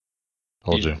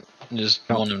Told you. Just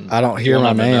I don't hear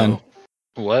my man.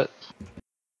 What?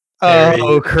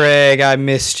 Oh, Craig, I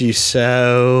missed you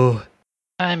so.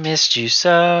 I missed you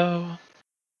so.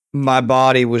 My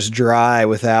body was dry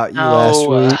without you last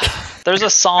week. There's a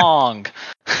song.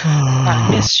 I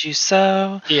miss you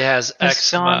so. He has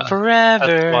It's eczema. gone forever.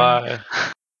 That's why.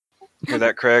 Hear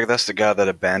that, Craig? That's the guy that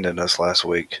abandoned us last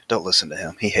week. Don't listen to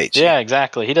him. He hates you. Yeah,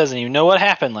 exactly. He doesn't even know what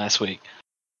happened last week.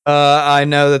 I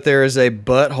know that there is a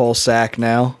butthole sack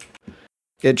now.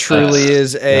 It truly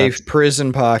is a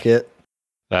prison pocket.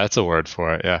 That's a word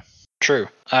for it, yeah. True.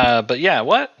 But yeah,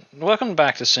 what? Welcome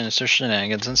back to Sinister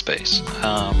Shenanigans in Space.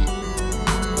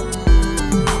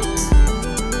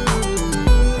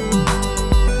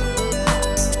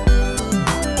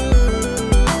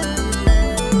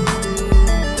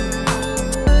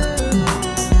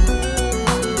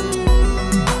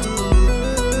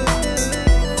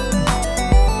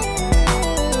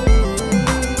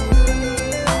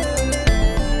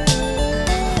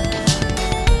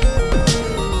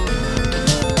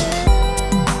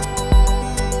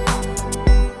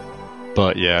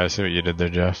 But yeah, I see what you did there,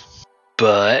 Jeff.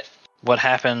 But what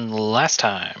happened last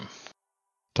time?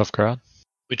 Tough crowd.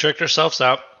 We tricked ourselves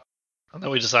out, and then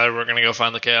we decided we were going to go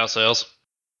find the Chaos Sales.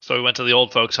 So we went to the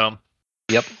old folks' home.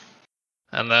 Yep.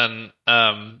 And then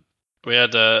we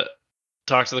had to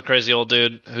talk to the crazy old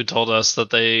dude who told us that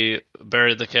they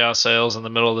buried the Chaos Sales in the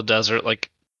middle of the desert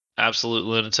like absolute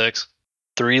lunatics.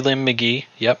 3-Limb McGee.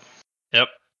 Yep.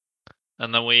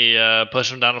 And then we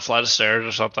pushed him down a flight of stairs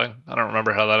or something. I don't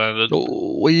remember how that ended.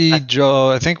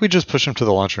 I think we just pushed him to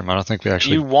the lunchroom. I don't think we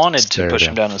actually. You wanted to push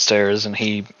him down the stairs, and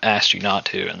he asked you not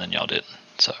to, and then y'all didn't.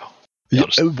 So.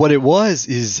 What it was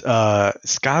is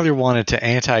Skyler wanted to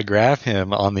anti-grav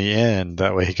him on the end.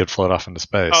 That way he could float off into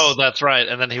space. Oh, that's right.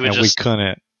 And then he would just we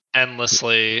couldn't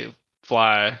endlessly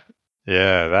fly.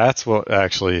 Yeah, that's what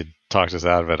actually talked us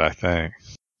out of it, I think.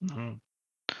 Mm-hmm.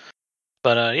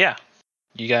 But yeah,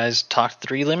 you guys talked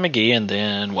 3-Limb McGee, and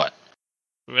then what?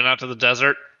 We went out to the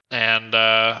desert, and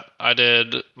I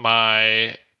did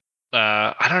my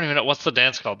I don't even know what's the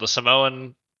dance called. The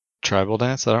Samoan tribal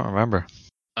dance. I don't remember.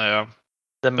 The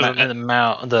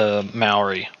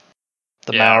Maori.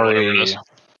 The Yeah, Maori,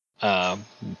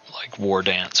 like war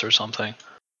dance or something.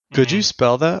 Could you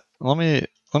spell that? Let me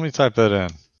type that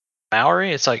in.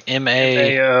 Maori? It's like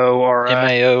M-A-O-R-I.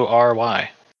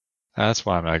 M-A-O-R-Y. That's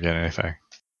why I'm not getting anything.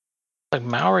 Like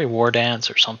Maori war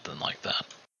dance or something like that.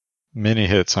 Mini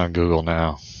hits on Google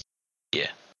now.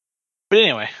 Yeah. But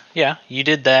anyway, yeah, you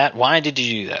did that. Why did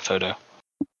you do that, Photo?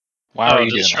 Why were you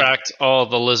doing that? Distract all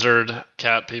the lizard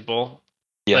cat people.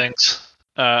 Things.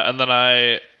 And then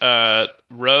I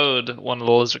rode one of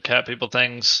the lizard cat people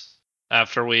things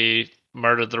after we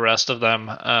murdered the rest of them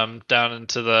down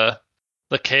into the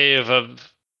cave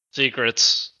of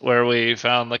secrets where we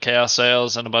found the Chaos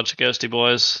Sails and a bunch of ghosty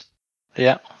boys.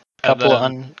 Yeah. Couple of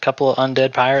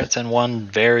undead pirates and one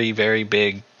very, very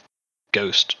big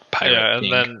ghost pirate. Yeah,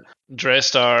 and then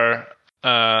Draystar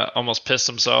almost pissed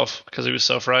himself because he was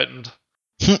so frightened.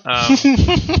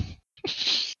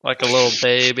 Like a little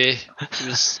baby.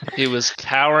 He was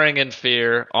cowering in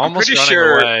fear, almost running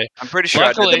away. I'm pretty sure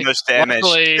I did the most damage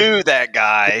to that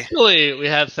guy. Luckily, we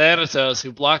had Thanatos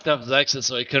who blocked up his exit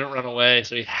so he couldn't run away,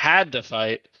 so he had to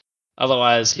fight.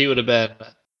 Otherwise, he would have been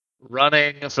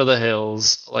running for the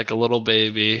hills like a little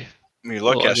baby. I mean,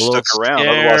 look, I stuck around.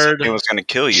 Otherwise, he was going to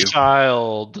kill you.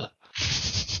 Child.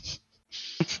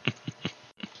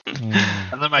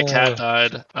 And then my cat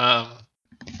died.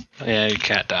 Yeah, your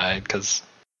cat died because,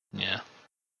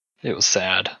 it was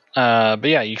sad. But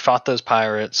yeah, you fought those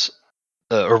pirates,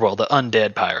 the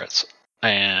undead pirates,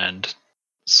 and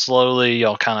slowly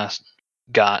y'all kind of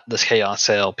got this Chaos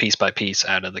Sail piece by piece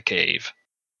out of the cave.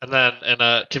 And then, in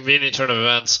a convenient turn of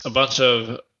events, a bunch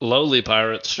of lowly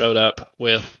pirates showed up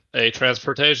with a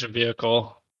transportation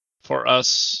vehicle for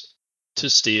us to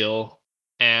steal,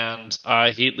 and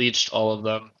I heat leached all of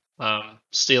them,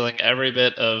 stealing every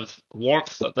bit of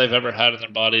warmth that they've ever had in their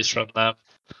bodies from them.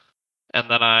 And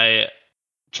then I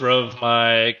drove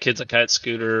my Kids and Kites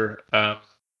scooter and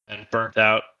burnt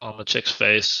out on the chick's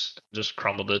face, just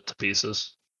crumbled it to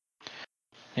pieces.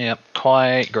 Yep,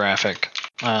 quite graphic.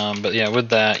 But yeah, with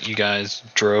that, you guys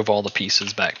drove all the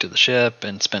pieces back to the ship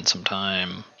and spent some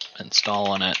time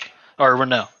installing it. Or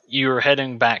no, you were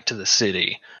heading back to the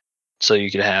city so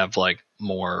you could have like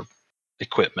more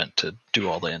equipment to do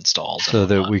all the installs. So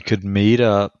that we could meet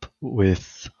up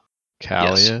with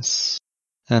Callius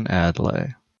and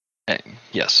Adlai.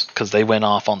 Yes, because they went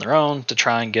off on their own to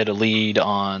try and get a lead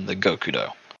on the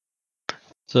Gokudo.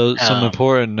 So some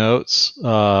important notes.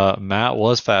 Matt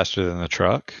was faster than the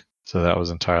truck, so that was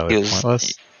entirely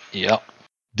pointless. Yep.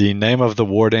 The name of the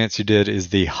war dance you did is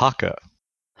the Haka.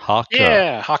 Haka.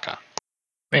 Yeah, Haka.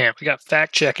 Man, we got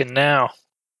fact checking now.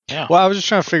 Yeah. Well, I was just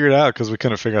trying to figure it out because we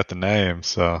couldn't figure out the name,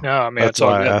 so No, I mean, that's it's all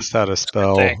why I good. asked how to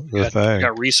spell Thing. the We thing.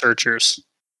 got researchers.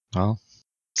 Well,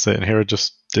 sitting here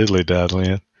just diddly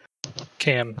daddling it.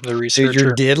 Cam, the Dude, researcher.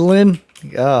 you're diddling?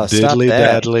 Oh, stop Diddly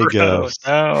that. daddly Oh, ghost.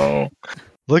 no.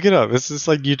 Look it up. This is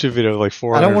like YouTube video with like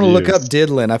 400 I don't want to look views. up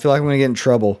diddling. I feel like I'm going to get in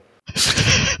trouble. Just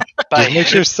make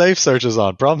sure safe searches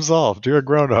on. Problem solved. You're a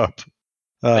grown up.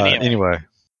 Anyway,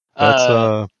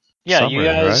 that's yeah, summary, you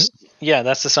guys. right? Yeah,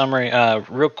 that's the summary.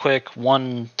 Real quick,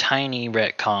 one tiny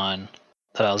retcon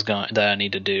that I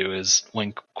need to do is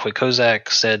when Quikozak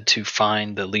said to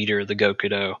find the leader of the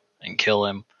Gokudo and kill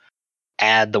him,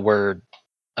 add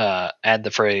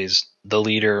the phrase "the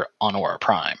leader on Aura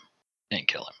Prime" and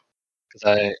kill him.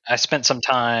 Because I spent some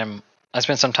time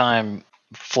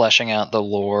fleshing out the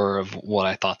lore of what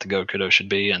I thought the Gokudo should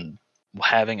be, and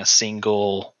having a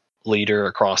single leader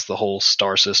across the whole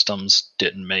star systems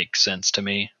didn't make sense to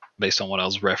me based on what I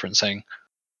was referencing.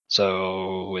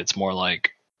 So it's more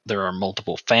like there are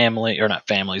multiple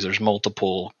there's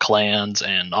multiple clans,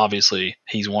 and obviously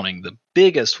he's wanting the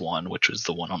biggest one, which was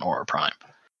the one on Aura Prime.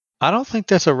 I don't think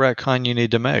that's a retcon you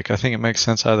need to make. I think it makes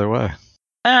sense either way.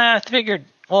 I figured,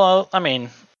 well, I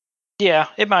mean, yeah,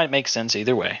 it might make sense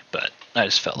either way, but I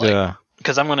just felt like,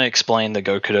 because I'm going to explain the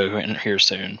Gokudo in here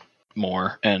soon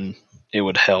more, and it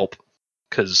would help,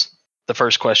 because the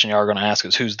first question you are going to ask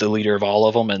is who's the leader of all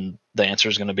of them, and the answer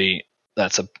is going to be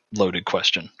that's a loaded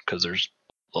question, because there's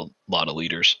a lot of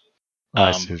leaders.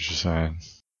 I see what you're saying.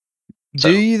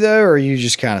 Do you, though, or are you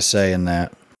just kind of saying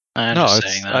that? I'm just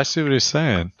saying that. I see what he's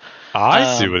saying.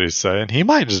 I see what he's saying. He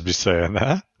might just be saying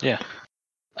that. Yeah.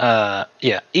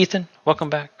 Ethan, welcome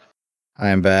back. I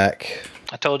am back.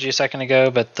 I told you a second ago,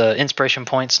 but the inspiration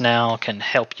points now can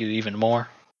help you even more.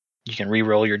 You can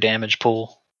re-roll your damage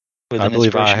pool with I an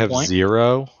believe I inspiration have point.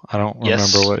 0. I don't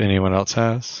remember what anyone else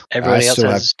has. Everybody I else still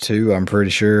has. have 2, I'm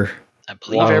pretty sure. I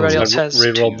believe everybody else has.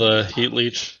 Rerolled 2. the heat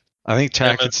leech. I think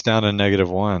Tackett's down to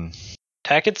 -1.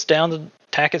 Tackett's down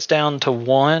to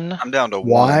 1. I'm down to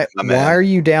Why? 1. My man. Why are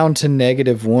you down to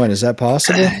 -1? Is that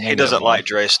possible? He doesn't like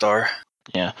Draystar.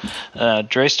 Yeah.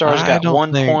 Draystar's I got don't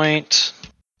 1 think- point.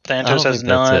 Thanatos has think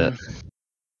that's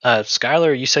none.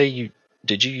 Skylar, you say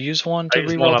did you use 1 to I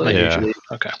used reroll one on the the Yeah. heat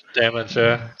Okay. damage,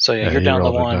 yeah. So Yeah, you're he down to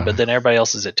rolled it 1, down. but then everybody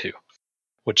else is at 2,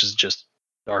 which is just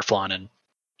Darflon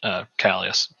and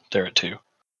Callius. They're at 2.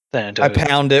 Thanatos. I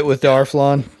pound it with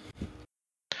Darflon.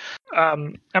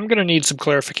 I'm going to need some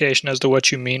clarification as to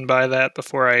what you mean by that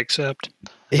before I accept.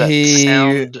 Does that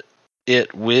sound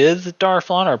it with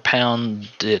Darflon or pound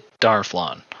it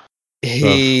Darflon?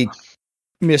 He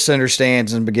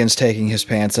misunderstands and begins taking his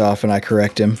pants off, and I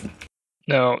correct him.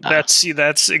 No, that's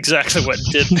exactly what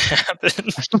didn't happen.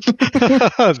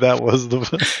 That was the.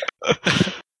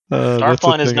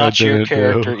 Darflon is not your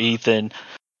character, Ethan.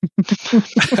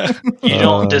 You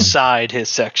don't decide his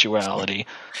sexuality.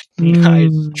 I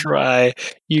try.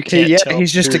 You can't tell.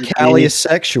 He's just a who- Callius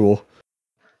sexual.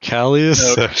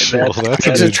 Callius Okay, sexual. That's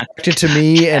He's a attracted to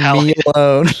me and me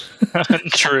alone.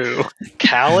 Untrue.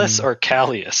 Callus or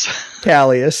Callius?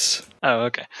 Callius. Oh,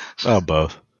 okay.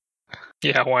 both.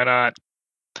 Yeah, why not?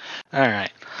 All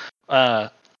right.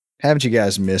 Haven't you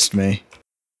guys missed me?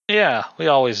 Yeah, we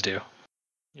always do.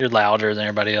 You're louder than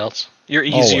everybody else. You're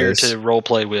easier Always. to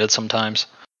roleplay with sometimes.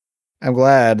 I'm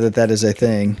glad that is a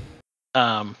thing.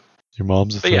 Your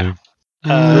mom's a But thing.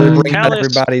 yeah. Really bring out Callius,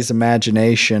 everybody's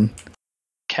imagination.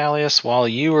 Callius, while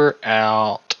you were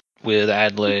out with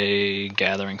Adley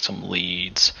gathering some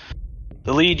leads,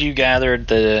 the lead you gathered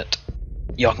that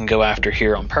y'all can go after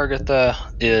here on Pergatha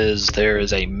is there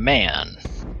is a man.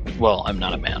 Well, I'm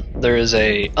not a man. There is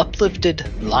a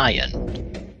uplifted lion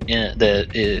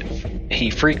he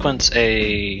frequents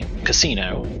a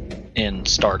casino in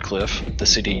Starcliff, the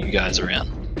city you guys are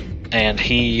in. And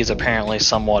he is apparently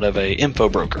somewhat of a info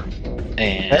broker.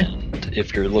 And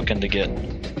if you're looking to get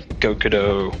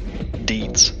Gokudo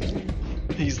deets,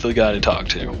 he's the guy to talk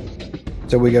to.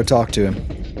 So we go talk to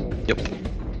him. Yep.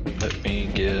 Let me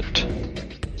get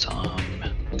some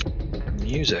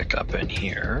music up in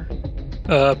here.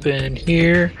 Up in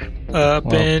here.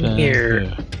 Up in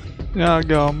here. Yeah,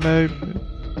 go, maybe.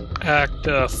 Act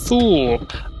a fool.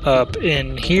 Up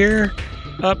in here.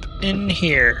 Up in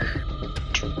here.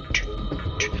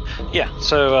 Yeah,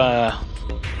 so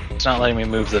it's not letting me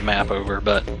move the map over,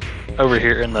 but over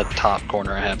here in the top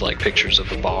corner I have like pictures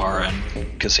of a bar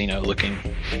and casino looking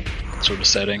sort of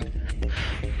setting.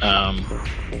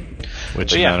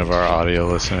 Which But yeah. none of our audio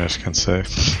listeners can see.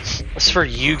 It's for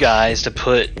you guys to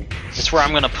put. It's where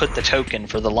I'm going to put the token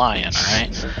for the lion,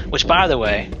 alright? Which, by the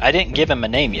way, I didn't give him a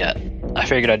name yet. I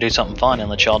figured I'd do something fun and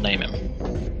let y'all name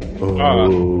him.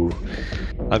 Ooh.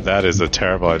 That is a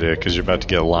terrible idea because you're about to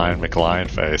get Lion McLion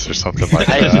face or something like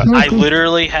I that.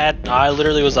 literally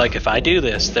was like, if I do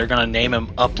this, they're going to name him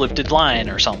Uplifted Lion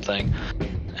or something.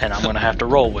 And I'm going to have to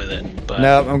roll with it. But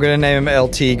Nope, I'm going to name him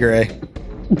LT Gray.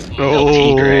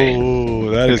 LT Gray. Oh,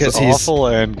 that is Because he's- awful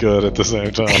and good at the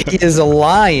same time. He is a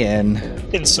lion.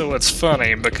 And so it's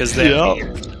funny because that Yep.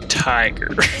 means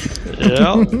tiger.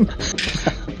 Yeah.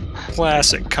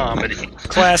 Classic comedy.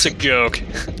 Classic joke.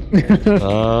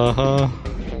 Uh-huh.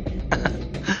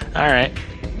 Alright.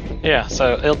 Yeah,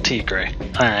 so LT Gray.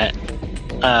 Alright.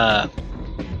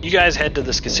 You guys head to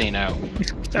this casino.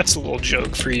 That's a little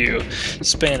joke for you,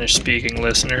 Spanish-speaking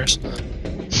listeners.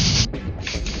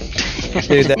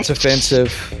 Dude, that's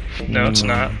offensive. No, it's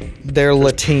not. They're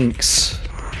Latinx.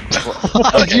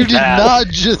 You did that- not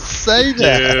just say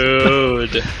that.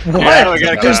 Dude. Yeah, we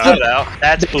gotta There's cut the- that out.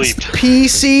 That's It's bleeped.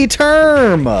 PC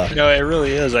term. No, it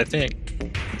really is, I think.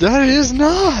 That is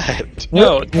not.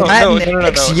 No.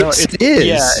 Latinx, yes, it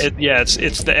is. Yeah,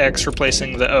 it's the X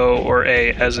replacing the O or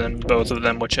A, as in both of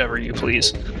them, whichever you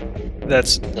please.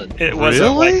 That's it. Wasn't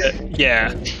Really? like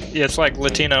yeah, it's like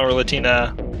Latino or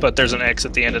Latina, but there's an X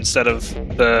at the end instead of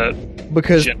the.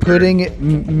 Because Gender. putting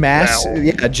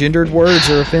gendered words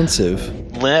are offensive.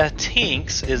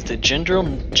 Latinx is the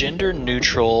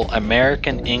gender-neutral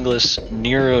American English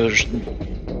neologism.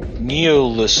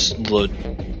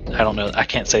 I don't know. I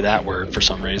can't say that word for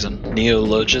some reason.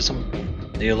 Neologism.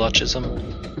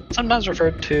 Sometimes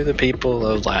referred to the people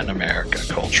of Latin America,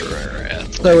 culture, or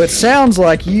ethnic. So it sounds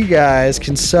like you guys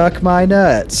can suck my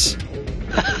nuts.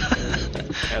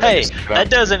 Hey, that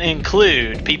doesn't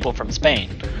include people from Spain.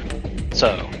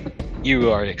 So,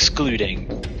 you are excluding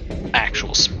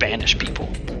actual Spanish people.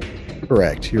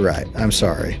 Correct. You're right. I'm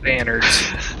sorry. Banners.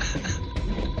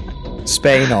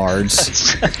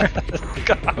 Spainards.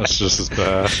 That's just as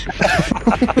bad.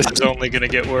 This is only gonna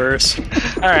get worse.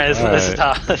 Alright, let's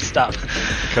Alright. stop.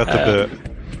 Cut the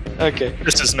bit. Okay.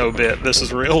 This is no bit. This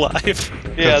is real life.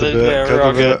 Yeah, Cut the bit. we're Cut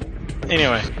all the good.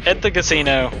 Anyway, at the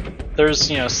casino, there's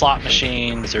slot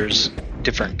machines. There's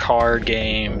different card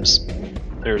games.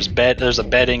 There's a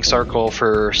betting circle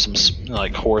for some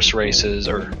like horse races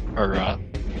or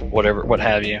whatever, what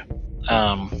have you.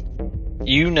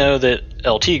 You know that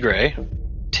LT Gray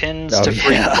tends to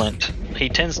frequent. He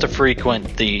tends to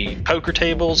frequent the poker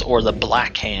tables or the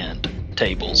black hand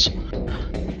tables,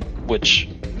 which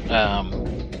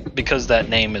because that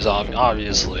name is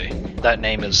obviously that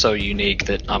name is so unique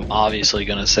that I'm obviously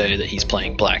going to say that he's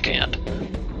playing black hand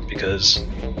because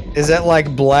Is that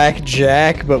like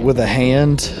blackjack but with a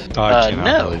hand? I cannot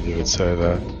no. believe you would say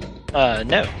that.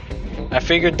 no. I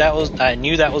figured I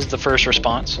knew that was the first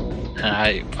response, and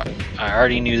I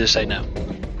already knew to say no.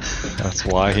 That's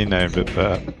why he named it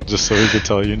that. Just so he could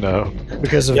tell you no.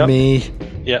 Because of Yep. me.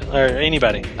 Yeah, or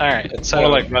anybody. All right, so More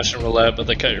like Russian roulette, but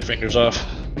they cut your fingers off.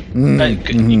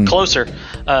 Closer.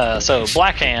 So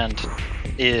Black Hand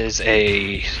is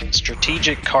a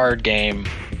strategic card game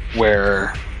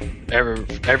where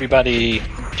everybody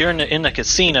in the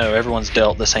casino, everyone's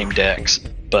dealt the same decks,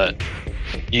 but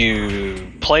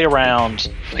you play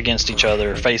around against each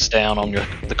other, face down on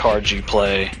the cards you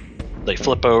play. They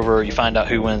flip over, you find out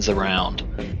who wins the round.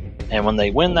 And when they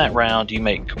win that round, you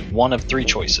make one of three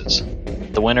choices.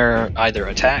 The winner either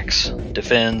attacks,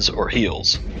 defends, or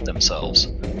heals themselves.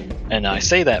 And I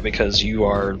say that because you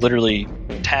are literally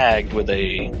tagged with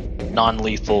a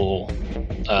non-lethal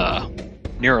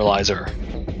neuralizer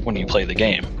when you play the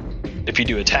game. If you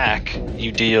do attack,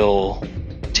 you deal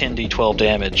 10d12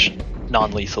 damage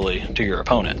non-lethally to your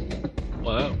opponent.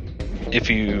 Wow. If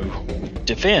you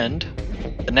defend,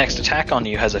 the next attack on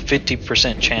you has a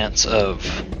 50% chance of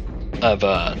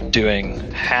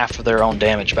doing half of their own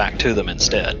damage back to them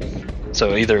instead.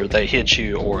 So either they hit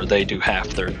you or they do half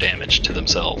their damage to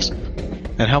themselves.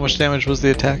 And how much damage was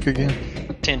the attack again?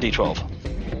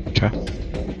 10d12.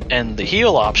 Okay. And the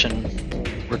heal option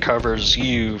recovers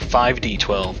you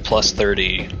 5d12 plus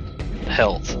 30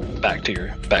 health back to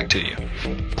you.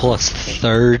 Plus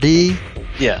 30?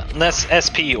 Yeah, and that's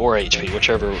SP or HP,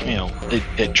 whichever,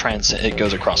 it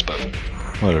goes across both.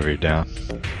 Whatever you're down.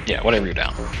 Yeah, whatever you're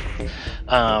down.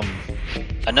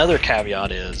 Another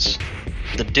caveat is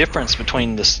the difference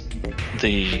between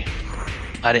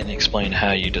I didn't explain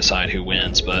how you decide who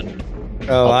wins, but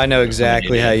Oh, I know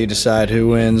exactly how you decide who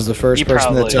wins. The first You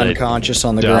person that's probably unconscious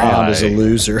on the die. ground is a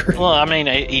loser. Well, I mean,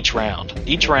 each round.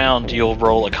 Each round, you'll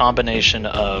roll a combination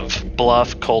of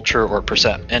bluff, culture, or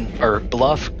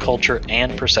bluff, culture,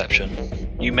 and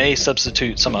perception. You may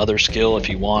substitute some other skill if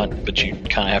you want, but you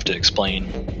kind of have to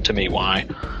explain to me why.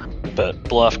 But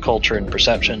bluff, culture, and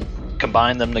perception.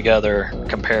 Combine them together.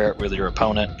 Compare it with your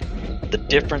opponent. The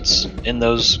difference in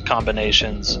those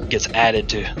combinations gets added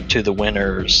to the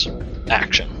winner's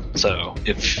action. So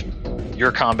if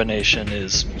your combination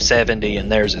is 70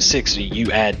 and theirs is 60, you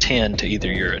add 10 to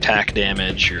either your attack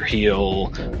damage, your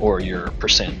heal, or your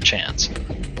percent chance.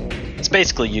 It's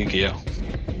basically Yu-Gi-Oh!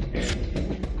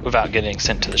 Without getting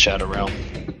sent to the Shadow Realm.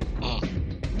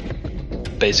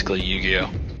 Basically Yu-Gi-Oh!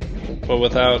 But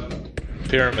without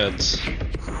pyramids.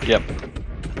 Yep.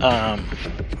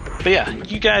 But yeah,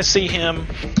 you guys see him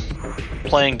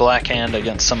playing Black Hand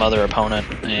against some other opponent,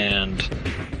 and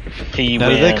he Now,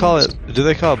 wins. do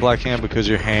they call it Black Hand because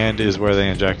your hand is where they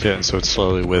inject it, and so it's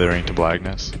slowly withering to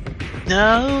blackness?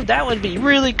 No, that would be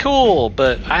really cool,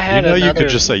 but I had you could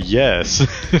just say yes.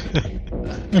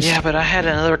 Yeah, but I had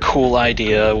another cool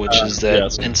idea, which is that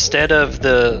yes. instead of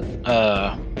the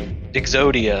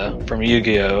Exodia from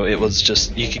Yu-Gi-Oh, it was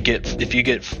just if you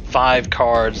get 5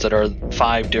 cards that are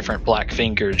 5 different black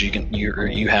fingers,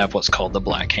 you have what's called the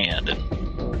Black Hand,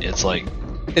 and it's like.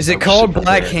 Is it called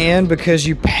Black Hand because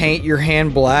you paint your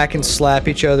hand black and slap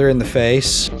each other in the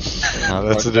face? No,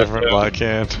 that's a different Black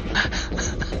Hand.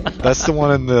 That's the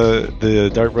one in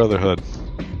the Dark Brotherhood.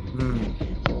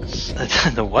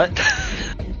 The what?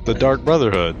 The Dark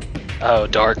Brotherhood. Oh,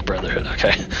 Dark Brotherhood.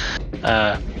 Okay.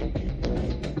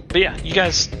 But yeah, you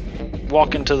guys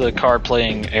walk into the card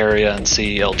playing area and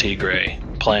see LT Gray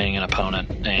playing an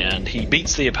opponent, and he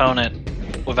beats the opponent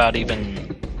without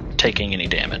even taking any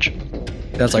damage.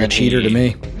 That's like a cheater to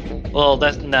me. Well,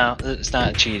 it's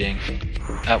not cheating.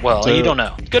 Well, So- you don't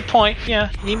know. Good point. Yeah,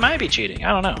 he might be cheating. I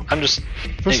don't know. I'm just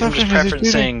Perception is he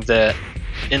referencing that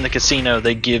in the casino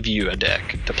they give you a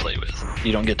deck to play with.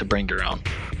 You don't get to bring your own.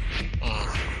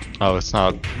 Oh, it's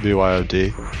not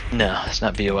BYOD. No, it's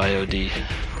not BYOD.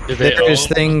 Do they There's own,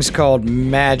 things called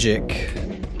magic.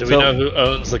 do we know who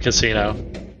owns the casino?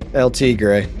 LT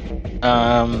Gray.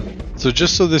 So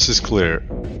just so this is clear,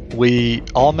 we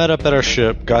all met up at our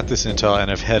ship, got this intel, and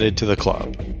have headed to the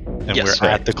club. And Yes. we're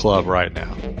at the club right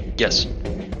now. Yes.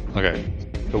 Okay.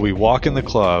 So we walk in the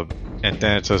club, and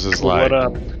Thanatos is like, What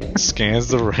up? scans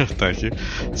the room. Thank you.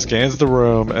 Scans the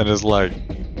room and is like,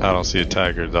 I don't see a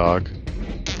tiger, dog.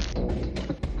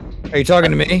 Are you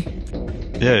talking to me?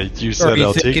 Yeah, you Or are said you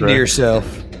LT thinking to Gray.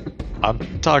 yourself? I'm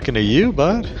talking to you,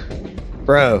 bud.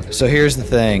 Bro, so here's the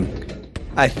thing.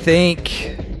 I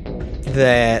think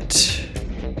that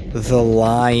the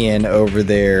lion over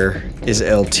there is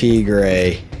LT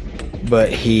Gray,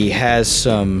 but he has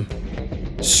some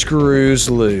screws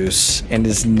loose, and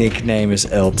his nickname is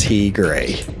LT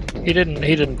Gray. He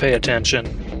didn't pay attention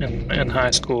in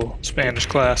high school Spanish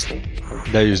class.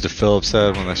 They used a Phillips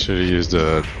head when they should have used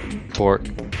a torque.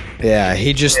 Yeah,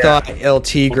 he just thought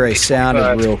LT Gray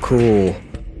sounded real cool.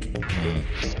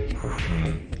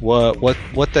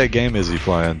 What that game is he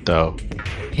playing though?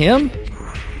 Him?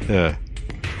 Yeah.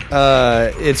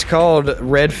 It's called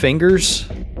Red Fingers.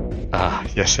 Ah,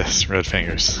 yes, Red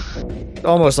Fingers.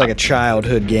 Almost like a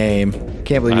childhood game.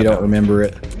 Can't believe you don't remember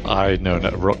it. I know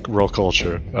roll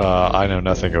culture. I know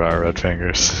nothing about Red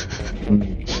Fingers.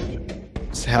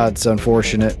 It's how it's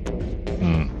unfortunate.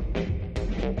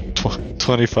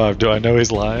 25. Do I know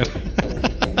he's lying?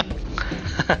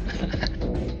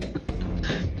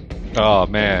 Oh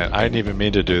man, I didn't even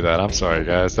mean to do that. I'm sorry,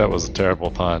 guys. That was a terrible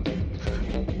pun.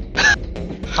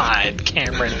 Hide,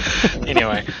 Cameron.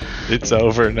 Anyway, It's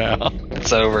over now.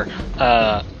 it's over.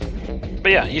 But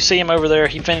yeah, you see him over there.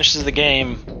 He finishes the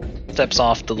game, steps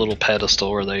off the little pedestal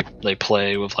where they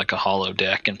play with like a hollow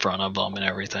deck in front of them and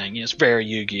everything. It's very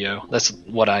Yu-Gi-Oh! That's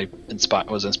what I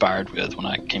was inspired with when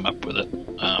I came up with it.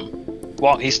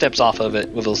 He steps off of it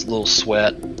with his little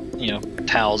sweat,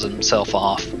 towels himself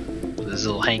off with his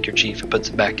little handkerchief and puts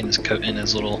it back in his coat, in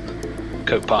his little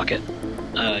coat pocket.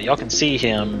 Y'all can see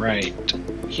him right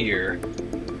here.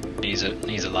 He's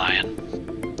a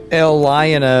lion. El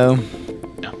Lion-O.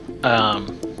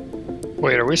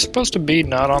 Wait, are we supposed to be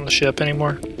not on the ship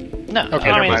anymore? No,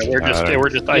 Okay, never mind. We're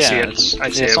just. I see it. I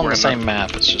see It's it. on We're the same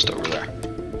map. It's just over there.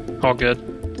 All good.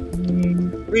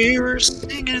 We were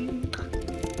singing.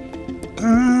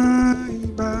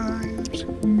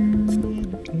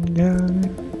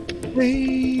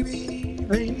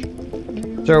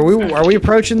 So are we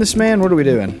approaching this man? What are we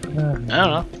doing? I don't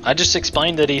know. I just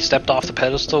explained that he stepped off the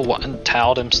pedestal and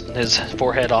toweled his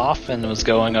forehead off and was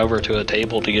going over to a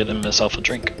table to get himself a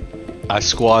drink. I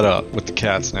squat up with the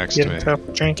cats next Get to me. himself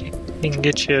a drinky. He can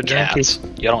get you a drinky. Cats.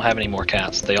 You don't have any more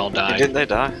cats. They all died. Didn't they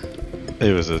die?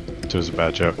 It was a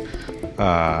bad joke.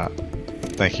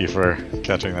 Thank you for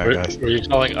catching that, guys. Were you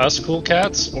calling us cool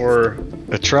cats, or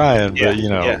Trying, Yeah, but you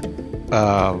know.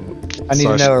 I need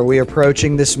to know, are we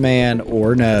approaching this man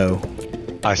or no?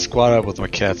 I squat up with my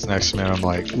cats next to me and I'm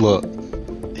like, look,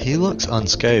 he looks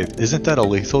unscathed. Isn't that a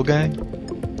lethal gang?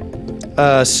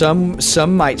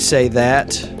 Some might say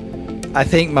that. I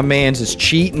think my man's is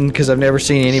cheating because I've never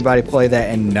seen anybody play that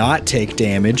and not take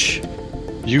damage.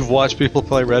 You've watched people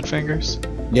play Red Fingers?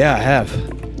 Yeah, I have.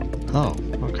 Oh,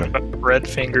 okay. Red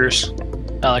fingers.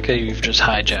 I like how you've just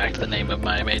hijacked the name of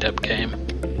my made-up game.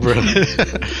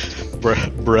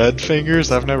 Bread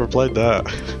Fingers? I've never played that.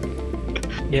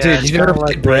 Yeah, Dude, it's you never kinda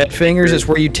played bread fingers? It's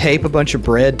where you tape a bunch of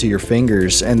bread to your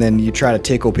fingers and then you try to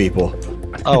tickle people.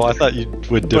 Oh, I thought you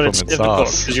would dip But them it's in difficult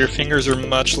sauce. because your fingers are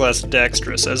much less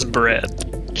dexterous as bread.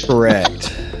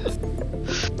 Correct.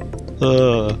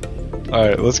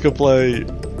 Alright, let's go play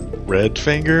Red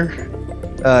Finger.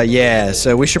 Yeah,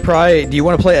 so we should probably... Do you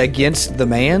want to play against the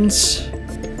mans?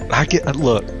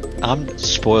 Look, I'm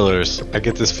spoilers. I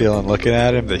get this feeling looking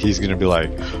at him that he's gonna be like,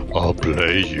 I'll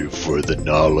play you for the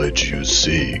knowledge you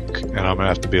seek. And I'm gonna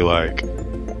have to be like,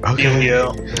 okay.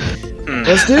 Yo.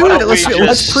 Let's do it.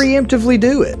 Let's preemptively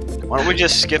do it. Why don't we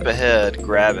just skip ahead,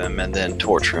 grab him, and then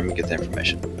torture him and get the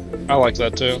information? I like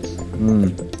that too.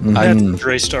 That's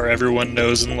Draystar everyone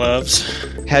knows and loves.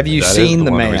 Have you That is seen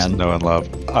the one reason man? to know and love.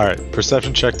 Alright,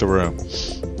 perception check the room.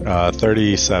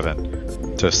 37.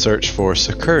 To search for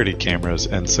security cameras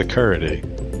and security.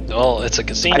 Well, it's a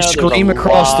casino. I there's scream a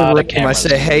across the lot of room. I cameras.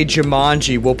 say, hey,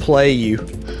 Jumanji, we'll play you.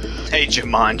 Hey,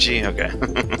 Jumanji. Okay.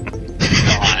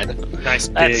 God. Nice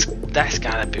dig. That's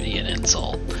gotta be an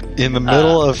insult. In the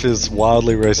middle of his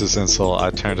wildly racist insult, I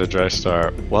turned to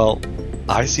Draystar. Well,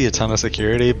 I see a ton of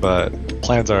security, but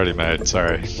plan's already made.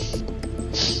 Sorry.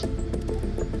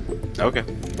 Okay.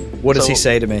 What does So- he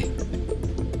say to me?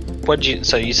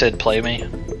 So you said play me?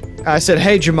 I said,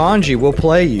 hey, Jumanji, we'll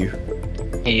play you.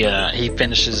 He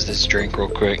finishes his drink real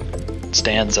quick,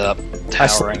 stands up, I towering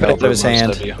slap it out over of his most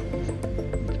hand. of you.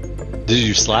 Did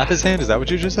you slap his hand? Is that what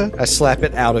you just said? I slap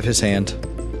it out of his hand.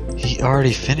 He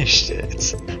already finished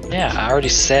it. Yeah, I already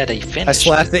said he finished. I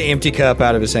slap the empty cup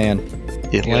out of his hand.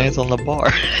 It lands on the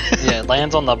bar. Yeah, it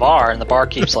lands on the bar, and the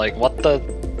barkeep's like, "What the?"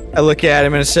 I look at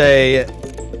him and say,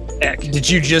 Heck. did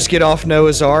you just get off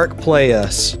Noah's Ark? Play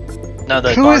us. No,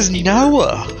 the Who is barkeeper-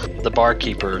 Noah? The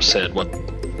barkeeper said, "What?"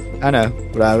 I know,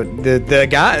 but the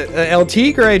guy,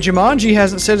 LT Gray Jumanji,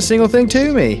 hasn't said a single thing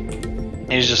to me.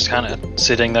 He's just kind of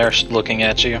sitting there looking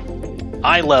at you.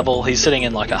 Eye level, he's sitting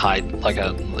in at a high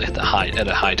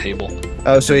table.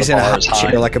 Oh, so he's The in a bar high is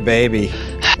high. chair like a baby.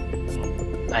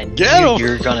 I Get knew him! you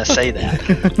were gonna say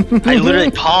that. I literally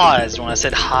paused when I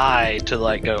said high to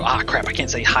go, crap, I can't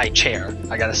say high chair.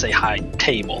 I gotta say high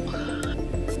table.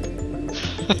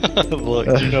 Look,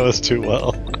 you know us too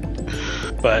well.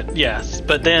 But yes,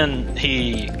 but then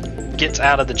he gets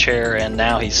out of the chair and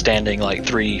now he's standing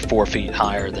 3-4 feet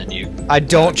higher than you. I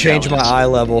don't change my Balance. eye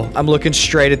level. I'm looking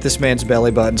straight at this man's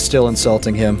belly button, still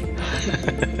insulting him.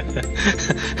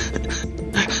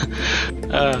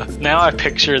 Now I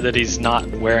picture that he's not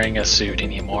wearing a suit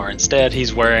anymore. Instead,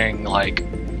 he's wearing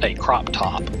a crop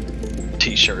top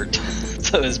t-shirt.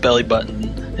 So his belly button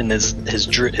and his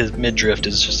midriff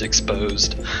is just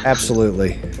exposed.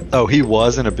 Absolutely. Oh, he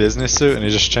was in a business suit and he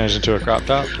just changed into a crop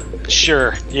top?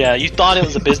 Sure, yeah, you thought it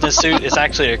was a business suit. It's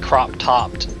actually a crop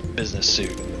topped business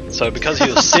suit. So because he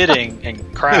was sitting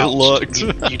and crouched, It looked.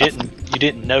 you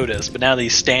didn't notice. But now that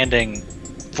he's standing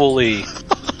fully, you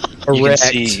can Erect.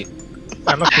 see.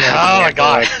 I'm looking at Oh my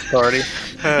god! Party.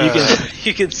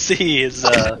 You can see his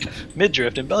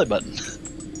midriff and belly button.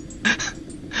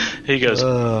 He goes,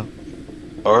 "All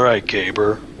right,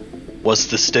 Gaber, what's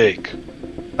the stake?"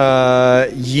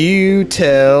 You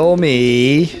tell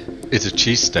me. It's a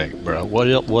cheesesteak, bro.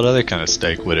 What other kind of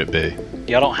steak would it be?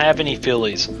 Y'all don't have any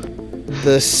Phillies.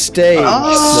 The stakes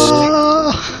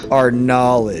are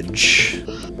knowledge.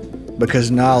 Because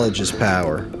knowledge is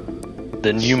power.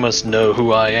 Then you must know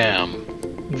who I am,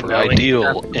 for I Knowing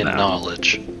deal that in now.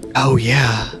 knowledge. Oh,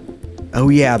 yeah. Oh,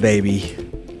 yeah, baby.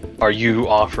 Are you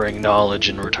offering knowledge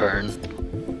in return?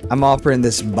 I'm offering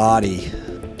this body.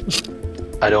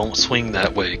 I don't swing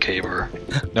that way, Caber.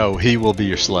 No, he will be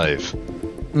your slave.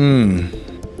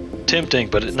 Tempting,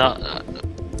 but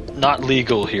not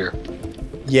legal here.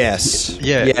 Yes.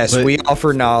 Yeah, Yes, but- we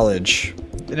offer knowledge.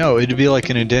 No, it'd be like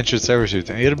an indentured servitude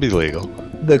thing. It'll be legal.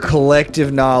 The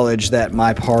collective knowledge that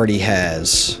my party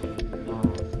has.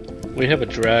 We have a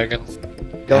dragon.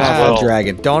 Don't offer well- the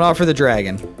dragon. Don't offer the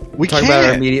dragon. We Talk can't. about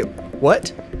our immediate.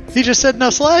 What? He just said no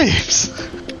slaves.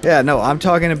 Yeah, no, I'm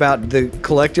talking about the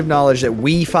collective knowledge that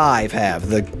we 5 have.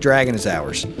 The dragon is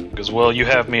ours. Because, well, you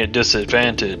have me at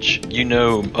disadvantage. You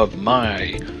know of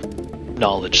my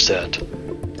knowledge set.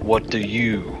 What do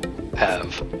you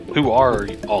have? Who are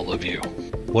all of you?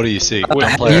 What do you see? Have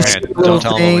Don't play you our seen hand. the little Don't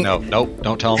tell him what we thing? know. Nope.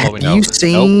 Don't tell him what we know. Have you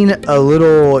seen a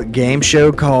little game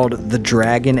show called the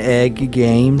Dragon Egg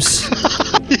Games?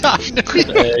 Yeah, I knew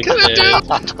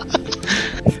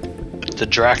The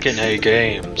Draken A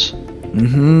Games.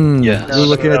 Mm-hmm. Yes. We're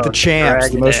looking at the No, champs,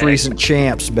 the Dragon most Egg. recent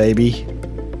champs, baby.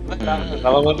 I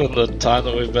wonder the time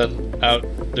that we've been out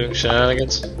doing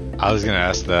shenanigans. I was gonna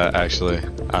ask that actually.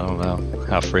 I don't know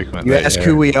how frequent. You they ask are.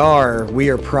 who we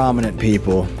are prominent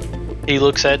people. He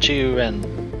looks at you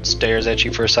and stares at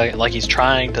you for a second, like he's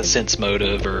trying to sense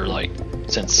motive or like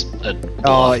sense a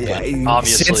Oh, bluff, but yeah,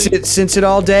 obviously, since it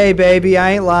all day, baby.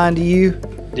 I ain't lying to you.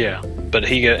 yeah. But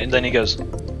and then he goes,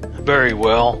 "Very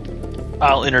well,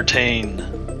 I'll entertain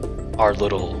our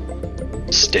little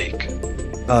stake."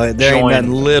 There Join. ain't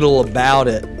nothing little about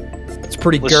it. It's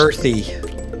pretty Listen. girthy.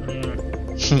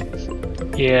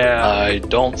 Yeah. I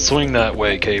don't swing that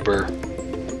way, Caber.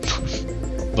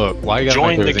 Look, why you gotta Join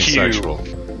make the everything queue. sexual?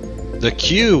 The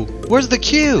queue? Where's the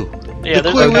queue? Yeah, The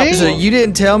there's queue a couple. is? So you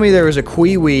didn't tell me there was a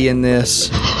Quee-wee in this.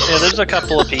 Yeah, there's a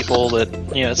couple of people that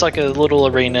it's like a little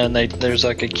arena, and there's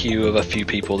like a queue of a few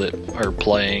people that are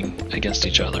playing against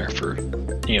each other for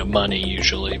money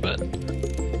usually, but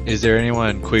Is there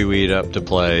anyone quee-weed up to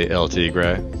play LT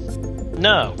Gray?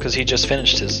 no, because he just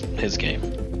finished his game,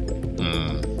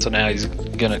 so now he's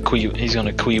gonna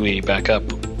quee back up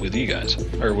with you guys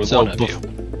or with one of you.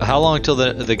 How long till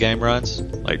the game runs?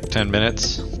 Like 10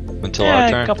 minutes until Yeah, our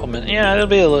a turn? couple minutes. Yeah,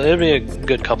 it'll be a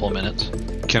good couple of minutes.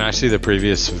 Can I see the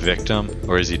previous victim,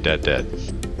 or is he dead?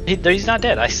 He's not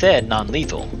dead. I said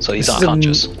non-lethal, so he's This is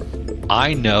unconscious.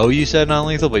 I know you said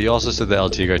non-lethal, but you also said the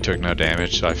LT guy took no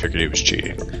damage, so I figured he was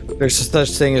cheating. There's such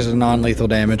thing as a non-lethal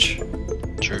damage.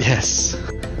 True. Yes.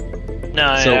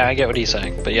 No, So- yeah, I get what he's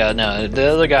saying, but yeah, no, the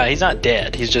other guy, he's not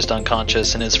dead. He's just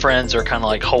unconscious, and his friends are kind of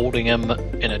like holding him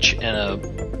in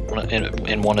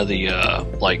one of the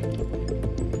like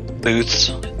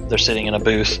booths. They're sitting in a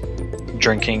booth,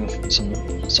 drinking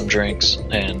some drinks,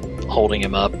 and holding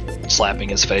him up, slapping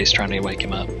his face, trying to wake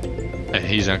him up. And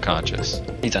he's unconscious.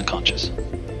 He's unconscious.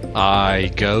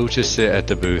 I go to sit at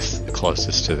the booth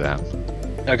closest to them.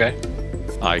 Okay.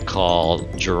 I call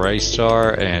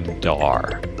Draystar and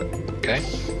Dar Okay.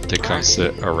 to come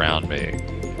sit around me.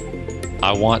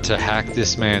 I want to hack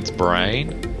this man's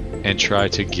brain and try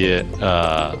to get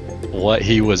what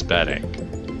he was betting.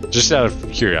 Just out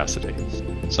of curiosity.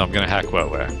 So I'm going to hack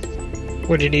Wetware.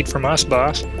 What do you need from us,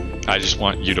 boss? I just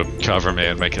want you to cover me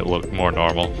and make it look more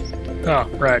normal. Oh,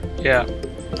 right. Yeah.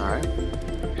 All right.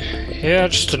 Yeah,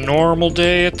 just a normal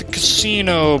day at the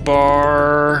casino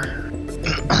bar.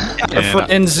 Our And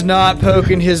friend's not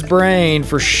poking his brain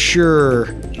for sure.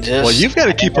 well, you've got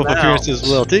to keep up hanging appearances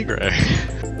out. with LT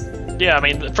Gray. Yeah, I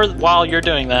mean, while you're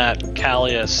doing that,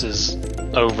 Callius is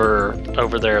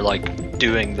over there, like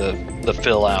doing the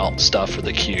fill out stuff for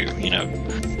the queue.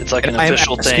 It's like an I'm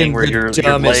official asking thing where the you're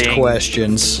dumbest laying.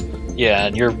 questions. Yeah,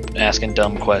 and you're asking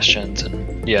dumb questions,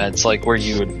 and yeah, it's like where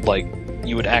you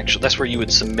would actually. That's where you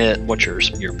would submit what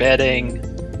you're betting,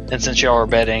 and since y'all are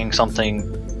betting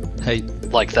something Hey,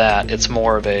 like that, it's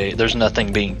more of there's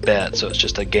nothing being bet, so it's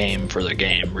just a game for the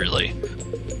game, really.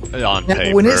 on Now,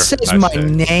 paper. when it says I my say.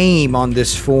 name on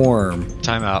this form,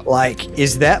 Time out. like,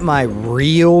 is that my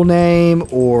real name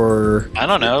or? I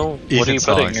don't know. What are you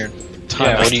Ethan putting in Songs. your? Time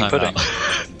Yeah, out, what are you time putting?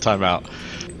 out. Time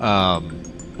out.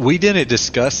 We didn't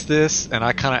discuss this, and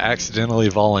I kind of accidentally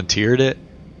volunteered it.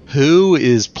 Who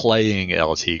is playing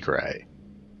LT Gray?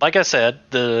 Like I said,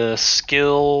 the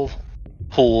skill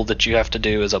pool that you have to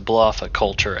do is a bluff, a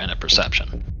culture, and a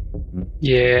perception.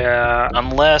 Yeah.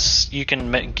 Unless you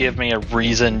can give me a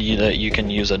reason that you can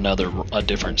use a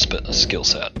different skill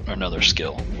set or another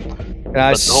skill. Can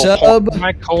I But the whole sub?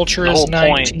 My culture The is whole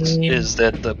 19. point is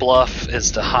that the bluff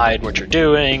is to hide what you're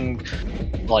doing,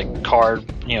 like card.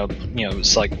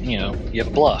 It's like you have a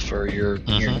bluff or your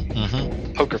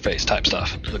poker face type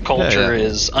stuff. The culture Yeah.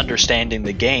 is understanding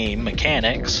the game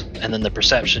mechanics, and then the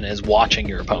perception is watching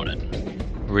your opponent.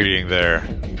 Reading there.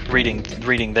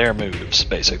 Reading their moves,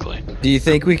 basically. Do you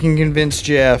think we can convince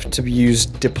Jeff to use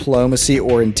diplomacy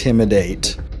or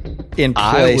intimidate in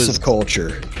I place was- of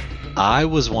culture? I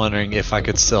was wondering if I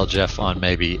could sell Jeff on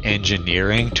maybe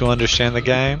engineering to understand the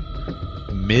game,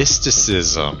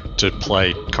 mysticism to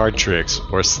play card tricks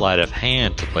or sleight of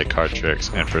hand to play card tricks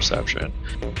and perception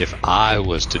if I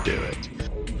was to do it.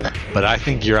 But I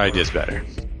think your idea is better.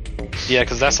 Yeah,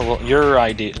 because that's your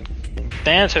idea.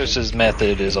 Thanatos'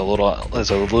 method is a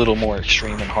little more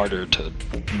extreme and harder to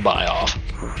buy off.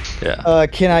 Yeah.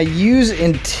 Can I use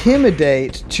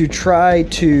intimidate to try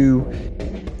to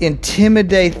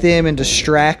intimidate them and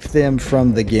distract them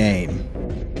from the game?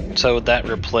 So would that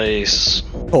replace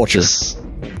Culture.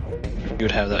 You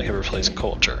would have that replace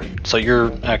culture. So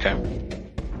you're okay.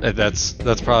 That's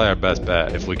probably our best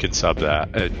bet if we could sub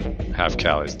that and have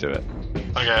Callies do it.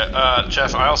 Okay,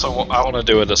 Jeff. I want to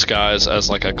do a disguise as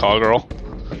like a call girl,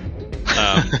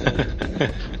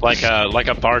 like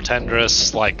a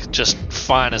bartendress, like just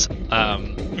fine as.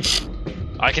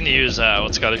 I can use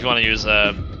what's it called? If you want to use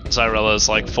Zyrella's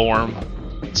like form,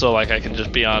 so like I can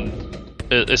just be on,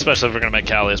 especially if we're gonna make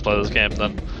Callias play this game.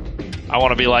 Then I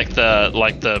want to be like the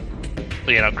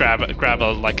grab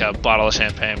a bottle of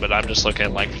champagne, but I'm just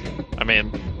looking like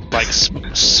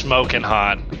smoking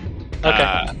hot.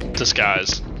 Okay.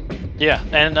 Disguise. Yeah,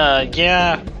 and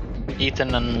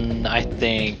Ethan, and I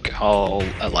think I'll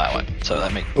allow it. So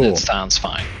that sounds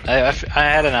fine. I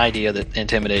had an idea that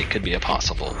intimidate could be a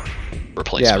possible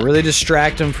replacement. Yeah, really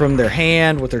distract them from their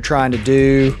hand, what they're trying to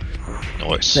do,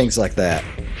 Nice. things like that.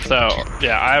 So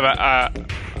yeah,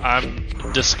 I'm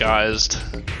disguised,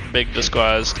 big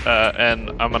disguised, and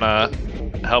I'm gonna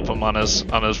help him on his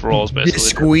rolls basically.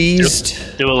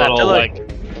 Squeezed. Do a little like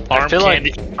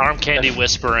arm candy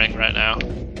whispering right now.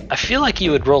 I feel like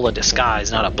you would roll a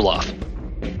disguise, not a bluff.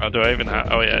 Oh, do I even have?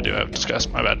 Oh yeah, I do have disguise.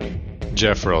 My bad.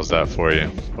 Jeff rolls that for you,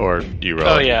 or you roll.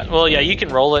 Oh it. yeah, well yeah, you can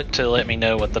roll it to let me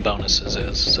know what the bonuses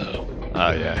is. So.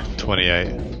 Oh yeah, 28.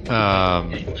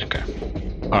 Okay.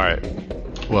 All right.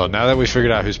 Well, now that we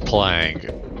figured out who's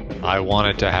playing, I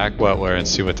wanted to hack Wetware and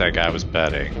see what that guy was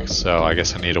betting. So I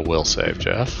guess I need a will save,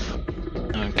 Jeff.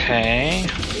 Okay.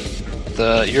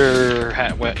 Your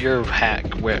hack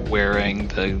wearing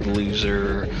the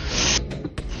loser.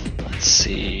 Let's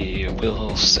see.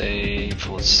 Will save.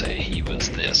 Let's say he was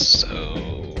this.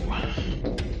 So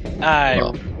I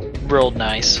rolled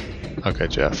nice. Okay,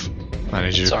 Jeff. I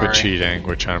need you to quit cheating.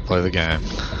 We're trying to play the game.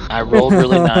 I rolled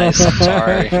really nice. I'm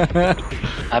sorry.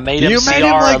 I made him You CR. made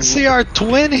him like CR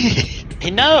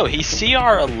 20. No, he's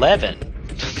CR 11.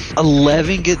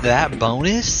 11 get that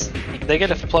bonus? They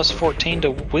get a plus 14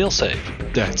 to will save.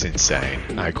 That's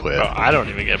insane. I quit. Oh, I don't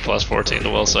even get plus 14 to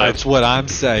will save. That's what I'm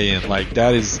saying. Like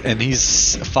that is, and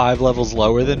he's 5 levels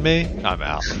lower than me. I'm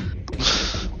out.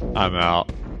 I'm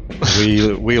out. We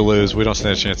lose. We don't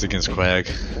stand a chance against Quag.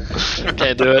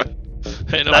 Can't do it.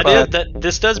 Hey, no,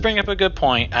 This does bring up a good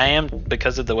point. I am,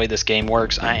 because of the way this game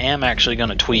works, I am actually going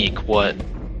to tweak what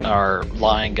our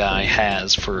lion guy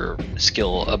has for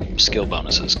skill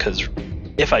bonuses. Because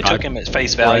if I took him at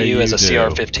face value as a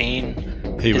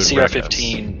CR15, his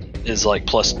CR15 is like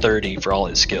plus 30 for all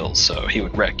his skills, so he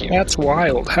would wreck you. That's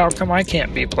wild. How come I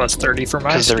can't be plus 30 for my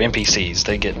Because they're skill?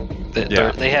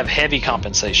 NPCs. They have heavy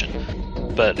compensation.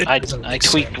 But I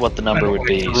tweaked what the number would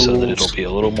be so that it'll be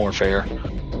a little more fair.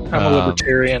 I'm a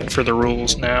libertarian for the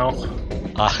rules now.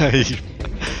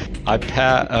 I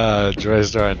pat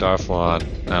Draystar and Darflon,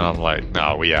 and I'm like,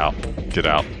 nah, we out. Get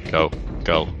out. Go.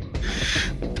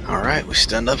 Alright, we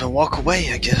stand up and walk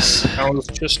away, I guess. I was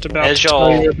just about As to tell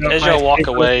you y'all about my walk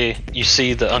favorite- away, you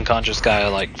see the unconscious guy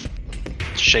like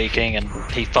shaking, and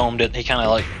he foamed it. He kind of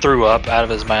like threw up out of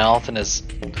his mouth and is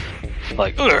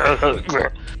like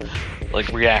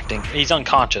reacting. He's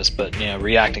unconscious, but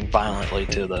reacting violently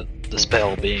to the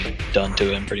spell being done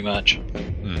to him, pretty much.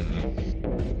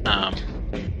 Mm-hmm.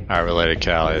 Alright, related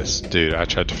Callias. Dude, I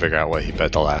tried to figure out what he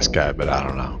bet the last guy, but I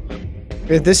don't know.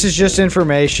 This is just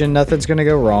information. Nothing's going to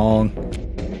go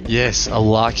wrong. Yes, a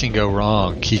lot can go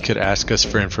wrong. He could ask us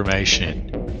for information.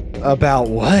 About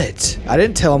what? I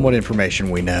didn't tell him what information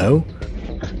we know.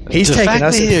 He's The taking fact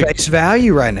us that at face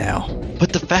value right now.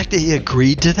 But the fact that he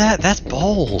agreed to that's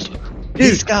bold. Dude,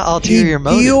 He's got ulterior he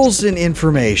motives. deals in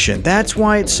information. That's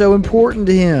why it's so important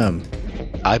to him.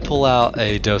 I pull out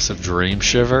a dose of Dream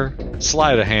Shiver,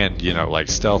 slide a hand, like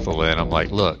stealthily, and I'm like,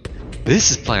 look,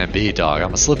 this is plan B, dog. I'm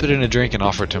going to slip it in a drink and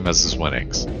offer it to him as his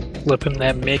winnings. Flipping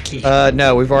that Mickey.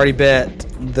 No, we've already bet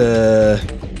the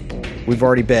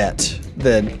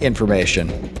information.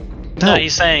 No,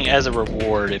 he's saying as a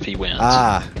reward if he wins.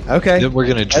 Ah, okay. Then we're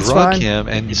going to That's drug fine. him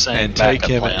and He's saying take backup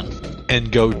him plan.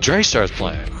 and go Draystar's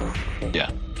plan. Yeah.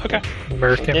 Okay.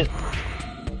 Merkin. It-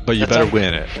 But you That's better a-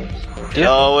 win it. It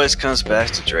always comes back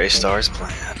to Draystar's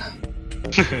plan.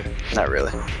 Not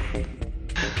really.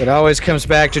 It always comes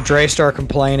back to Draystar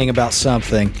complaining about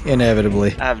something,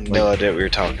 inevitably. I have no idea what you're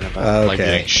talking about. Like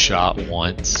Okay. getting shot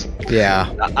once.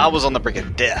 Yeah. I was on the brink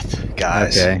of death,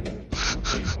 guys. Okay.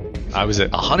 I was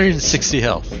at 160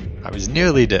 health. I was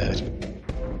nearly dead.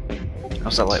 I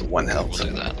was at like 1 health. We'll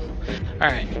do that.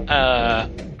 Alright.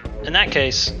 In that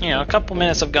case, a couple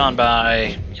minutes have gone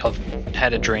by. Y'all have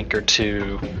had a drink or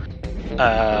two.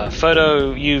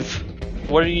 Photo,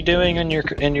 what are you doing in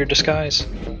your disguise?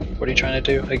 What are you trying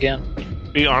to do again?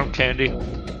 Be arm candy.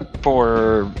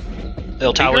 For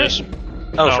El Tigre? Callius.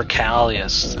 Oh, No. for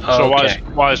Callius. Oh, So okay.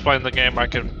 while I was playing the game, I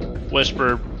can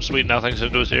whisper sweet nothings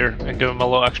into his ear and give him a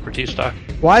little expertise die.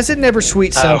 Why is it never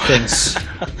sweet Oh. somethings?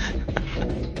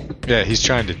 Yeah, he's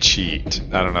trying to cheat.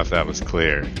 I don't know if that was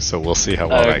clear. So we'll see how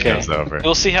well that Okay. goes over.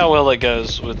 We'll see how well it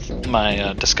goes with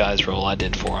my disguise roll I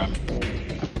did for him.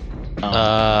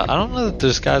 I don't know that the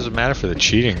disguise would matter for the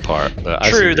cheating part, but I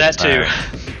see True, what that you're too.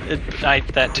 saying.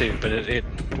 That too, but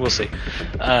we'll see.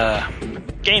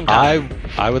 Game time.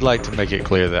 I would like to make it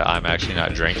clear that I'm actually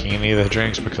not drinking any of the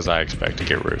drinks because I expect to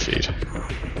get roofied.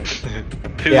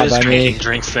 Who Yeah, is by me. drinking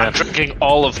drinks I'm then? drinking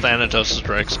all of Thanatos'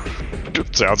 drinks.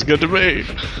 Sounds good to me.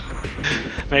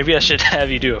 Maybe I should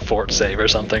have you do a fort save or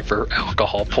something for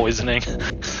alcohol poisoning.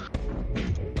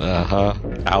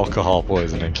 Alcohol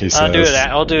poisoning, he says.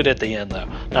 I'll do it at the end though.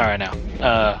 All right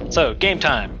now. So game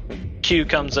time. Q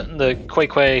comes.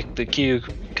 The Q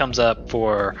comes up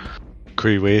for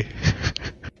Creewee.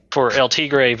 El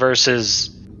Tigre versus.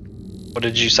 What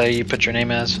did you say you put your name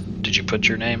as? Did you put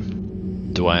your name?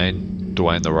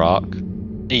 Dwayne the Rock.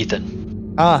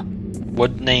 Ethan.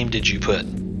 What name did you put?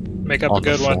 Make up On a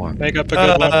good the one. form. Make up a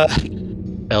good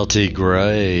one. LT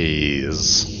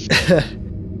Grays.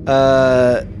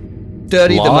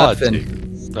 Study the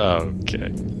muffin. Okay.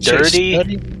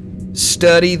 Dirty.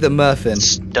 Study the muffin.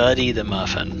 Study the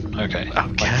muffin. Okay.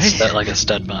 Okay. Like a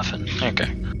stud muffin.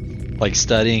 Okay. Like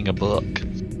studying a book.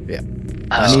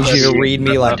 I need you to read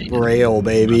me like Braille,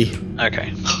 baby.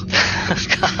 Okay.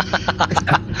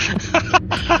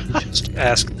 Just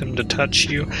ask them to touch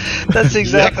you. That's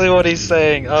exactly what he's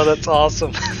saying. Oh, that's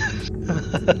awesome.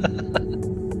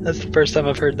 That's the first time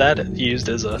I've heard that used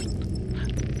as a.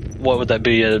 What would that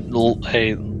be? A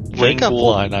Pickup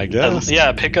line, I guess.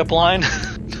 A pickup line.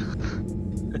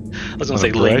 I was gonna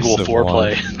say lingual abrasive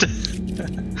foreplay.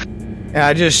 And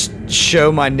I just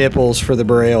show my nipples for the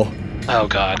Braille. Oh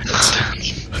God.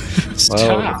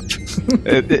 Well,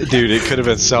 dude, it could have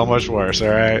been so much worse,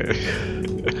 alright?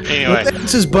 Anyway.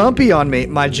 This is bumpy on me,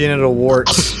 my genital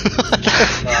warts.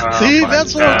 See,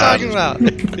 that's what I'm talking about.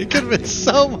 It could have been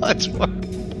so much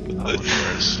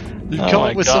worse. You Oh come my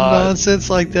up with some God. nonsense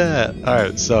like that.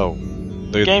 Alright, so.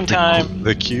 Game time.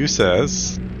 The Q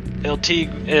says. El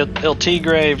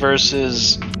Tigre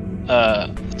versus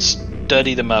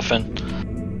Study the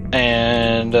Muffin.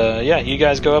 And you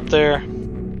guys go up there,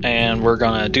 and we're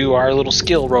gonna do our little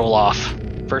skill roll off.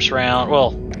 First round,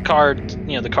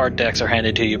 the card decks are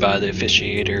handed to you by the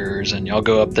officiators, and y'all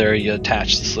go up there. You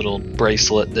attach this little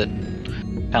bracelet that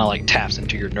kind of like taps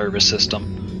into your nervous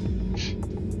system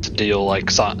to deal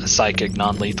like psychic,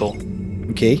 non-lethal.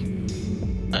 Okay.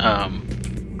 A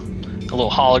little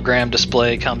hologram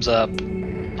display comes up,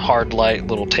 hard light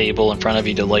little table in front of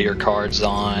you to lay your cards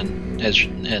on,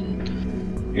 and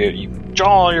you draw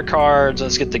all your cards.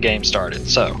 Let's get the game started.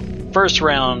 So, first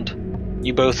round,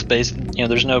 you both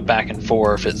there's no back and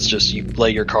forth. It's just you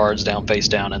lay your cards down face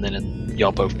down, and then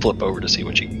y'all both flip over to see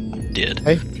what you did.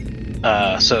 Hey.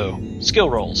 So skill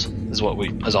rolls is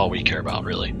all we care about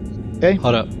really.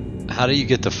 Hold up. How do you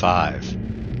get to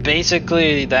 5?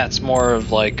 Basically, that's more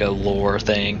of like a lore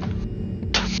thing.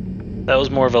 That was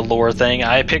more of a lore thing.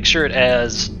 I picture it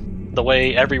as the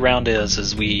way every round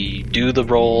is we do the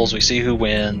rolls, we see who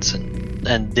wins,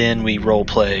 and then we role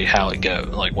play how it goes,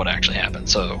 like what actually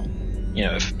happens. So,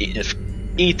 if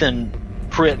Ethan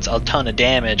crits a ton of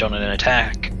damage on an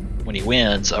attack when he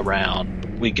wins a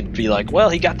round, we could be like, well,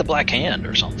 he got the black hand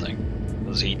or something,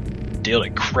 because he dealt a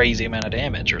crazy amount of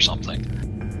damage or something.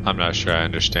 I'm not sure I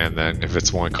understand that if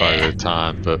it's one card at a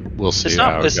time, but we'll see It's how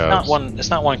not. it It's goes. not one.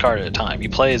 It's not one card at a time. You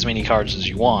play as many cards as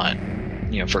you want,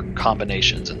 for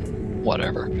combinations and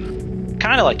whatever.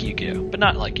 Kind of like Yu-Gi-Oh, but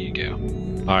not like Yu-Gi-Oh.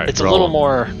 All right, It's a little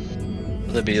more.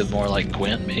 Would be more like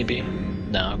Gwent, maybe?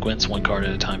 No, Gwent's one card at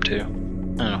a time too. I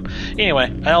don't know.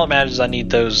 Anyway, all that matters is I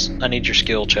need your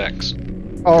skill checks.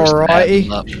 Alrighty.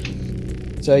 Up.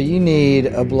 So you need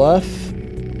a bluff.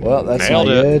 Well, that's Nailed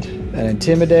not it. good. An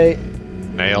intimidate.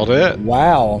 Nailed it.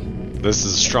 Wow. This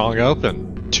is a strong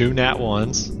open. 2 nat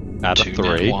 1s out of 2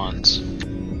 3. nat ones.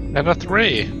 And a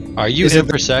 3. Are you Is it-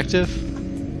 imperceptive?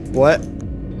 What?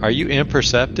 Are you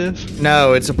imperceptive?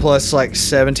 No, it's a plus like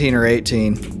 17 or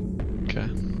 18. Okay.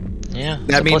 Yeah.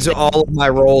 That means all of my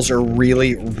rolls are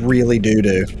really, really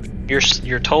doo-doo.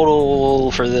 Your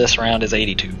total for this round is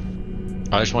 82.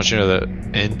 I just want you to know that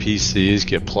NPCs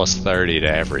get plus 30 to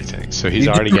everything. So he's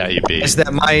already got you beat. Is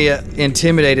that my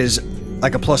Intimidate is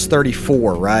like a plus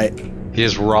 34, right?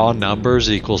 His raw numbers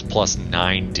equals plus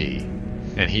 90.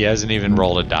 And he hasn't even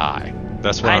rolled a die.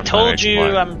 That's what I I'm trying told to you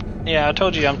explain. I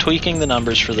told you I'm tweaking the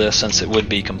numbers for this since it would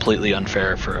be completely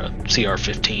unfair for a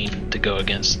CR15 to go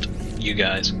against you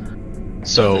guys.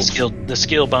 So The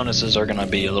skill bonuses are going to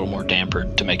be a little more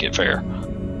dampered to make it fair.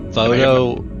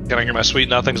 Photo, Can I get my sweet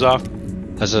nothings off?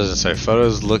 as I was gonna say,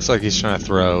 Photos looks like he's trying to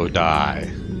throw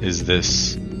die. Is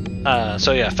this?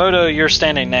 Photo, you're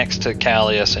standing next to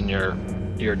Callius and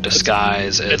your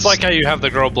disguise is... It's like how you have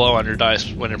the girl blow on your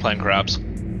dice when you're playing craps.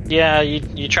 Yeah,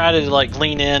 you try to like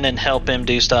lean in and help him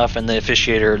do stuff, and the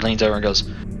officiator leans over and goes,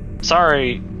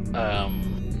 "Sorry,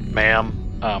 ma'am,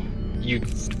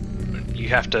 you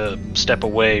have to step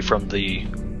away from the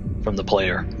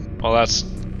player." Well,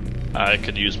 I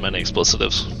could use many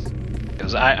explicitives.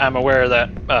 Because I'm aware that,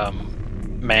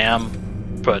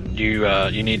 ma'am, but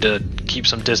you need to keep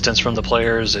some distance from the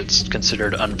players. It's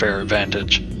considered unfair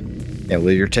advantage. Yeah,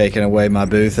 well, you're taking away my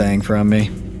boo thing from me.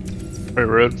 Very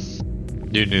rude.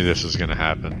 You knew this was gonna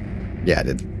happen. Yeah, I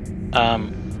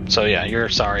did. So yeah, you're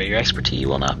sorry. Your expertise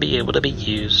will not be able to be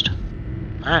used.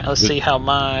 Alright, let's see how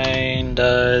mine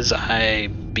does. I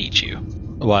beat you.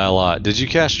 By a lot. Did you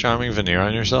cast Charming Veneer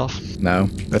on yourself? No,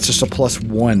 that's just a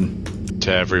 +1.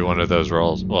 To every one of those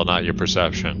rolls. Well, not your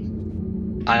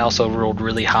perception. I also rolled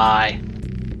really high.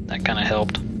 That kind of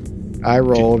helped. I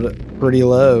rolled pretty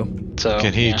low. So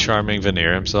Can he yeah. Charming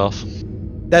Veneer himself?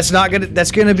 That's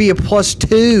gonna be a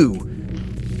 +2.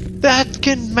 That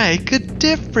can make a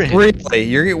difference.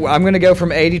 Really? I'm gonna go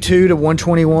from 82 to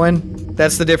 121.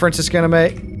 That's the difference it's gonna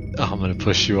make. I'm gonna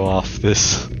push you off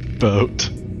this boat,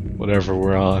 whatever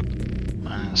we're on.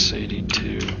 Minus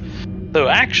 82. So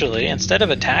actually, instead of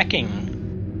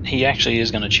attacking, he actually is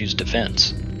going to choose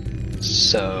defense.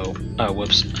 So, oh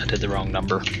whoops, I did the wrong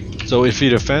number. So if he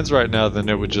defends right now, then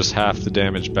it would just half the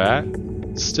damage back.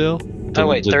 Still. Oh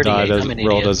wait, The 38. die I'm an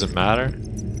roll idiot. doesn't matter.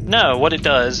 No, what it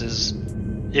does is,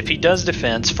 if he does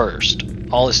defense first,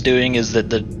 all it's doing is that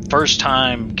the first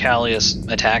time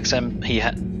Callius attacks him,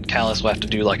 Callius will have to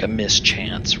do like a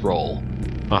mischance roll.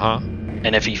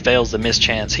 And if he fails the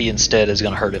mischance, he instead is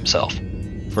going to hurt himself.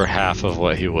 For half of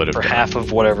what he would have For done. half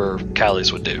of whatever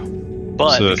Callius would do.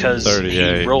 But So that's because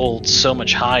 38. he rolled so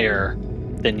much higher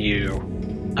than you,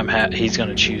 he's going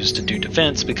to choose to do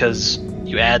defense because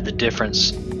you add the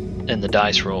difference in the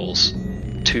dice rolls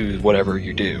to whatever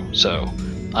you do. So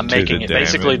I'm To making the it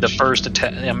basically the damage. first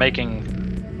attack. I'm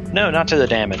making... No, not to the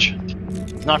damage.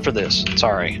 Not for this.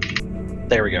 Sorry.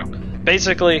 There we go.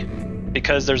 Basically,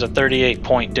 because there's a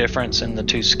 38-point difference in the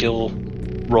two skill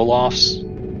roll-offs,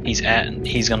 he's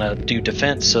gonna do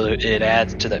defense, so it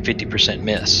adds to that 50%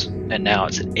 miss, and now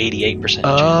it's an 88% chance.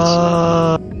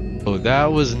 Oh,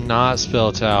 that was not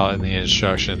spelled out in the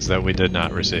instructions that we did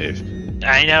not receive.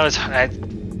 I know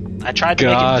I tried to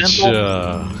make it simple.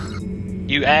 Gotcha.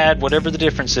 You add whatever the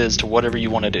difference is to whatever you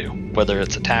want to do, whether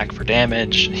it's attack for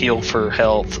damage, heal for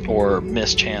health, or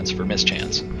mischance for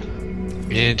mischance.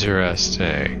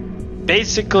 Interesting.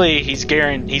 Basically, he's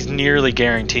nearly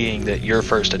guaranteeing that your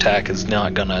first attack is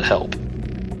not gonna help.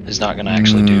 Is not gonna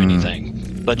actually do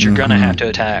anything. But you're gonna have to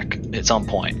attack at some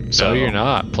point. So No, you're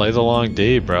not. Play the long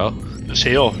D, bro. Just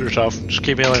heal yourself. Just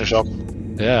keep healing yourself.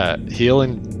 Yeah,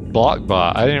 healing block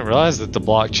bot. I didn't realize that the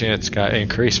block chance got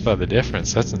increased by the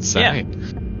difference. That's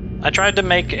insane. I tried to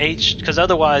make because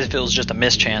otherwise, if it was just a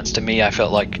mischance, to me, I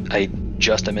felt like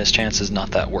just a mischance is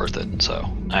not that worth it. So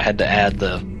I had to add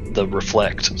the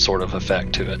reflect sort of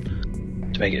effect to it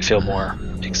to make it feel more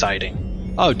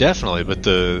exciting. Oh, definitely. But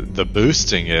the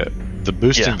boosting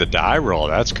the die roll,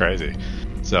 that's crazy.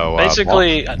 So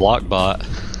Basically- block bot.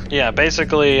 Yeah,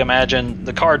 basically imagine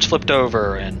the cards flipped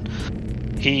over and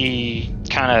he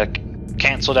kind of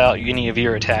canceled out any of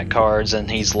your attack cards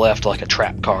and he's left like a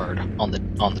trap card on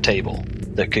the table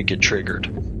that could get triggered,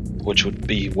 which would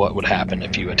be what would happen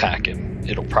if you attack him.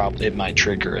 It might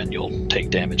trigger and you'll take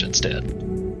damage instead.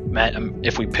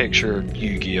 If we picture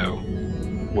Yu-Gi-Oh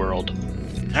world.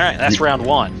 All right, that's round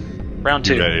one. Round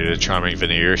two. You ready to Charming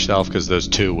Veneer yourself? Because those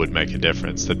two would make a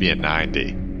difference. That'd be a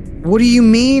 90. What do you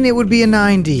mean it would be a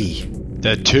 90?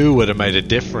 That 2 would have made a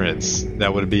difference.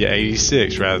 That would be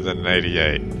 86 rather than an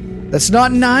 88. That's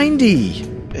not 90.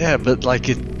 Yeah, but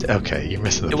okay, you're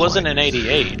missing the point. It wasn't an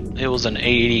 88. It was an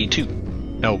 82.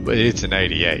 No, but it's an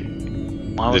 88.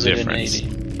 Why was The it difference. an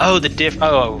 80? Oh, the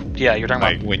Oh, yeah, you're talking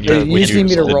Like about. when You you, when just need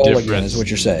me to the roll again, difference- is what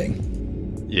you're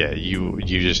saying. Yeah, you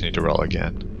just need to roll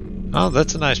again. Oh,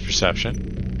 that's a nice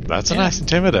perception. That's a Yeah. nice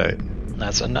intimidate.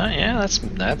 That's a nice.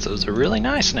 Yeah, those are really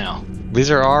nice now.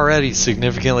 These are already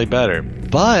significantly better,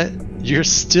 but you're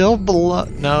still below.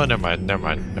 No, never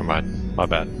mind. My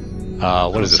bad.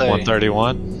 What is it? say-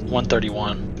 131.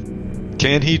 131.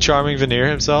 Can he charming veneer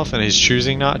himself, and he's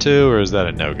choosing not to, or is that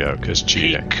a no go? Because He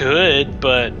cheating. could,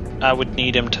 but I would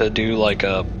need him to do like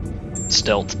a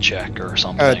stealth check or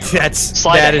something. or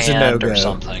sleight that of is a hand no or go.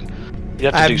 something. You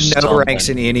have to I do have no something. ranks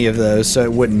in any of those, so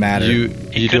it wouldn't matter. You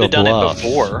He do could a have done bluff. it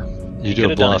before. You He do a could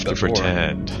have done bluff it to before.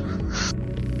 pretend.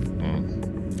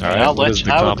 All I right, I'll what let does you,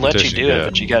 the I would let you competition do get? it,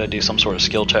 but you got to do some sort of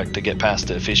skill check to get past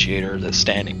the officiator that's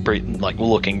standing, like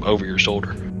looking over your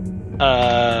shoulder.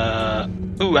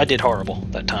 Ooh, I did horrible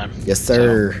that time. Yes,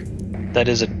 sir. So, that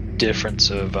is a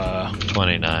difference of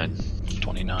 29.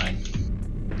 29.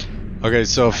 Okay,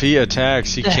 so if he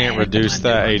attacks, he The can't heck reduce am I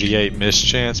that doing? 88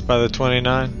 mischance by the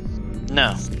 29?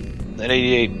 No, that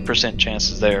 88% chance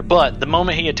is there. But the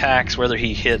moment he attacks, whether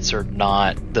he hits or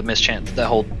not, that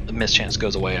whole mischance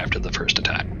goes away after the first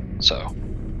attack. So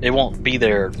it won't be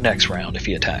there next round if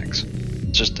he attacks.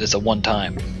 It's a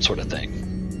one-time sort of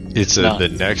thing. It's No. the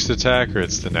next attack, or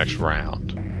it's the next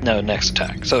round? No, next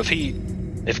attack. So if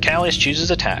Callius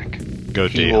chooses attack, Go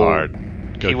He D will-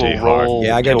 hard. Go he D will hard. roll.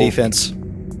 Yeah, I got he'll- defense.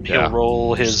 He'll Yeah.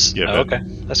 roll his. Skip Oh, it. okay,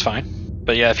 that's fine.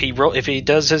 But yeah, if he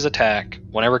does his attack,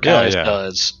 whenever Callius yeah.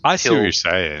 does, I see what he'll- you're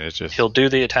saying. It's just He'll do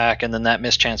the attack, and then that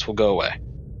mischance will go away,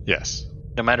 yes.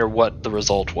 no matter what the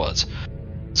result was.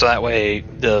 So that way,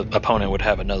 the opponent would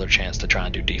have another chance to try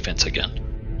and do defense again.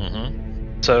 Mm-hmm.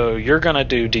 So you're gonna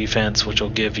do defense, which will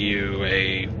give you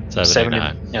a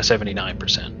 79.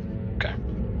 79%. Okay.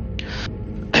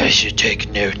 I should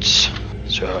take notes,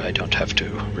 so I don't have to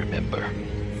remember.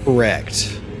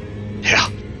 Correct. Yeah,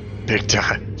 big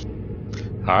time.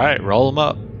 All right, roll them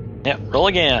up. Yeah, roll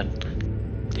again.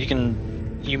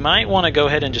 You might want to go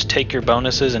ahead and just take your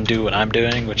bonuses and do what I'm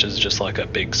doing, which is just like a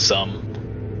big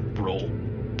sum roll.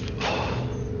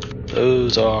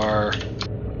 Those are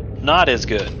not as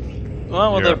good.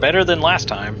 Well, You're- they're better than last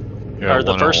time. You're Or at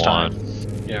the first 101.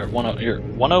 time. Yeah, you're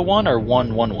 101 or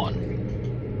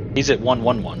 111. He's at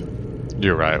 111.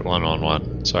 You're right,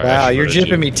 1-on-1. Sorry. Wow, I you're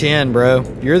shorted jipping me 10, bro.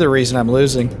 You're the reason I'm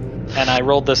losing. And I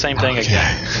rolled the same thing Okay.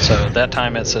 again. So that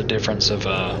time it's a difference of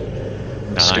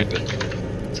 9. stupid.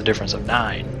 It's a difference of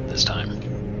 9 this time.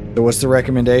 So what's the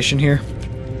recommendation here?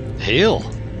 Heal.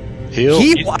 Heal.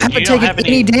 He You- I haven't you don't taken have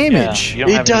any damage. yeah, you don't have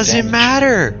It any doesn't damage.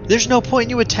 matter. There's no point in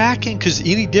you attacking because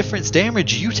any difference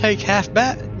damage, you take half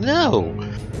back. No.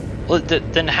 Well,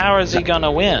 then how is he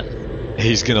gonna win?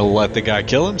 He's gonna let the guy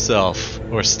kill himself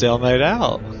or stalemate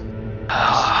out.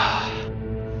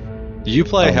 You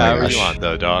play Oh my however gosh. you want,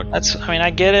 though, dog. I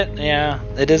get it. Yeah,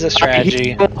 it is a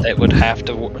strategy. It would have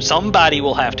to. Somebody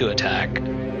will have to attack.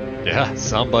 Yeah,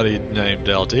 somebody named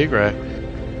El Tigre.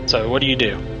 So what do you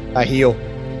do? I heal.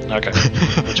 Okay,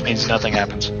 which means nothing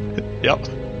happens. Yep.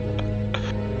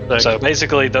 So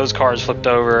basically, those cards flipped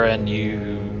over, and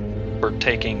you were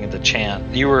taking the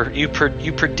chance. You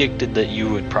predicted that you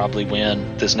would probably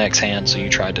win this next hand, so you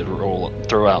tried to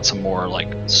throw out some more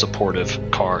like supportive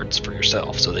cards for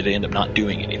yourself, so they'd end up not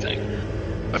doing anything.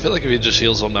 I feel like if he just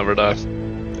heals, he'll never die.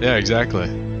 Yeah, exactly.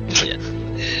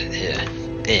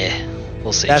 Yeah.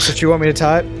 We'll see. That's what you want me to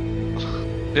type?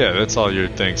 Yeah, that's all your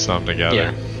things summed together.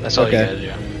 yeah. That's all Okay. you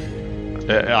gotta do.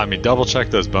 Yeah, I mean, double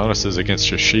check those bonuses against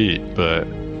your sheet, but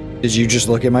Did you just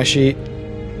look at my sheet?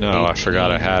 no, I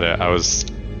forgot I had it. I was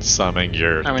summing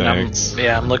your I mean, things.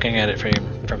 I'm looking at it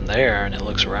from there, and it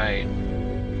looks right.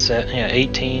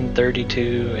 18,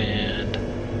 32, and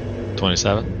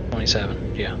 27?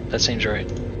 27. Yeah, that seems right.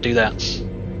 Do that.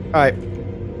 Alright.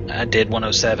 I did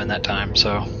 107 that time,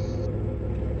 so.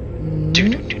 You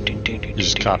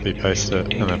just copy paste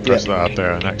it and then press the up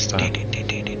arrow next time.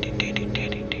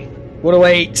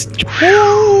 108.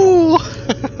 Woo!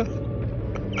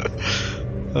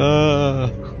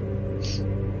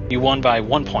 You won by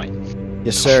 1 point.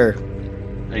 Yes, sir.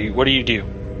 What do you do?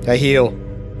 I heal.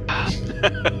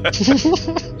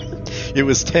 It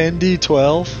was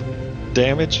 10d12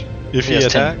 damage if he Yes,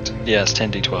 attacked. Yes,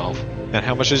 10d12. And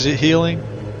how much is it healing?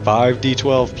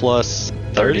 5d12 plus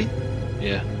 30?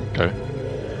 Yeah. Okay.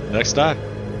 Next die.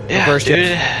 Yeah, First dude.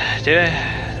 hit.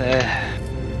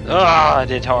 I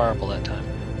did horrible that time.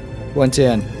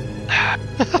 110.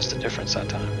 What's the difference that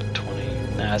time?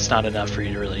 20. Nah, it's not enough for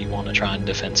you to really want to try and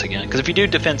defense again. Because if you do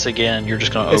defense again, you're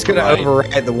just going to It's going to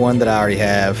override the one that I already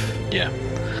have. Yeah.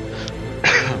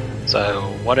 So,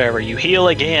 whatever. You heal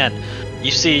again.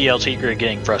 You see El Tigre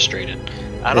getting frustrated.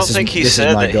 I don't think he this is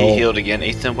said my that goal. he healed again.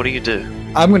 Ethan, what do you do?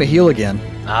 I'm gonna heal again.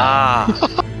 Ah,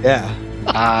 Yeah.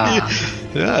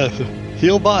 Yeah.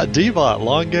 Healbot, D-bot,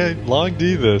 long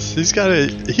D this. He's got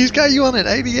you on an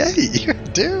 88. You're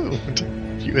doomed.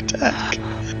 You attack.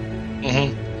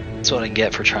 That's what I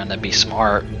get for trying to be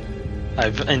smart.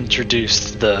 I've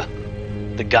introduced the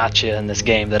gotcha in this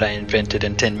game that I invented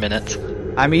in 10 minutes.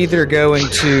 I'm either going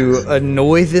to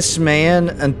annoy this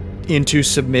man into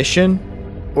submission,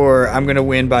 or I'm gonna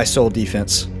win by soul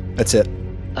defense. That's it.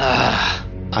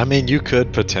 I mean, you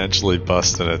could potentially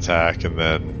bust an attack, and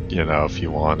then, if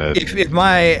you wanted. If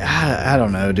my, I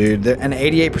don't know, dude, an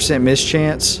 88% miss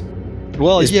chance.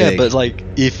 Well, is yeah, big. but like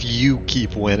if you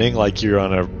keep winning, like you're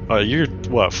on you're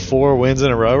what, 4 wins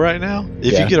in a row right now?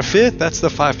 If Yeah. you get a 5th, that's the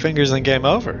 5 fingers and game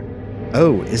over.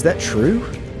 Oh, is that true?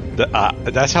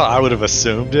 That's how I would have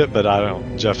assumed it, but I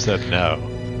don't. Jeff said no.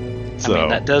 So I mean,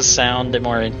 that does sound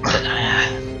more.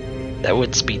 That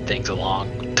would speed things along.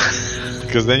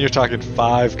 because then you're talking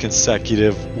 5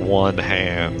 consecutive one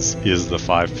hands is the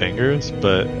 5 fingers,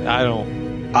 but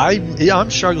I'm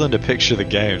struggling to picture the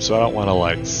game, so I don't want to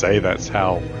like say that's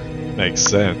how it makes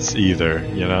sense either.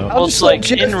 Well, just it's let like,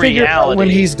 Jeff in figure it out when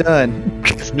reality- he's done.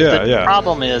 Yeah, The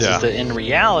problem is Yeah. that in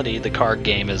reality, the card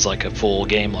game is like a full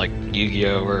game, like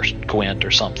Yu-Gi-Oh or Gwent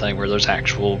or something, where there's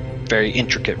actual very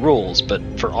intricate rules. But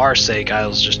for our sake, I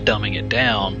was just dumbing it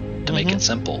down to make it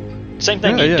simple. Same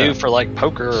thing Yeah, you yeah. do for like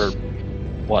poker or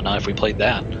whatnot if we played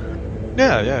that.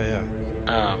 Yeah.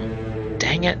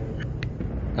 Dang it!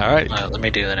 All right, Let me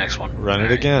do the next one. run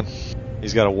it again.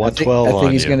 He's got a I think 112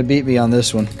 on he's you. going to beat me on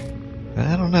this one.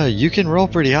 I don't know. You can roll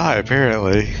pretty high,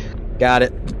 apparently. Got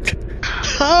it.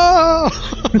 Oh!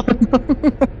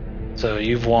 So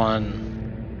you've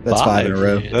won. That's 5 in a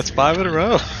row. That's 5 in a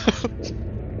row.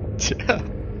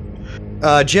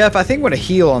 Yeah. Jeff, I think I'm going to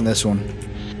heal on this one.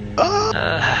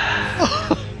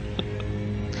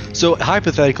 So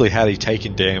hypothetically, had he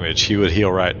taken damage, he would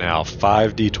heal right now.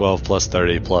 5d12 plus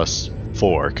 30 plus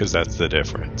 4, because that's the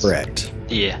difference. Correct.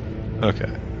 Yeah.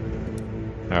 Okay.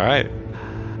 All right.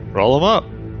 Roll him up.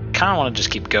 Kind of want to just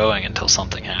keep going until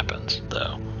something happens,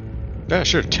 though. Yeah,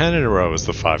 sure. 10 in a row is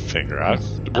the 5 finger.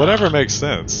 Whatever makes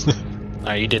sense.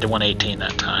 You did 118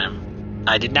 that time.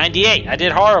 I did 98. I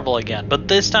did horrible again, but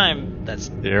this time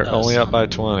You're that only was- up by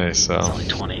 20, so. It's only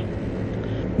 20.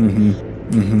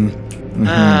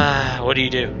 What do you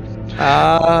do?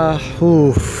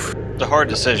 Oof. it's a hard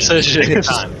decision. Decision. Take your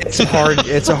time. It's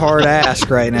a hard ask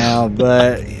right now,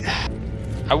 but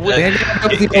I would. I gotta go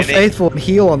with the Old Faithful and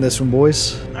heal on this one,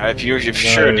 boys. All right, if you're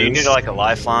sure, do you need like a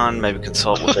lifeline? Maybe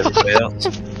consult with everybody else.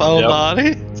 Phone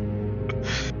body.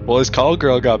 Well, his call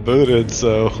girl got booted,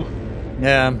 so.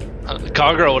 Yeah.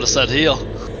 Cowgirl would have said heal.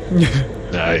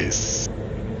 Nice.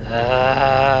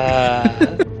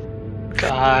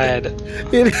 God.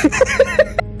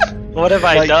 What have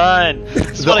I done?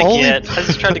 That's what I get. I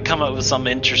just tried to come up with some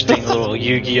interesting little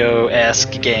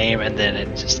Yu-Gi-Oh-esque game, and then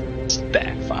it just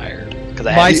backfired. Because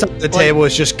I My had side of the table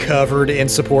is just covered in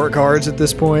support cards at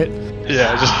this point.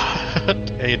 Yeah, just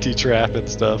anti-trap and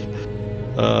stuff.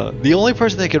 The only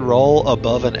person that could roll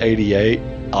above an 88,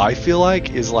 I feel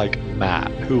like, is like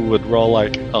Matt, who would roll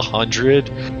like 100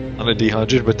 on a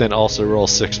D100, but then also roll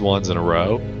 6 ones in a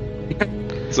row.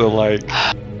 So like,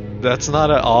 that's not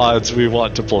an odds we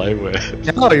want to play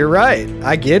with. No, you're right.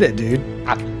 I get it, dude.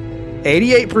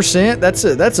 88%.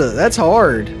 That's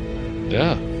hard.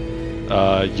 Yeah.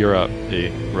 You're up. D.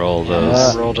 Roll I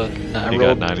those. rolled You got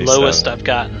rolled 97. lowest I've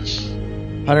gotten.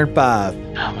 105.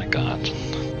 Oh my god.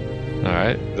 All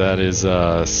right, that is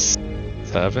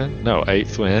 7. No,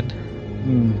 8th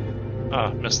win.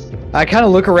 Oh, missed. I kind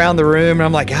of look around the room and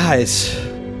I'm like, guys,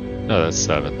 No, that's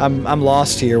 7. I'm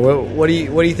lost here. What do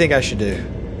you think I should do?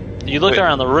 You look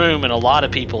around the room, and a lot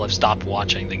of people have stopped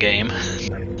watching the game.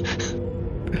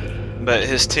 But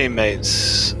his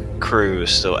teammates' crew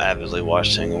is still avidly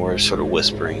watching, and we're sort of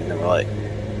whispering, and we're like,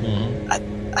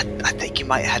 I think you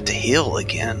might have to heal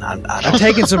again. I I'm don't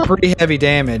taking some pretty heavy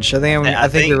damage. I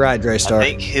think you're right, I Draystar.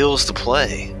 think heal's the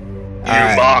play. You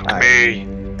mock me.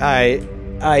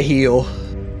 I heal.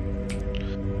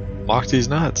 Mock these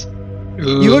nuts.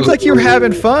 You looked like you were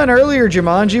having fun earlier,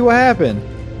 Jumanji. What happened?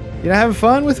 You not having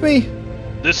fun with me?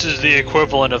 This is the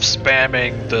equivalent of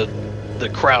spamming the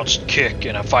crouched kick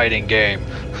in a fighting game.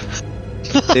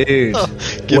 Dude,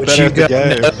 Get what better you at the don't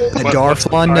game. know, that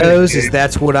Darflon knows is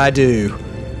that's what I do.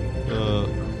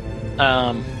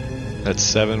 That's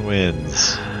 7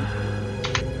 wins.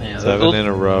 Yeah, 7 we'll, in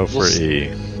a row for we'll E.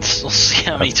 we'll see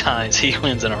how many times he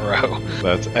wins in a row.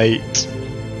 That's 8.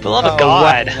 For the love of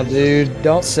God. Wow, dude,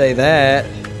 don't say that.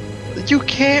 You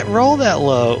can't roll that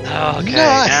low. Okay,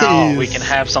 Nice. now we can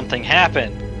have something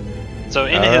happen. So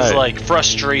in All his right. like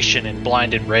frustration and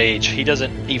blinded rage, he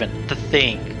doesn't even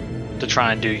think to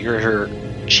try and do your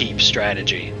cheap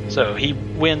strategy. So he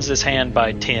wins this hand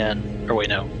by 10, or wait,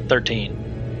 no,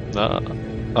 13.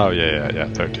 Oh, yeah,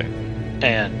 13.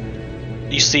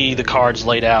 And you see the cards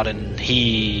laid out, and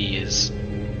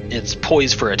it's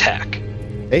poised for attack.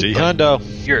 D Hundo.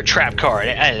 Your trap card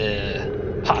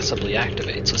possibly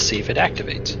activates. Let's see if it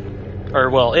activates. Or,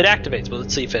 well, it activates, but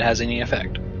let's see if it has any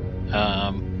effect.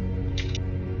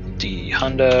 D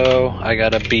Hundo, I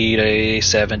gotta beat a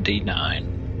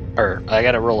 79. Or, I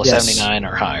gotta roll a Yes. 79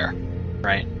 or higher,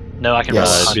 right? No, I can roll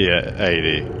Yes. a That'd be at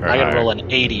 80. Or I gotta higher. roll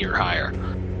an 80 or higher.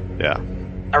 Yeah.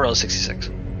 I roll a 66.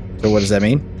 So what does that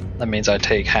mean? That means I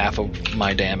take half of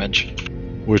my damage.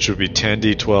 Which would be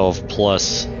 10d12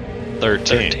 plus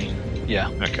 13. 13. Yeah.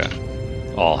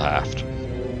 Okay. All halved.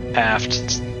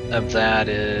 Halved of that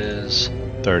is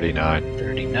 39.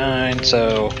 39.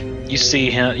 So you see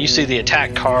the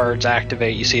attack cards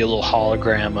activate. You see a little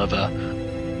hologram of a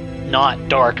not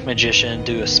dark magician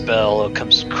do a spell. It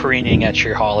comes careening at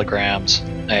your holograms,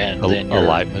 and then A your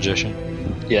light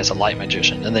magician. yes, a light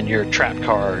magician, and then your trap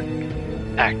card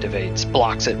activates,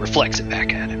 blocks it, reflects it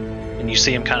back at him, and you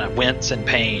see him kind of wince in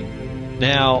pain.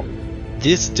 Now,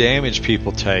 this damage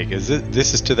people take,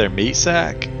 this is to their meat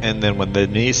sack, and then when the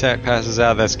meat sack passes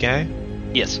out, that's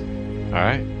game? Yes.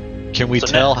 Alright. Can we So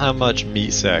tell now- how much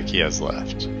meat sack he has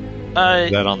left? Is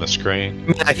that on the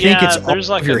screen? I think Yeah, it's there's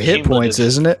all like of your a hit points, cumulative-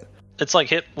 isn't it? It's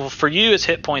like for you it's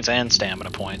hit points and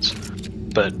stamina points.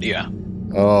 But yeah.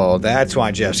 Oh, that's why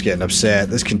Jeff's getting upset.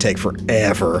 This can take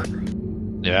forever.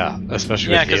 Yeah,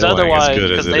 especially Yeah, with because healing otherwise, as good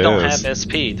because as they it don't is. have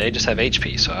SP, they just have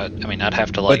HP. So I mean, I'd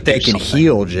have to like. But they do can something.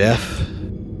 heal, Jeff.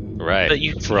 Right, But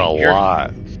you- for a you're-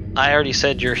 lot. I already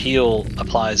said your heal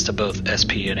applies to both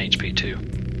SP and HP too.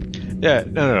 Yeah,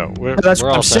 no. We're That's we're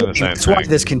what all I'm saying saying. the same That's why thing.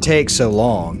 this can take so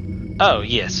long. Oh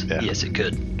yes, Yeah. yes it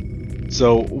could.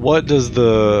 So, what does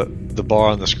the bar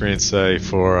on the screen say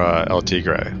for LT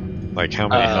Gray? Like, how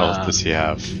many health does he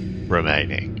have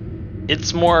remaining?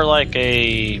 It's more like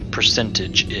a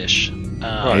percentage ish.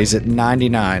 He's at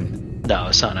 99. No,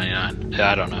 it's not 99.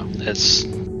 Yeah, I don't know. It's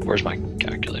where's my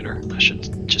calculator? I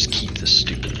should just keep this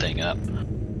stupid thing up.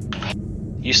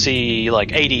 You see, like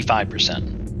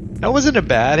 85%. That wasn't a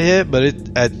bad hit, but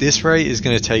at this rate is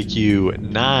going to take you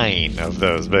 9 of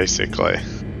those, basically.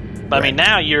 But I mean,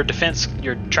 now your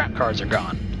trap cards are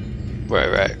gone.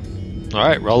 Right. All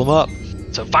right, roll them up.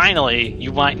 So finally,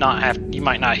 you might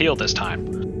not heal this time.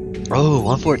 Oh,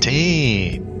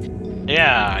 114.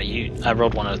 Yeah, I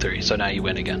rolled 103, so now you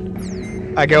win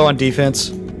again. I go on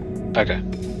defense. Okay.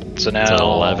 So now It's an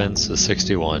 11, so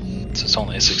 61. So it's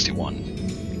only a 61.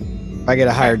 If I get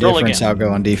a higher Roll difference, again. I'll go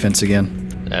on defense again.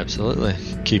 Absolutely.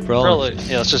 Keep rolling. Roll it.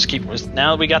 Yeah, let's just keep.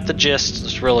 Now that we got the gist,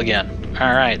 let's roll again.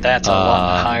 All right, that's a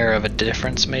lot higher of a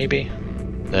difference, maybe.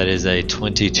 That is a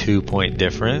 22-point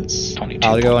difference. 22.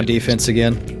 I'll go on defense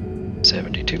again.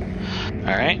 72.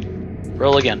 All right,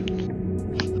 roll again.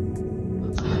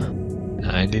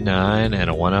 99 and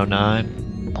a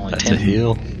 109. Only That's 10. a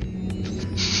heal.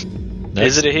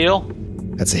 Is it a heal?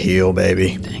 That's a heal,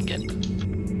 baby. Dang it.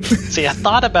 See, I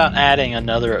thought about adding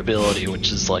another ability,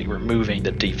 which is like removing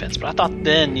the defense, but I thought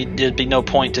then there'd be no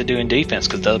point to doing defense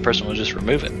because the other person would just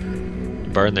remove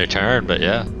it. Burn their turn, but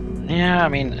yeah. Yeah, I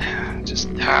mean,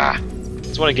 just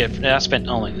that's what I get. I spent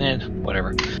only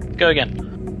whatever. Go again.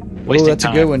 Oh, Wasting that's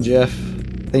time. a good one, Jeff.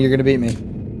 Think you're gonna beat me?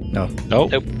 No.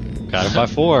 Nope. Nope. Got it by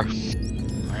 4. All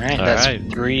right, All that's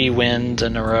right. 3 wins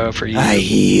in a row for you. I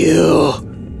heal.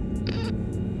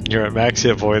 You're at max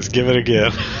hit points. Give it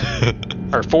again.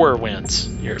 Or 4 wins.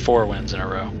 You're at 4 wins in a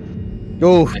row.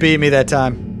 Oh, beat me that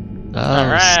time. All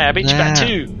right, I beat you by snap.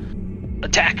 2.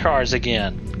 Attack cards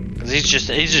again. 'Cause he's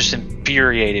just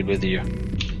infuriated with you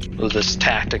with this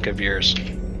tactic of yours.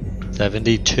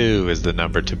 72 is the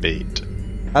number to beat.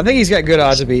 I think he's got good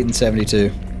odds of beating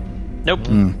 72. Nope.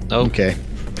 Nope. Okay.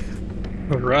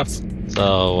 Rough.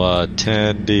 So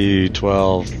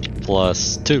 10d12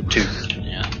 plus 2. 2.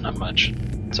 Yeah, not much.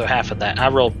 So half of that. I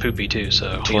rolled poopy too,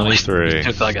 so he only 23.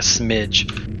 took like a smidge.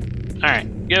 All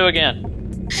right, go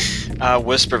again. I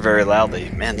whisper very loudly,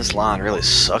 man, this line really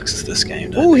sucks this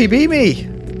game, doesn't Oh, he beat me.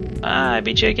 I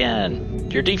beat you again.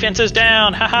 Your defense is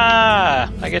down.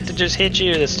 Haha! I get to just hit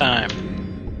you this time.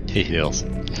 He heals.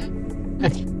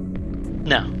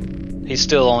 No, he's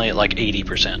still only at like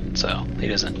 80%, so he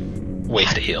doesn't wait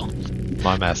to heal.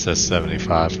 My math says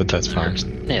 75, but that's fine.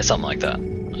 Yeah, something like that.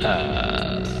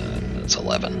 That's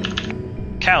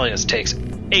 11. Callius takes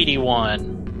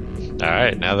 81.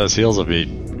 Alright, now those heals will be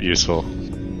useful.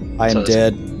 I am So it's-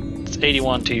 dead.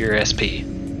 81 to your SP.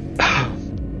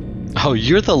 Oh,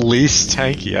 you're the least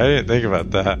tanky. I didn't think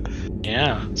about that.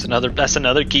 Yeah, that's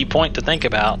another key point to think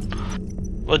about.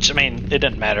 Which, I mean, it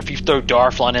doesn't matter. If you throw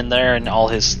Darflon in there and all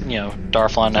his,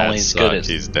 Darflon only as good as...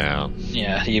 He's down.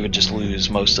 Yeah, he would just lose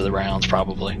most of the rounds,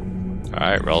 probably.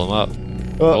 Alright, roll him up.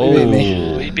 Oh, he beat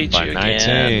me. He beat by you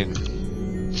 19.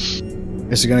 again.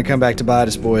 This is going to come back to bite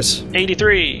us, boys.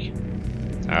 83.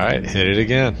 Alright, hit it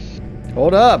again.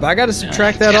 Hold up. I got to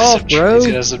subtract that He's off, bro. He's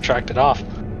gonna subtract it off.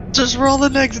 Just roll the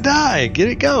next die. Get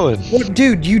it going. What,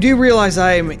 dude, you do realize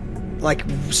I am, like,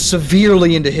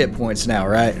 severely into hit points now,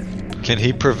 right? Can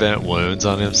he prevent wounds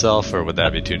on himself, or would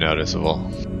that be too noticeable?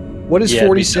 What is Yeah, it'd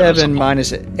be 47 noticeable.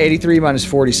 minus 83 minus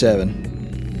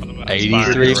 47?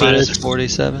 83 Minus minus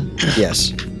 47? Yes.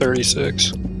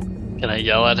 36. Can I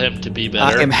yell at him to be I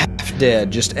better? am half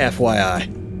dead, just FYI.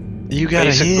 You gotta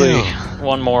Basically, heal.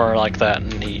 one more like that,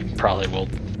 and he probably will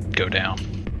go down.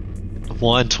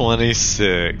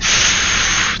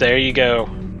 126. There you go.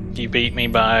 You beat me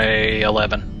by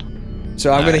 11.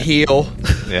 So I'm going to heal.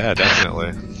 Yeah,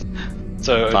 definitely.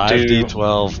 So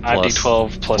 5d12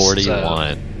 5d12 plus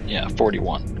 41.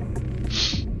 41.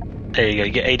 There you go.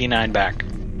 You get 89 back.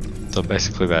 So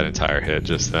basically that entire hit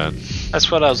just then.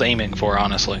 That's what I was aiming for,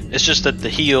 honestly. It's just that the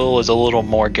heal is a little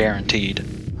more guaranteed,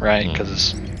 right? Because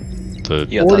it's The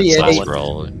you got that 48. solid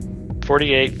roll.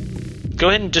 48. Go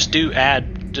ahead and just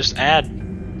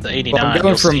add the 89. Well, I'm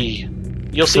going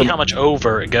You'll see from- how much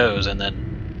over it goes, and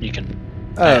then you can.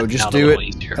 Oh, add just out do a little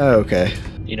it. easier. Oh, okay.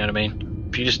 You know what I mean?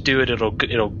 If you just do it, it'll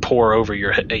pour over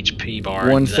your HP bar. and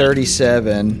then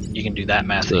 137. You can do that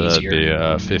math So that'd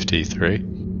easier. be 53.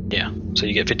 Yeah. So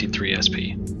you get 53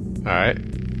 SP. Alright.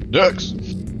 Next.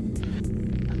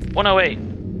 108.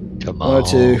 Come on.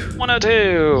 102.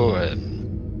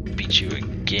 102. Beat you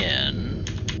again.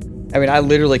 I mean, I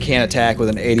literally can't attack with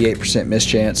an 88%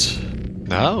 mischance.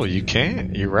 No, you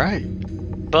can't. You're right.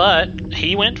 But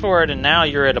he went for it, and now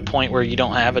you're at a point where you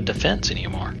don't have a defense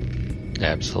anymore.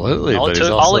 Absolutely. All but it, he's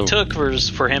all also it took was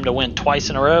for him to win twice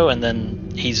in a row, and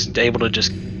then he's able to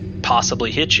just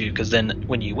possibly hit you, because then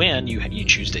when you win, you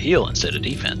choose to heal instead of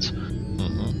defense.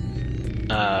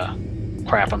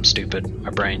 Crap, I'm stupid.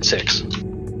 My brain 6.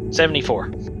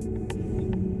 74.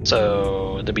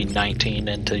 So that'd be 19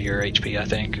 into your HP, I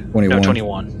think. 21. No,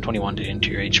 21. 21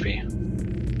 into your HP.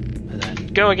 And then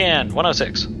go again.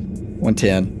 106.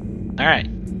 110. All right.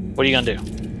 What are you gonna do?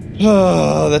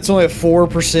 Oh, that's only a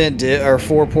 4% or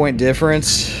 4-point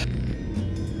difference.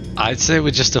 I'd say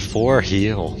with just a 4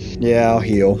 heal. Yeah, I'll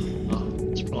heal.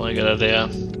 It's probably a good idea.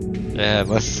 Yeah,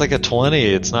 unless it's like a 20,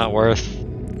 it's not worth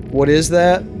What is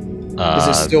that? Is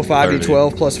it still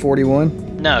 5d12 plus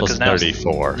 41? No, plus because now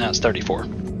 34. it's 34.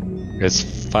 It's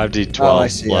 5d12 Oh, I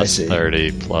see, plus I see.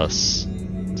 30 plus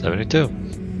 72. All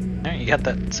right, you got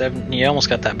that 7. You almost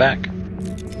got that back.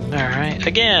 All right,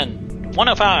 again.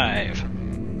 105.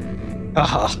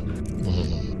 Ah,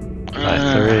 By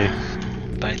 3.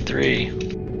 By 3.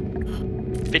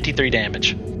 53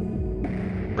 damage.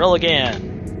 Roll again.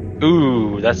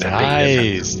 Ooh, that's a big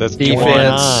difference. Nice. That's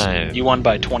Defense. 29. You won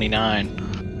by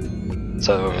 29.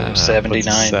 So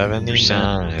 79.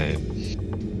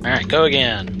 79. All right, go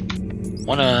again.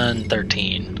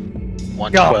 113.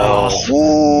 112.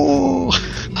 Ooh.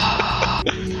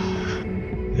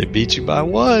 They beat you by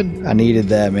 1. I needed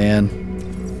that, man.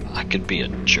 I could be a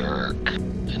jerk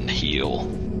and heal,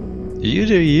 You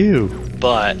do you.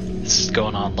 but this is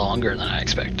going on longer than I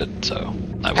expected. So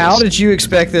I was, How did you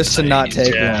expect this to not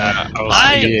take long?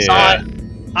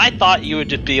 I thought you would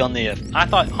just be on the. I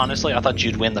thought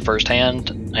you'd win the first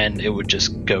hand, and it would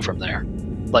just go from there.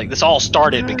 Like this all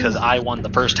started because I won the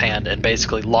first hand and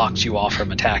basically locked you off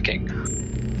from attacking.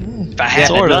 If I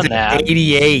hadn't done that,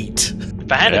 88.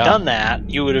 if I hadn't done that,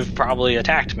 you would have probably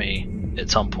attacked me at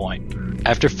some point.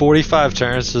 After 45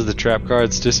 turns, does the trap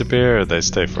cards disappear or they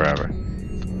stay forever?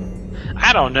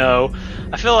 I don't know.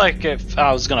 I feel like if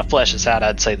I was gonna flesh this out,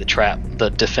 I'd say the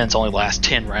defense only lasts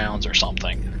 10 rounds or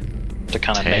something to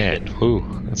kind of make it. Ooh,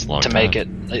 that's a long time. Make it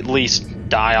at least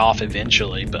die off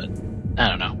eventually, but I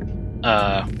don't know.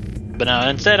 But no,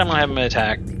 instead I'm gonna have him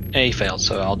attack. He failed,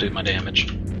 so I'll do my damage.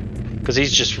 Because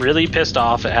he's just really pissed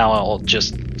off at how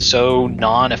just so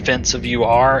non-offensive you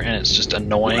are, and it's just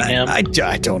annoying him. I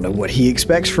don't know what he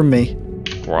expects from me.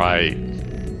 Right.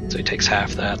 So he takes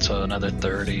half that, so another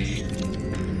 30.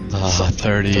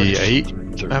 38,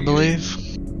 30. I believe.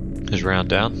 Is round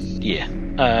down. Yeah.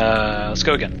 Let's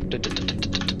go again.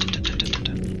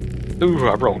 Ooh,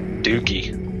 I rolled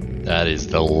dookie. That is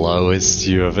the lowest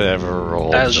you have ever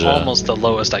rolled. That is almost the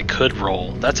lowest I could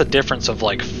roll. That's a difference of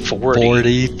like 40.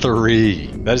 43.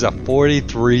 That is a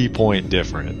 43 point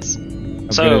difference.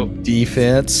 So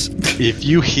defense. If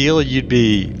you heal, you'd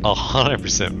be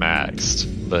 100%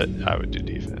 maxed, but I would do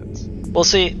defense. Well,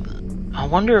 see, I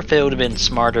wonder if it would have been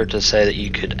smarter to say that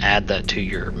you could add that to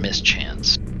your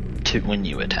mischance to when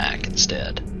you attack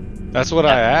instead. That's what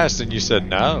I asked, and you said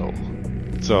no.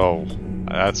 So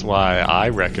that's why I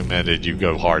recommended you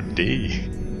go hard D.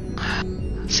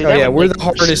 See, Oh that yeah, would we're make the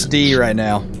hardest D right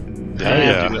now.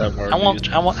 Yeah.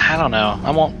 I don't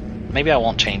know. Maybe I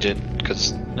won't change it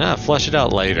because Nah, flesh it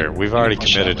out later. We've already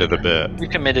Flesh it committed to out the bit. you're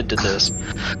committed to this.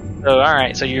 So, all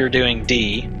right. So you're doing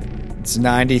D. It's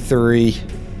 93.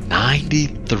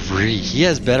 93. He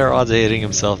has better odds of hitting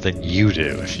himself than you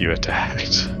do if you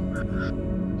attacked.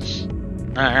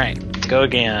 All right. Go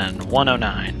again.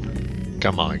 109.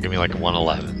 Come on, give me like a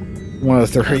 111.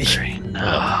 103.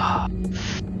 No.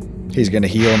 He's gonna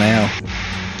heal now.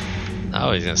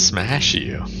 Oh, he's gonna smash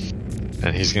you.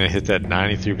 And he's gonna hit that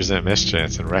 93%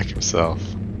 mischance and wreck himself.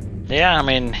 Yeah, I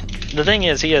mean, the thing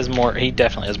is, he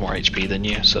definitely has more HP than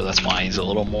you, so that's why he's a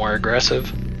little more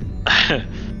aggressive.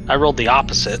 I rolled the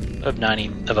opposite of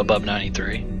above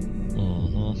 93.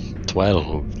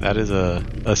 12. That is a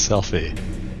selfie.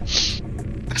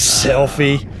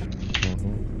 Selfie.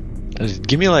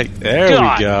 Give me like, there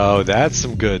God. we go. That's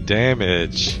some good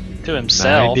damage. To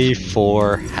himself,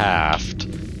 94 halved.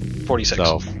 46.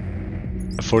 So,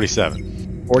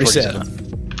 47.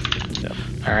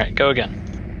 47. All right, go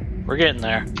again. We're getting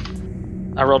there.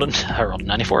 I rolled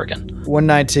 94 again.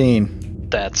 119.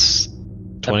 That's a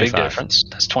big 25. difference.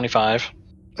 That's 25.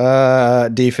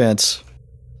 Defense.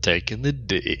 Taking the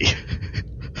D.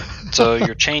 So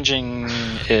you're changing.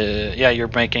 You're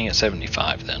making it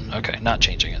 75 then. Okay, not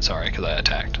changing it. Sorry, because I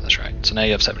attacked. That's right. So now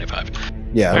you have 75.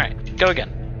 Yeah. All right, go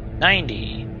again.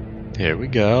 90. Here we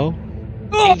go.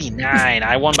 89.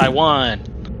 I won by 1.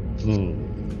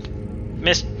 Hmm.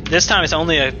 Missed. This time it's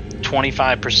only a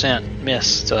 25%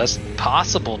 miss, so that's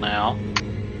possible now.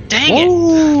 Dang it!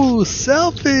 Ooh,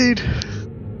 selfied.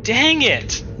 Dang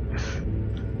it!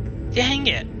 Dang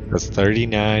it! That's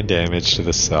 39 damage to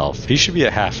the self. He should be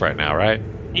at half right now, right?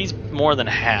 He's more than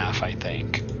half, I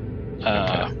think.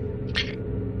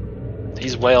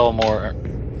 He's well more.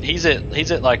 He's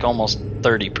at like almost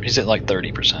 30. He's at like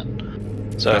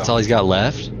 30%. So That's all he's got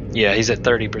left? yeah, he's at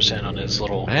 30% on his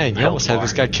little. Man, you health almost had bar.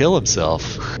 this guy kill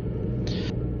himself.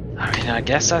 I mean, I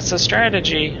guess that's a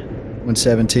strategy.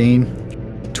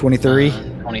 117. 23.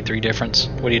 23 difference.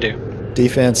 What do you do?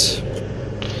 Defense.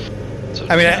 So,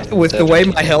 I mean, with the way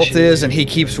my 17. health is and he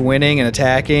keeps winning and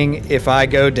attacking, if I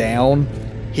go down,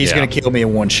 he's Yeah. going to kill me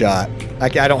in one shot. I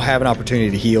don't have an opportunity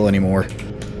to heal anymore.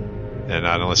 And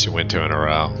not unless you win 2 in a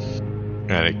row. And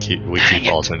we Dang keep it.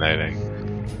 alternating.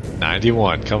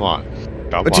 91, come on.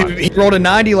 Come But on. dude, he rolled a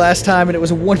 90 last time and it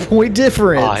was a 1 point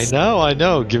difference. I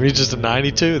know. Give me just a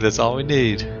 92. That's all we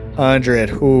need.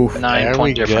 100. Ooh. 9 there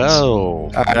point we difference. go.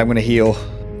 All right, I'm going to heal.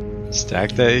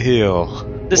 Stack that heal.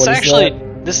 This What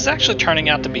is is actually turning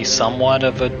out to be somewhat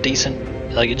of a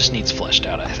decent. Like it just needs fleshed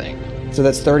out, I think. So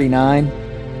that's 39.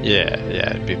 Yeah,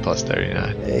 it'd be plus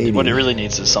 39. 80. What it really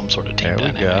needs is some sort of team There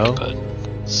we dynamic. go.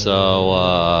 But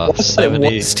So, It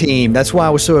 70. was team. That's why I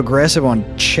was so aggressive on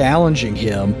challenging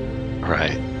him.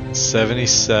 Right.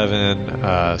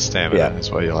 77 stamina Yeah. is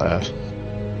what you'll have.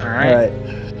 all right,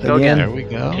 Go Again. There we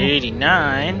go.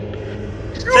 89.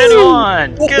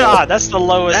 71. God, that's the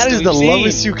lowest. That is we've the seen.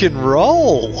 lowest you can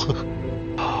roll.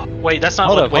 Wait, that's not.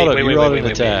 Hold what, up, wait, hold up. wait, You wait, rolled wait, an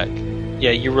wait, attack. wait.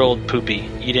 Yeah, you rolled poopy.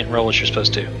 You didn't roll what you're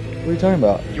supposed to. What are you talking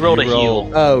about? You rolled You a heal.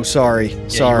 rolled- Oh, sorry. Yeah, you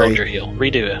Sorry. rolled your heal.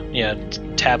 Redo it. Yeah,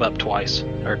 tab up twice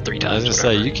or 3 I times. was gonna say,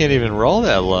 whatever. you can't even roll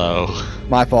that low.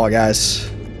 My fault, guys.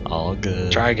 All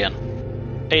good. Try again.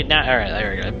 8, 9. All right,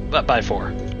 there we go. Up by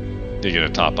 4. You gonna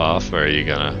top off, or are you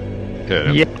gonna hit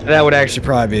him? Yeah, that would actually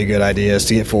probably be a good idea, is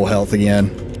to get full health again.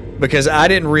 Because I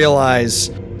didn't realize,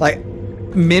 like,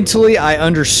 mentally I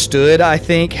understood, I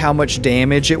think, how much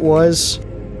damage it was.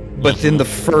 But then the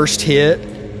first hit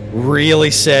really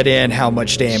set in how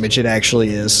much damage it actually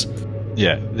is.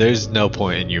 Yeah, there's no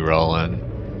point in you rolling.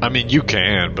 I mean, you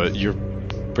can, but you're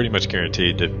pretty much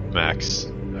guaranteed to max,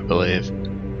 I believe.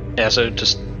 Yeah, so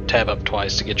just tab up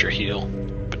twice to get your heal.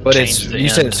 But change it's the you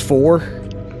said end. it's 4?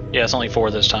 Yeah, it's only 4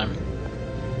 this time.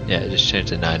 Yeah, just change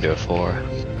the 9 to a 4.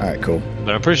 Alright, cool.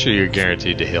 But I'm pretty sure you're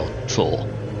guaranteed to heal full.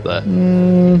 But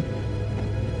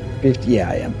 50, yeah,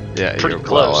 I am. yeah, Pretty you're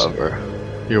close. well over.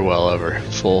 You're well over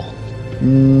full. Yeah.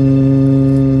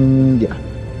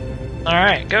 All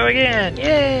right, go again.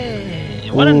 Yay!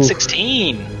 1 in Ooh.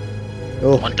 16.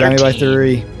 Oh, got me by 113.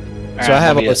 3. All So right, I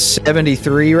have I'm a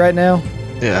 73 right now.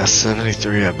 Yeah,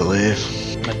 73, I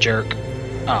believe. a jerk.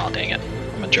 Oh, dang it.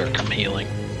 I'm a jerk. I'm healing.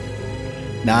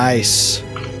 Nice.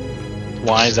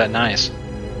 Why is that nice?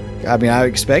 I mean, I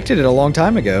expected it a long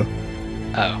time ago.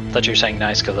 Oh, I thought you were saying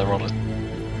nice because I rolled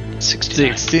a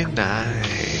 69.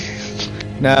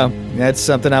 69. No, that's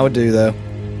something I would do though.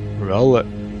 Roll it.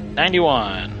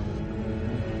 91.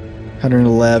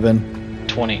 111.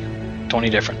 20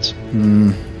 difference.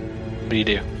 Hmm. What do you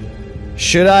do?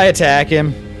 Should I attack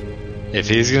him? If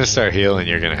he's gonna start healing,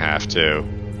 you're gonna have to.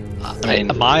 I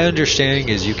mean, My understanding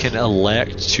is you can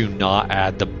elect to not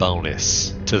add the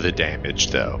bonus to the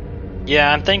damage, though.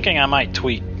 yeah, I'm thinking I might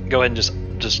tweak. Go ahead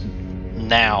and just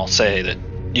now say that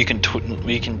you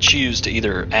can choose to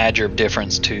either add your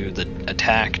difference to the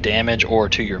attack damage or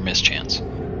to your mischance.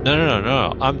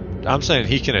 No. I'm saying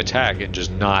he can attack and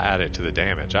just not add it to the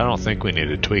damage. I don't think we need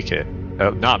to tweak it.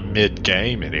 Not mid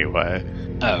game anyway.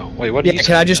 Oh, wait, what do Yeah, you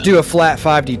can I say just then? do a flat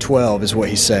 5d12 is what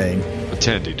he's saying.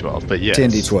 10d12, but yes.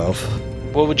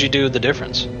 10d12. What would you do with the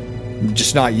difference?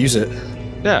 Just not use it.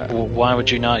 Yeah, Well, why would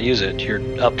you not use it? You're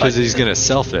up because by- he's gonna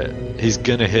self it. He's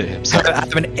gonna hit himself. I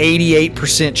have an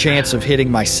 88% chance of hitting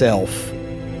myself.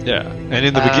 Yeah, and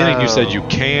in the beginning you said you Oh.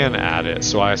 can add it,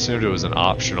 so I assumed it was an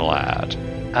optional add.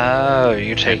 Oh,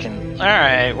 you're taking. All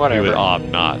right, You would whatever. opt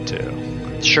not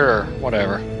to. Sure,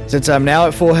 whatever. Since I'm now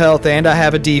at full health and I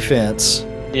have a defense.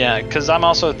 Yeah, because I'm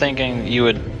also thinking you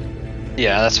would.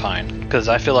 Yeah, that's fine. Because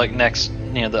I feel like next,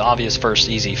 the obvious first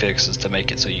easy fix is to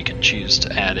make it so you can choose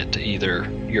to add it to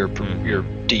either your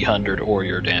D100 or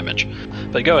your damage.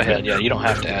 But go ahead. Yeah, you don't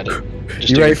have to add it. Just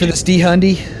You do ready your for this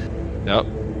D-Hundy? Yep.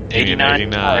 89.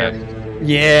 89.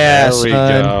 Yeah, There we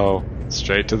son. go.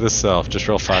 Straight to the self. Just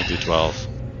roll 5d12.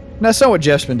 That's not what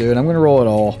Jeff's been doing. I'm going to roll it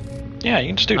all. Yeah, you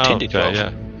can just do Oh, 10d12. okay,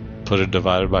 yeah. Put it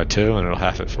divided by 2 and it'll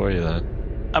half it for you then.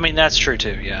 I mean, that's true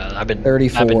too. Yeah, I've been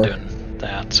 34. doing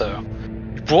that. So,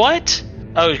 what?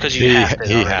 Oh, because you have it.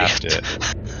 He already. halved it.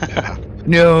 Yeah.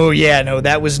 No,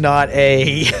 that was not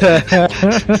a...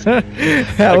 that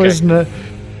Okay. was not...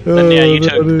 Then yeah, you Oh,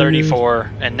 took that is-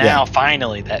 34, and now Yeah.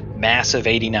 finally that massive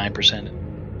 89%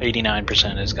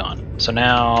 is gone. So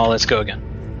now let's go again.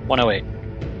 108,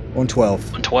 112.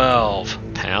 112.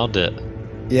 Pound it.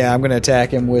 Yeah, I'm going to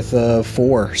attack him with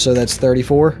 4, so that's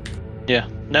 34. Yeah.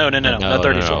 No, No, not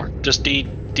 34. no. Just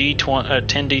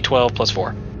D12 plus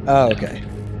 4. Oh, okay.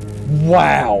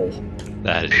 Wow.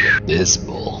 That is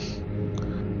abysmal.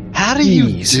 How do you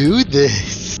Jeez. do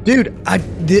this? Dude,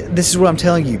 this is what I'm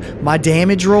telling you. My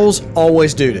damage rolls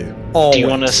always do.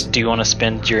 Always. Do you want to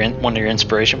spend one of your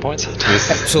inspiration points? This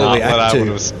is Absolutely, not I what have I to. would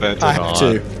have spent it I have on.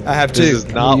 to. I have to. This is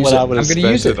I'm not gonna use what it. I would have I'm gonna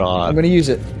spent use it on. I'm going to use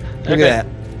it. Look Okay. at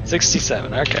that.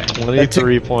 67. Okay.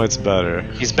 23 points better.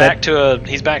 He's back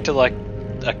to like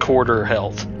a quarter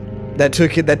health. That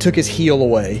took his heal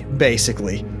away,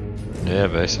 basically. Yeah,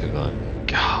 basically.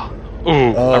 God.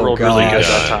 Ooh, Oh, I rolled really good gosh.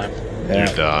 that time. You're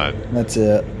done. That's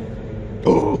it.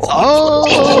 Oh!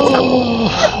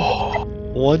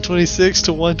 126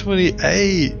 to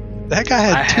 128. That guy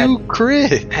had I two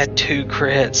crits. Had 2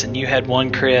 crits and you had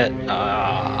 1 crit.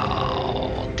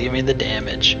 Oh, give me the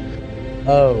damage.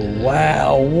 Oh,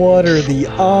 wow. What are the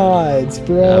odds,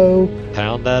 bro?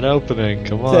 Pound that opening.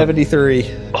 Come on. 73.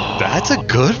 Oh, That's a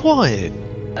good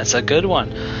one. That's a good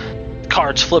one.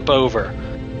 Cards flip over.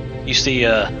 You see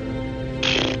a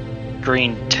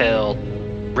green-tailed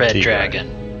red Tigray.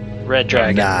 dragon. Red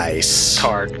dragon Nice.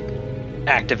 card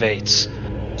activates,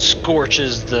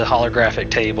 scorches the holographic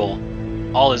table.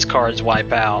 All his cards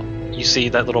wipe out. You see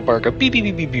that little bird go beep beep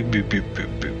beep beep beep beep beep beep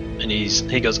beep, and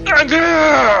he goes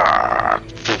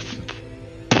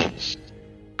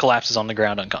collapses on the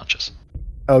ground unconscious.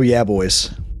 Oh, yeah,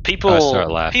 boys. I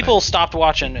start laughing. People stopped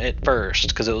watching at first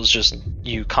because it was just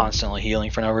you constantly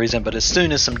healing for no reason. But as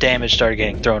soon as some damage started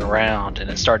getting thrown around and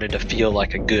it started to feel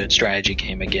like a good strategy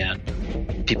game again,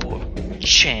 people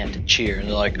chant and cheer and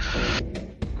they're like,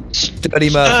 Study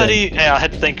Muffin. "Study!" Yeah, I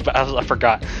had to think about. I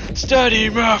forgot. Study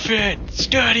Muffin.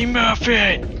 Study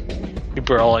Muffin.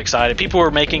 People were all excited. People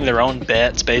were making their own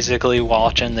bets, basically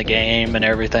watching the game and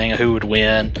everything, who would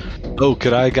win. Oh,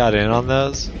 could I got in on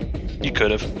those? You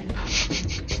could have.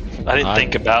 I didn't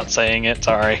think about saying it.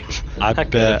 Sorry. I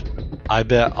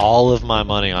bet all of my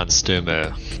money on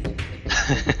Stumu.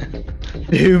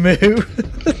 Umu.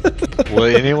 Will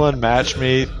anyone match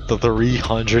me the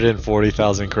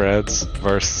 340,000 creds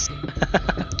versus?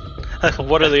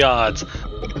 What are the odds?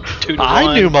 2 to 1.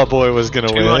 I knew my boy was gonna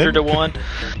 200 win. to 1.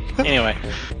 Anyway,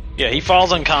 yeah, he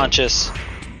falls unconscious,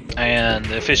 and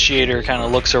the officiator kind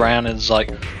of looks around and is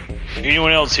like,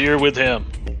 "Anyone else here with him?"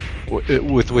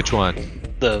 With which one?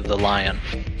 The lion.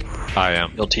 I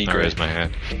am. You'll Tigray. I raise my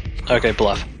hand. Okay,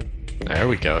 bluff. There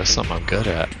we go. That's something I'm good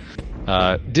at.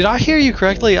 Did I hear you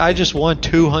correctly? I just won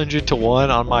 200 to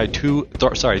 1 on my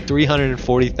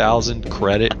 340,000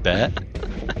 credit bet.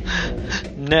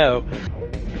 No.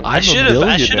 I I'm should a have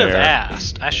asked. millionaire.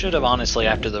 I should have honestly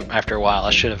after a while.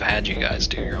 I should have had you guys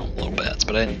do your own little bets,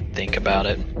 but I didn't think about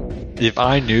it. If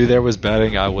I knew there was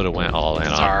betting, I would have went all in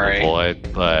Sorry. on the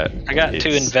Void, but I got too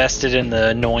it's- invested in the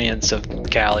annoyance of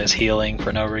Callius healing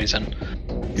for no reason.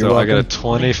 You're So I got a welcome.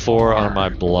 24 on my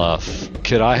bluff.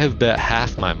 Could I have bet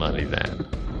half my money then?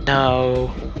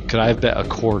 No. Could I have bet a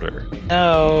quarter?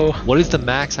 No. What is the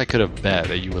max I could have bet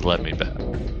that you would let me bet?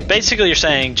 Basically, you're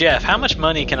saying, Jeff, how much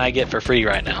money can I get for free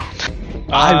right now?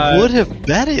 I would have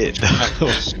bet it.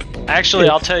 Actually,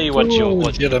 I'll tell you what you'll.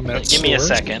 Legitimate Give me a source.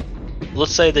 second.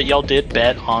 Let's say that y'all did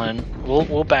bet on.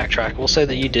 We'll backtrack. We'll say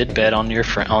that you did bet on your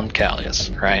friend on Callius,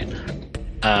 right?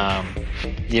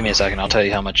 Give me a second. I'll tell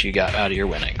you how much you got out of your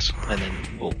winnings, and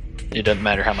then it doesn't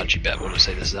matter how much you bet. We'll just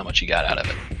say this is how much you got out of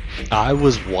it. I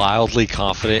was wildly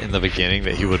confident in the beginning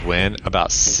that he would win.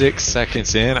 About 6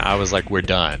 seconds in, I was like, we're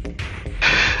done.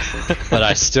 But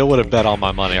I still would have bet all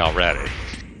my money already.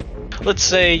 Let's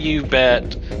say you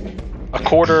bet a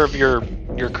quarter of your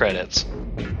credits.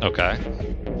 Okay.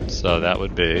 So that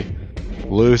would be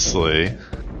loosely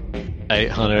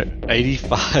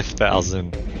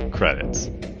 885,000 credits.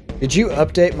 Did you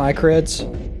update my creds?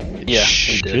 Yeah,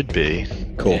 he did. Should be.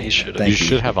 Cool. Yeah, he should have. Thank You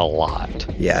should have a lot.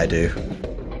 Yeah, I do.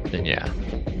 Then yeah.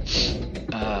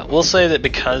 We'll say that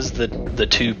because the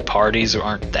two parties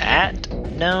aren't that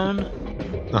known.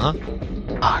 Uh-huh.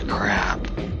 Ah, crap.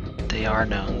 They are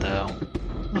known though.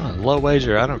 Oh, low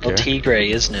wager, I don't Well, care.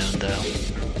 Tigray is known though.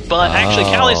 But actually,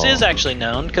 Oh. Callius is actually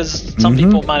known because some Mhm.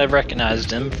 people might have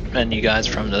recognized him and you guys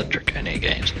from the Draconia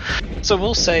games. So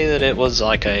we'll say that it was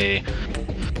like a.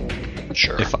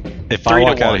 Sure. If I 3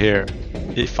 to walk out 1. here,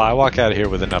 if I walk out of here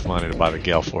with enough money to buy the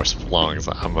Gale Force lungs,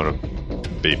 I'm gonna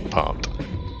be pumped.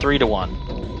 3 to 1.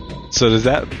 So does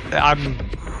that? I'm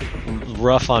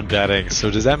rough on betting. So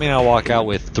does that mean I walk out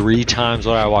with 3 times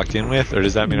what I walked in with, or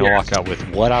does that mean I Yes. walk out with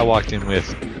what I walked in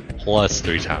with plus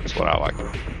 3 times what I walked in?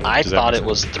 I Does that thought make it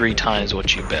was 3 times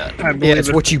what you bet. I Yeah, believe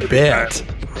it's what you bet.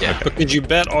 Yeah. Because you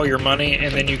bet all your money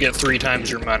and then you get 3 times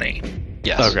your money.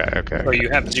 Yes. Okay. So you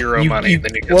have 0 money and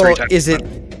then you get well, 3 times. is your it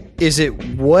money. is it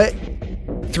what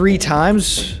 3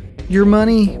 times your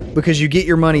money because you get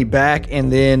your money back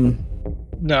and then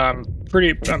No, I'm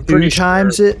pretty 2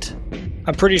 times sure, it?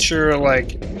 I'm pretty sure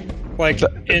like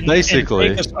in basically-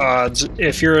 in Vegas odds,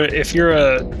 if you're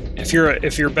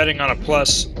betting on a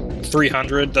plus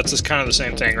 300, that's just kind of the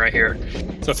same thing right here.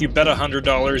 So if you bet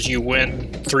 $100, you win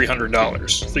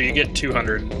 $300. So you get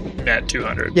 200 net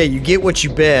 200. Yeah, you get what you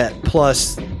bet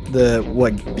plus the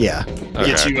what? Yeah.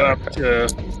 Gets Okay. you up to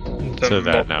the To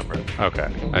that number. Okay.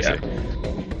 I Yeah. see.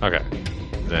 Okay.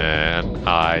 Then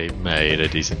I made a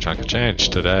decent chunk of change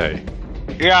today.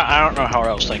 Yeah, I don't know how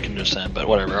I was thinking just then, but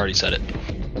whatever, I already said it.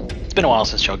 It's been a while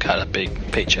since y'all got a big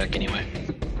paycheck anyway.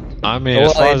 I mean,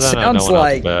 Well, as far it as I know, sounds no one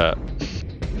like- else bet.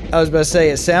 I was about to say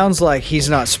it sounds like he's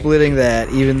not splitting that,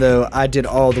 even though I did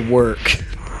all the work.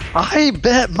 I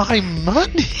bet my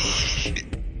money.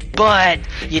 But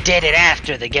you did it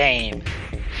after the game.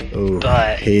 Oh,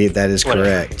 But- that is whatever.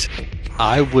 correct.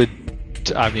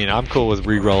 I'm cool with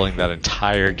re-rolling that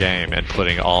entire game and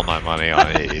putting all my money on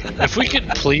E. If we could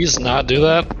please not do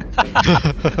that.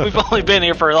 We've only been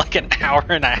here for like an hour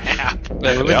and a half. We've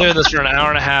been doing this for an hour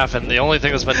and a half, and the only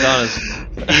thing that's been done is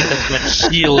Ethan's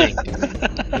been healing.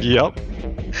 Yep.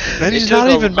 And he's took not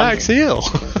a even long- max heal.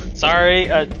 Sorry,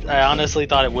 I honestly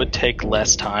thought it would take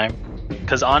less time.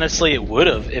 Because honestly, it would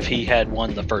have if he had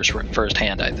won the first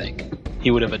hand, I think. He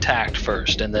would have attacked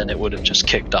first, and then it would have just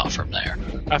kicked off from there.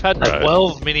 I've had Right.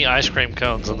 12 mini ice cream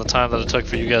cones in the time that it took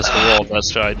for you guys to roll Best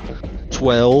Stride.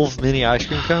 12 mini ice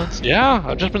cream cones? Yeah,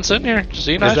 I've just been sitting here just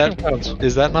eating Is ice that- cream cones.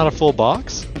 Is that not a full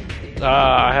box?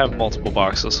 I have multiple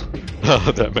boxes.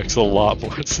 Oh, that makes a lot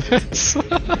more sense.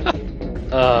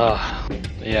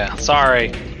 Yeah,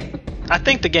 sorry. I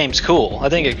think the game's cool. I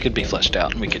think it could be fleshed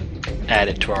out, and we could add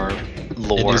it to our It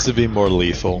lore. needs to be more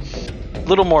lethal. A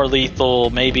little more lethal,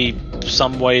 maybe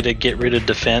some way to get rid of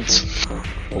defense.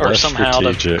 Or Less somehow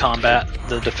to strategic. combat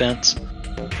the defense.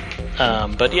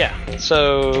 But yeah,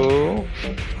 so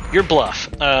your bluff.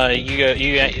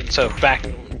 So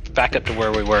back up to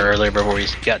where we were earlier before we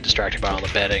got distracted by all the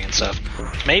betting and stuff.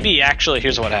 Maybe actually,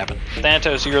 here's what happened.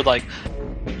 Thanatos, you're like,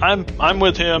 I'm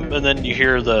with him, and then you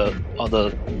hear the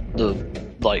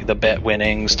bet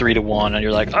winnings 3 to 1, and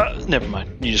you're like, never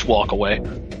mind. You just walk away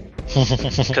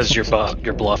because your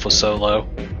bluff was so low.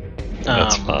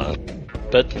 That's fine.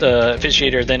 But the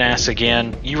officiator then asks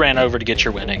again. You ran over to get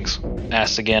your winnings.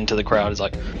 Asks again to the crowd. He's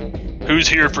like, "Who's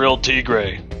here for El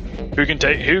Tigre? Who can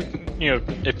take? Who?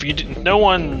 If no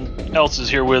one else is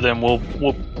here with him, we'll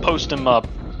post him up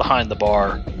behind the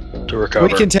bar to recover."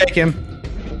 We can take him.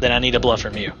 then I need a bluff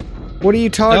from you. What are you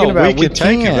talking No, about? we can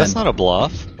take him. That's not a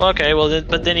bluff. Okay, well,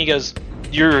 but then he goes,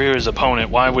 "You're his opponent.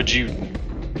 Why would you?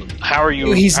 How are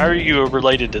you? He's- How are you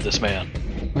related to this man?"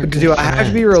 Do I have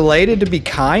to be related to be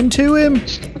kind to him?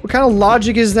 What kind of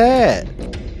logic is that?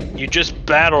 You just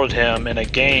battled him in a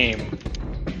game.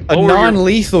 A What were your-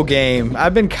 non-lethal game.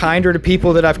 I've been kinder to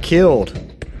people that I've killed.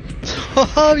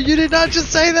 Oh, you did not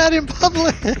just say that in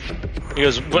public. He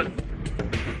goes, "What?"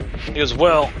 He goes,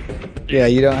 "Well, Yeah,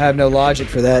 you don't have no logic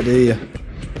for that, do you?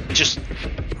 just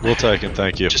We'll take him,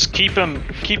 thank you. just keep him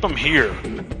here.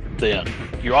 Then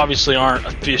you obviously aren't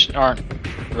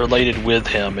related with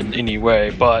him in any way,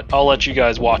 but I'll let you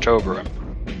guys watch over him.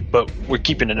 But we're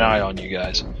keeping an eye on you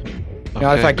guys."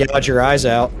 Not if I gouge your eyes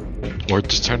out. Or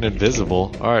just turn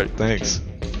invisible. Alright, thanks.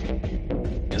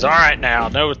 He's all right now.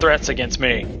 No threats against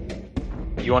me.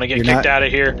 You want to get You're kicked not- out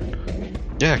of here?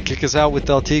 Yeah, kick us out with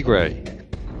El Tigre.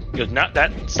 He goes, "Not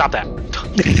that. Stop that."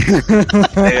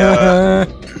 Hey,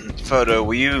 Photo,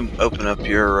 will you open up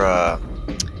your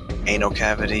anal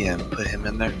cavity and put him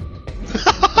in there?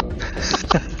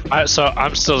 So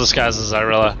I'm still disguised as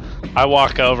Zyrilla. I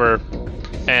walk over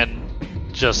and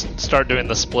just start doing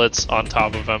the splits on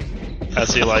top of him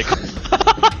as he like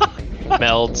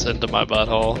melds into my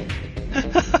butthole.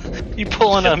 You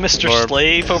pulling a Mr. Or-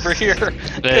 Slave over here?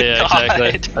 Yeah,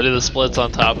 exactly. God. I do the splits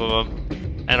on top of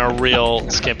him, and a real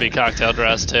skimpy cocktail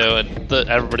dress too, and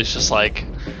everybody's just like,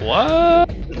 "What?"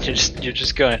 You're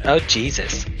just going, "Oh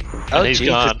Jesus! And Oh he's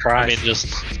Jesus gone. Christ!" I mean,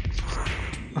 just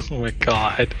Oh my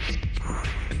God!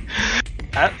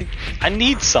 I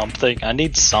need something. I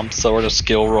need some sort of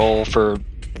skill roll for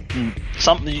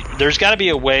something. There's got to be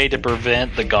a way to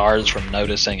prevent the guards from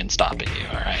noticing and stopping you.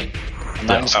 All right.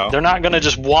 They're not going to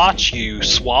just watch you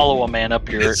swallow a man up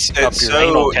your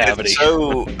anal cavity. It's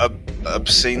so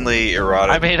obscenely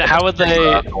erotic. I mean, how would they?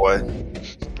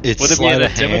 It's Would it be sleight an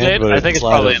of hand, intimidate? but I think it's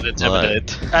sleight probably of an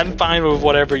intimidate. I'm fine with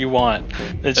whatever you want.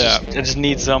 I just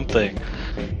need something.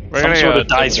 Some sort of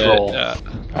dice roll. Yeah.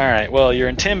 All right. Well, your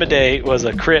intimidate was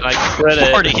a crit. I crit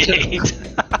it. 48.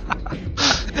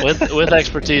 with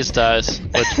expertise dice,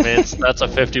 which means that's a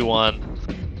 51.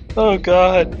 Oh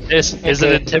God. Is it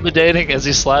intimidating as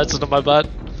he slides into my butt?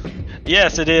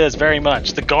 Yes, it is very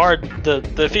much. The guard, the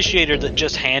officiator that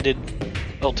just handed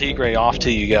El Tigre off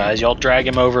to you guys. Y'all drag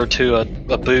him over to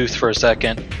a booth for a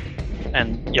second,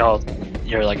 and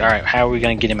you're like, all right, how are we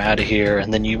gonna get him out of here?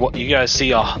 And then you guys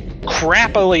see a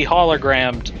crappily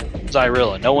hologrammed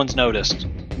Zyrilla. No one's noticed.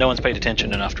 No one's paid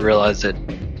attention enough to realize that.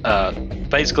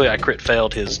 Basically, I crit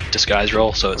failed his disguise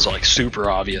roll, so it's like super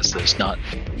obvious that it's not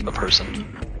a person.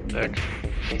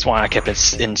 That's why I kept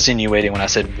insinuating when I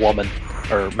said woman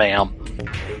or ma'am.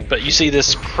 But you see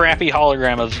this crappy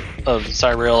hologram of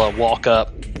Zyrilla walk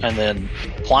up and then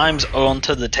climbs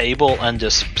onto the table and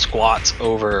just squats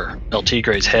over El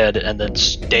Tigre's head and then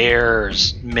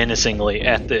stares menacingly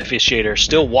at the officiator,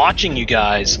 still watching you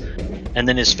guys, and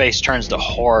then his face turns to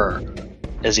horror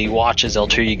as he watches El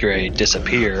Tigre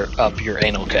disappear up your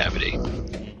anal cavity.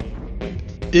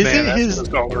 Isn't Man, his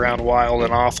that's all around wild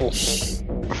and awful.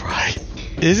 right?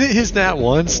 Isn't his nat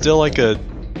 1 still like a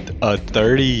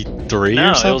 33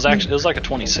 No, or something? it was like a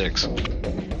 26.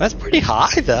 That's pretty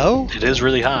high though. It is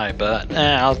really high, but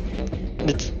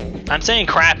I'm saying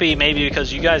crappy maybe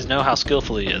because you guys know how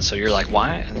skillful he is, so you're like,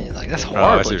 why? And you're like, that's I see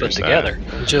horribly what put you're together.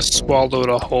 He just swallowed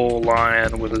a whole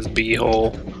lion with his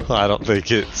beehole. I don't think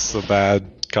it's a bad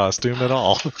costume at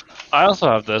all. I also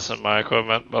have this in my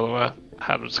equipment, by the way.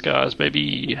 How to disguise,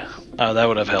 baby. Oh, that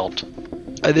would have helped.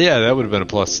 Yeah, that would have been a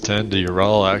plus 10 to your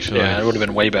roll, actually. Yeah, it would have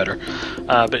been way better.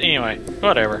 But anyway,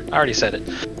 whatever. I already said it.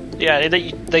 Yeah,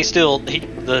 they still the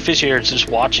officiator is just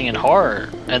watching in horror,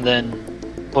 and then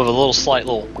with a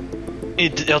little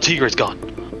El Tigre's gone.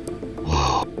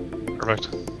 Perfect.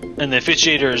 And the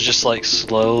officiator is just like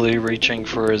slowly reaching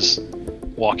for his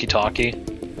walkie-talkie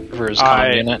for his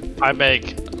comm unit. I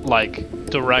make like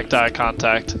direct eye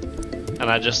contact, and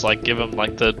I just like give him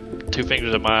like the 2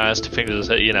 fingers in my eyes, 2 fingers in his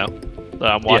head, you know,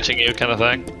 that I'm watching you kind of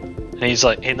thing. And he's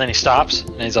like, and then he stops,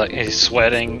 and he's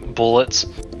sweating bullets.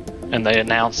 And they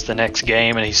announce the next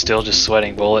game, and he's still just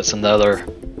sweating bullets, and the other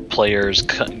players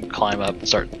climb up and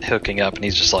start hooking up, and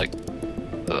he's just like,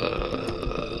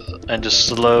 and just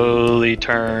slowly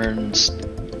turns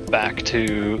back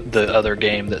to the other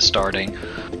game that's starting.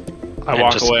 I And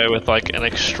walk just- away with like an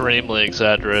extremely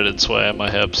exaggerated sway on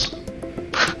my hips.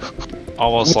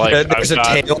 Almost like There's I've a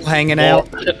got tail hanging more-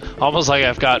 out. Almost like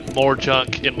I've got more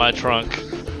junk in my trunk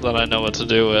than I know what to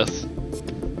do with.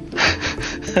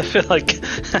 I feel like,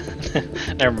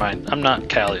 never mind. I'm not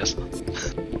Callius.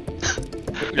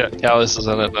 Yeah, Callis is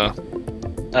in it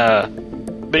now.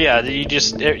 But yeah, you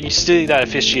see that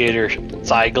officiator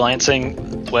side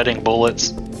glancing, sweating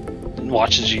bullets,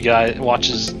 watches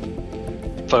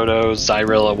Photo,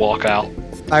 Zyrilla walk out.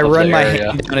 I of run the my area.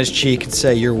 hand down his cheek and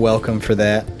say, "You're welcome for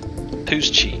that." Whose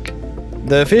cheek?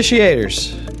 The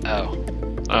officiators. Oh.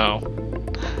 Oh.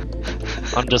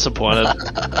 I'm disappointed.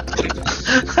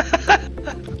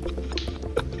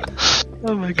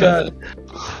 Oh my god.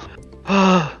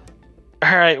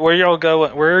 Alright, where y'all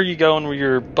going? Where are you going with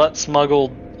your butt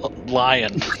smuggled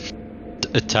lion?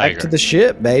 A tiger. Back to the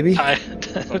ship, baby.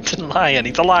 It's a lion.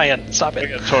 He's a lion. Stop I it.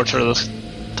 gotta torture this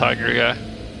tiger guy.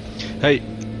 Hey,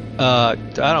 I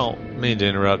don't mean to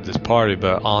interrupt this party,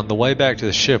 but on the way back to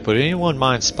the ship, would anyone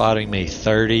mind spotting me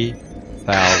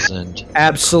 30,000?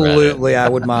 Absolutely, I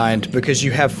would mind, because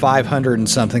you have 500 and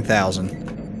something thousand.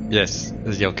 Yes.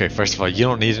 Okay, first of all, you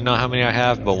don't need to know how many I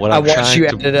have, but what I I'm watched trying you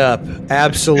to... add it up.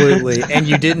 Absolutely. And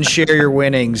you didn't share your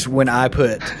winnings when I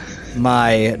put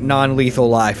my non-lethal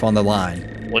life on the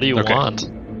line. What do you Okay. want?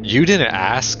 You didn't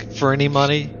ask for any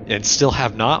money, and still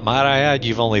have not, might I add.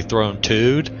 You've only thrown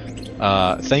 2'd.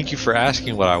 Thank you for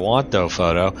asking what I want, though,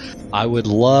 Photo. I would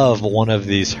love one of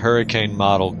these Hurricane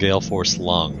model Gale Force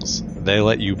lungs. They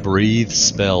let you breathe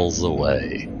spells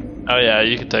away. Oh yeah,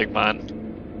 you can take mine.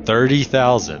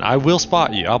 30,000. I will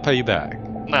spot you. I'll pay you back.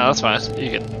 No, that's fine.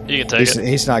 You can take He's, it.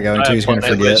 he's not going to. I He's going to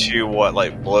They forget. let you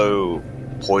like blow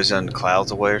poison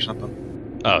clouds away or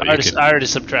something. Oh, I already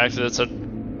subtracted it, so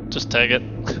just take it.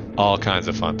 all kinds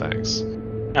of fun things.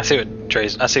 I see what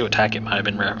Tackett might have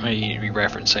been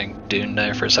referencing Dune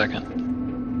there for a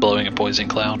second. Blowing a poison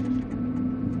cloud.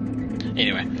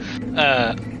 Anyway.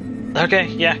 Okay,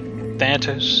 yeah.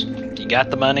 Thanatos, you got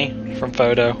the money from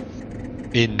Photo.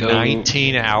 In Go.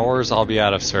 19 hours, I'll be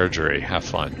out of surgery. Have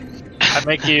fun. I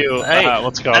make you Hey,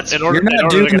 what's it called? that's- You're not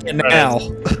doing it now.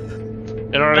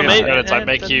 In order to No, get maybe- credits, I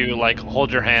make you like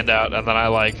hold your hand out, and then I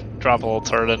like drop a little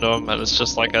turd into him, and it's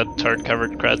just like a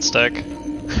turd-covered cred stick.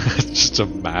 Just a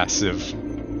massive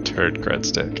turd cred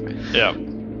stick. Yeah.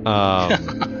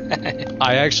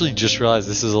 I actually just realized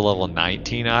this is a level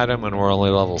 19 item, and we're only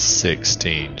level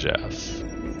 16, Jeff.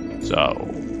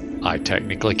 So, I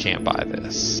technically can't buy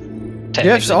this.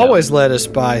 Jeff's Technically, always let us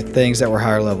buy things that were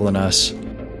higher level than us.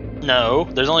 No,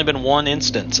 there's only been one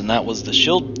instance, and that was the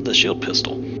shield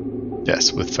pistol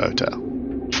Yes, with Photo.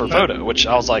 for Photo, which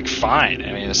I was like, fine.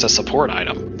 I mean, it's a support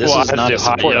item. This well, is I not do a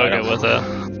hot support yoga item. with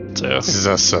it too. This is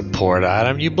a support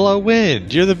item. You blow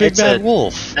wind. You're the big It's bad a-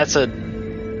 wolf. That's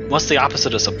what's the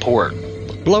opposite of support?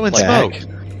 Blowing Like- smoke.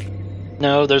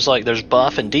 No, there's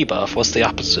buff and debuff. What's the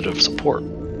opposite of support?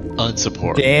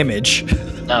 Unsupport. Damage.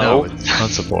 No, it's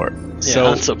unsupport. yeah,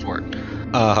 So, unsupport.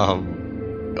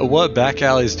 what back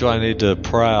alleys do I need to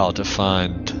prowl to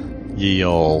find ye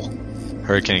ol'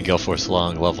 Hurricane Gale Force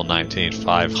Lung level 19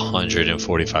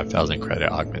 545,000 credit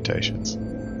augmentations?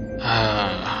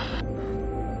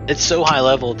 It's so high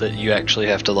level that you actually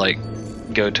have to like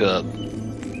go to a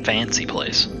fancy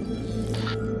place.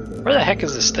 Where the heck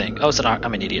is this thing? Oh,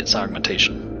 I'm an idiot. It's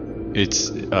augmentation. It's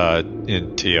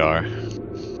in TR.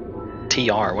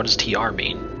 TR. What does TR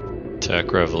mean?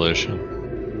 Tech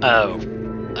Revolution. Oh,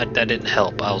 that didn't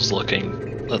help. I was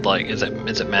looking at like, is it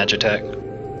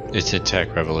Magitech? It's in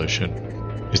Tech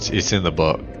Revolution. It's in the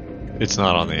book. It's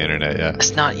not on the internet yet.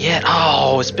 It's not yet.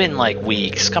 Oh, it's been like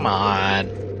weeks. Come on.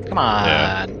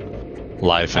 Yeah.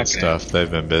 Life and Okay. stuff. They've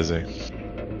been busy.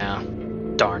 Yeah.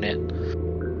 Darn it.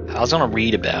 I was gonna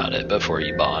read about it before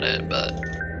you bought it, but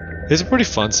It's a pretty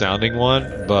fun sounding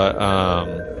one, but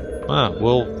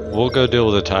we'll go deal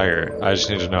with the tiger. I just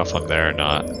need to know if I'm there or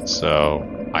not.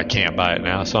 So I can't buy it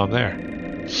now, so I'm there.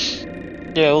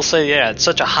 yeah, we'll say it's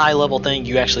such a high level thing.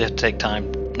 You actually have to take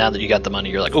time. Now that you got the money,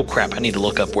 you're like, oh crap, I need to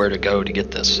look up where to go to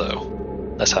get this.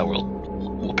 So that's how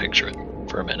we'll picture it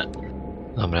for a minute.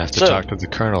 I'm gonna have to So- talk to the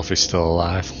colonel if he's still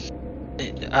alive.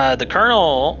 The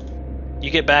colonel, you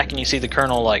get back and you see the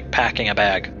colonel like packing a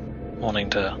bag, wanting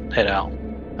to head out.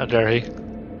 How dare he?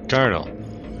 Colonel,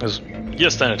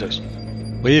 Yes, Thanatos.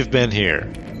 we've been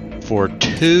here for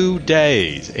 2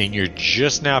 days, and you're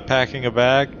just now packing a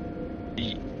bag?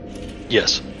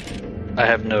 Yes. I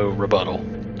have no rebuttal.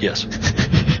 Yes.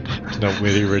 No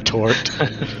witty retort. I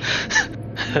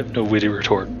have no witty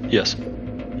retort. Yes.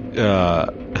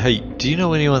 Hey, do you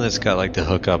know anyone that's got like the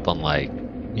hookup on like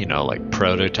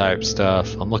prototype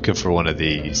stuff? I'm looking for one of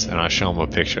these, and I show them a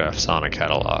picture of Sonic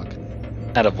Catalog.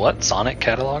 Out of what? Sonic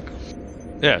catalog?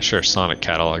 Yeah, sure, Sonic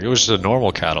Catalog. It was just a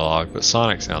normal catalog, but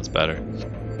Sonic sounds better.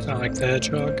 Sonic the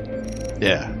Hedgehog.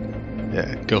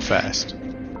 Yeah, go fast.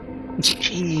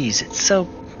 Jeez, it's so.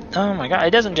 Oh my god!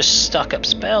 It doesn't just stuck up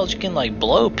spells. You can like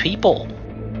blow people.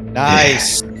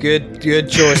 Nice. Good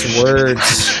choice of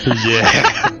words.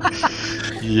 Yeah.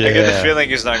 Yeah. I get the feeling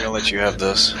he's not gonna let you have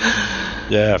this.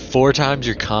 Yeah, 4 times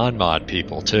your con mod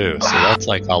people too. So that's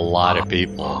like a lot of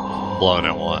people blown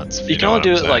at once. if You can know only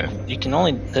do what it I'm like saying. you can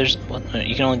only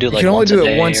you can only do it You like can only once do a it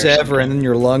day once or ever, something. and then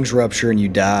your lungs rupture and you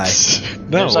die.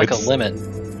 No, There's like a it's- limit.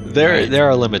 There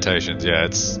are limitations. Yeah,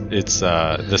 it's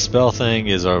the spell thing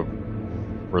is a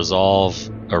resolve,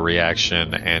 a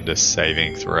reaction, and a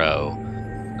saving throw.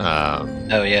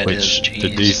 Oh yeah, it is. Which the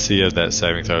Jeez. DC of that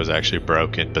saving throw is actually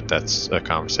broken, but that's a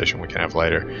conversation we can have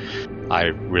later. I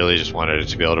really just wanted it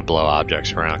to be able to blow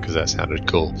objects around because that sounded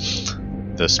cool.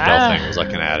 The spell thing was like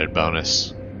an added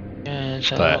bonus. Yeah, it's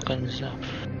but- looking stuff.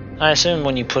 I assume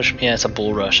when you push, yeah, it's a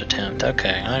bull rush attempt.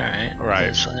 Okay, all right. Right.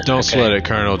 That's fine. Don't Okay. sweat it,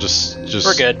 Colonel. Just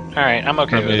We're good. All right, I'm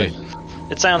okay I with mean-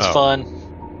 it. It sounds Oh. fun,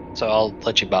 so I'll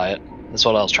let you buy it. That's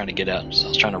what I was trying to get at. So I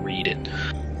was trying to read it.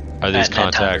 Are these At that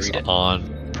time to contacts read it. on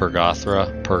Pergothra?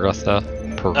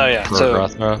 Oh, yeah, so-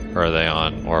 Pergothra? Or are they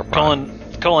on Orphan?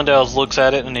 Colindale looks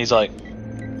at it and he's like,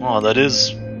 "Oh, that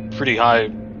is pretty high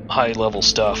level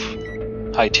stuff,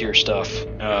 high tier stuff."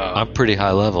 I'm pretty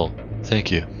high level. Thank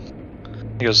you.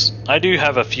 He goes, "I do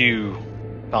have a few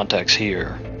contacts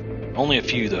here. Only a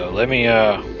few though. Let me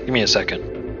give me a second."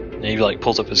 And he like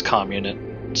pulls up his comm unit,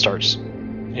 and starts.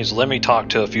 He's, "Let me talk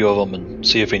to a few of them and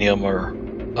see if any of them are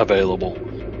available."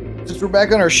 Since we're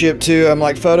back on our ship too, I'm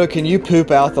like, Photo, can you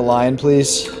poop out the lion,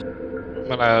 please? I'm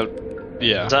gonna.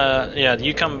 Yeah. Yeah,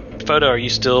 you come. Photo, are you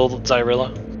still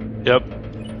Zyrilla? Yep.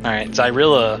 All right,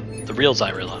 Zyrilla, the real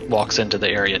Zyrilla, walks into the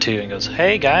area too and goes,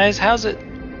 "Hey guys, how's it?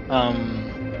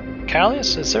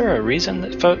 Callius, is there a reason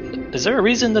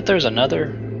that there's another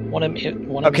one of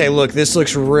one of Okay, you?" look, this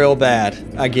looks real bad.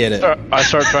 I get it. I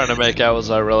start trying to make out with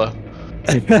Zyrilla.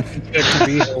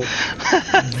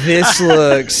 This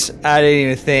looks. I didn't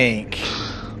even think.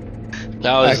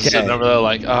 Now he's Okay. sitting over there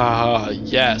like,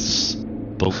 yes.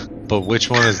 But which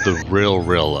one is the real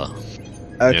Rilla?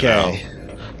 Okay. Yeah,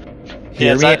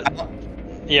 Hear me Zy-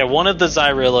 yeah, one of the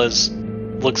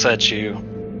Zyrillas looks at you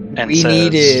and We says,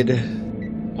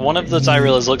 needed. One of the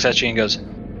Zyrillas looks at you and goes,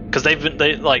 because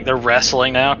they're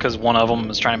wrestling now because one of them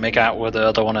was trying to make out with the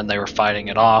other one and they were fighting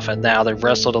it off, and now they've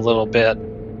wrestled a little bit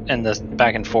in this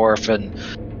back and forth, and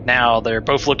now they're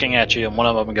both looking at you, and one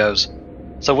of them goes,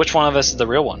 "So which one of us is the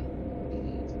real one?"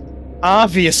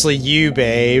 Obviously, you,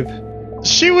 babe.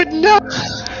 She would know.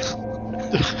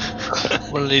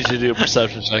 I'm gonna need you to do a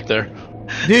perception check there.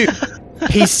 Dude,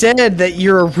 he said that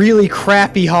you're a really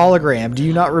crappy hologram. Do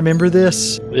you not remember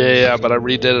this? Yeah, but I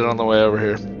redid it on the way over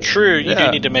here. True, you Yeah.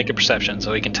 do need to make a perception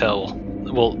so he can tell.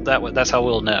 Well, that's how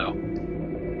we'll know.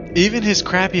 Even his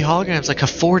crappy hologram's like a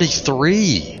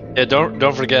 43. Yeah,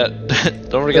 don't forget,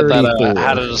 don't forget that 34.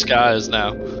 how to disguise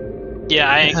now. Yeah,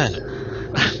 I ain't.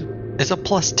 Man, it's a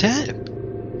plus 10.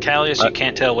 Callius, you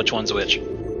can't tell which one's which.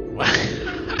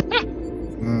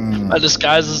 My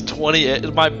disguise is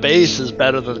 28. My base is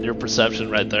better than your perception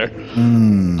right there.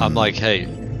 I'm like, hey,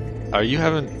 are you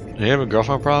having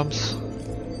girlfriend problems?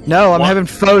 No, I'm What? having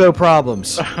photo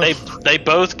problems. They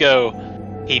both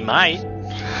go, "He might."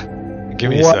 Give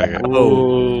me a What? second.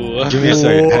 Ooh. Give me a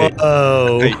second. Hey,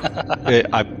 Whoa. hey,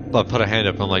 I put a hand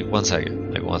up. I'm like, 1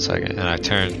 second. Like, 1 second. And I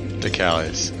turn to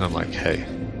Callius. And I'm like, hey,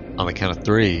 on the count of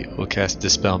 3, we'll cast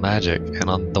Dispel Magic. And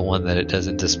on the one that it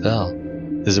doesn't dispel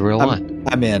is a real one.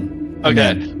 I'm in. I'm Okay.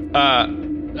 in.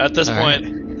 At this All point,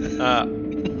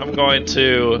 I'm going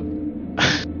to,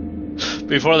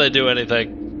 before they do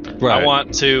anything, I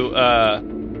want to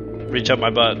reach up my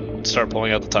butt and start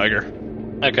pulling out the tiger.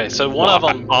 Okay, so one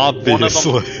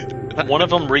of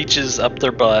them reaches up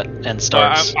their butt and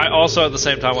starts. I also at the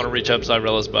same time want to reach up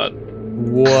Zyrilla's butt.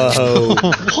 Whoa.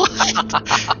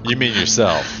 You mean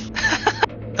yourself?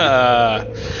 I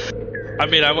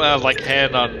mean, I want to have like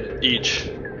hand on each.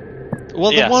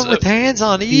 Well, Yeah, the one so- with hands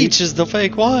on each is the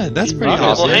fake one. That's pretty Well, Well,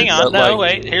 awesome. hang on. but, No,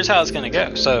 like- wait. Here's how it's going to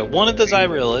go. So, one of the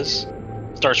Zyrillas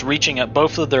starts reaching up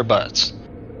both of their butts.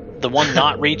 The one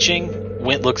not reaching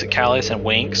looks at Callius and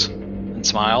winks and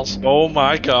smiles. Oh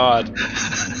my god.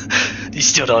 You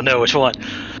still don't know which one.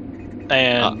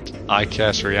 And I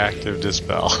cast Reactive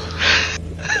Dispel.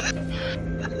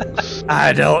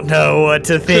 I don't know what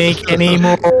to think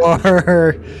anymore.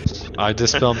 I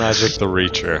Dispel Magic the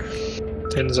Reacher.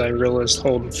 Ten Zyrilla's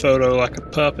holding photo like a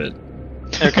puppet.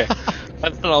 okay,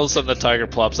 And then all of a sudden the tiger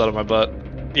plops out of my butt.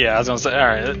 yeah, I was gonna say. All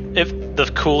right, if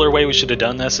the cooler way we should have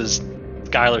done this is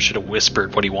Skylar should have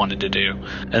whispered what he wanted to do,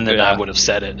 and then I Yeah. would have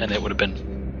said it, and it would have been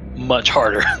much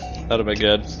harder. That'd have been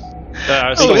good.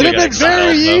 Oh, it'd have been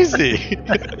very easy.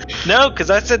 No, because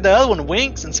I said the other one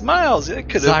winks and smiles. It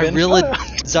could have been Zyrilla,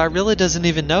 fun. Zyrilla doesn't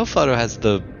even know Photo has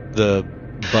the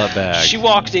butt bag. She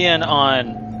walked in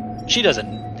on. She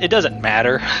doesn't. It doesn't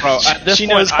matter. Bro, at this She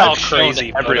point, knows how I've shown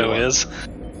crazy Photo everyone. is.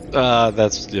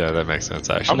 That makes sense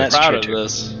I'm actually. That's proud true, of too.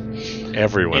 this.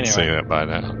 Everyone's Anyway. seen it by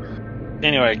now.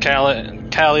 Anyway,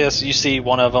 Callius, you see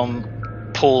one of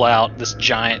them pull out this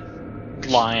giant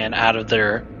lion out of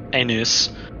their anus,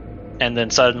 and then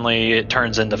suddenly it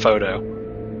turns into Photo,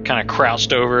 kind of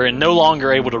crouched over and no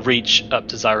longer able to reach up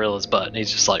to Zyrilla's butt. And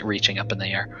he's just like reaching up in the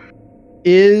air.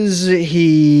 Is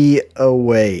he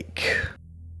awake?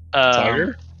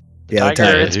 Tiger? Yeah, the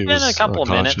Tiger, tiger. it's He been a was couple of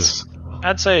unconscious. minutes.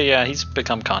 I'd say, yeah, he's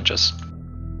become conscious.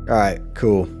 All right,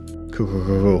 cool.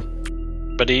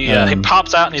 But he Um,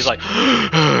 pops out and he's like,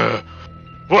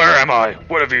 "Where am I?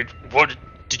 What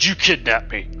did you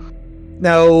kidnap me?"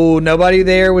 No, nobody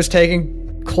there was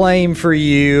taking claim for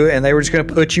you, and they were just going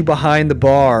to put you behind the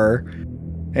bar.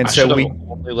 And I so should've we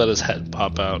only let his head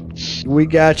pop out.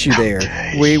 got you there.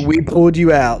 We pulled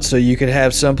you out so you could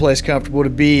have someplace comfortable to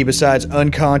be besides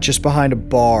unconscious behind a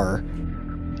bar.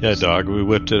 Yeah, dog, we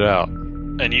whipped it out.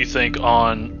 And you think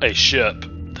on a ship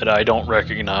that I don't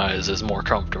recognize is more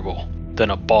comfortable than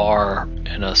a bar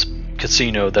and a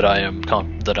casino that I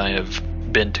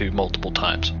have been to multiple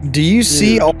times. Do you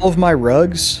see all of my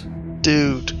rugs?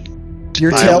 Dude.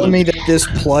 You're I telling would- me that this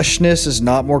plushness is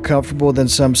not more comfortable than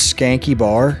some skanky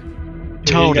bar?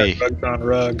 Tony. You got rugs on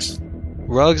rugs.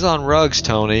 Rugs on rugs,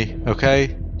 Tony.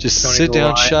 Okay? Just Tony sit the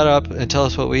down, Lion. shut up, and tell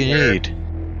us what we need.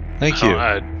 Thank you.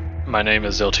 My name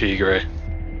is El Tigre.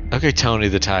 Okay, Tony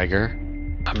the Tiger.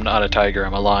 I'm not a tiger,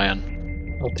 I'm a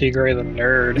lion. El Tigre the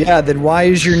nerd. Yeah, then why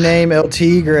is your name El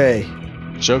Tigre?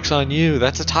 Joke's on you.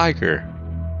 That's a tiger.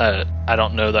 I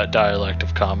don't know that dialect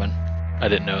of common. I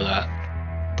didn't know that.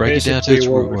 Break it down to Basically, its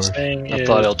what root we're word. saying I is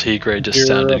thought El Tigre just you're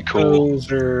sounded a cool.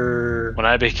 poser. When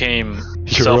I became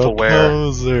You're self-aware, a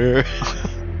poser.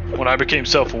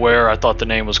 I thought the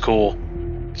name was cool.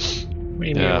 What do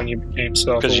you mean Yeah. when you became 'Cause,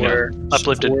 you know, self-aware?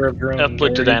 uplifted- Self-aware of your own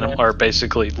Uplifted nerdiness? animals are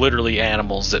basically literally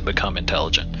animals that become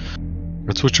intelligent.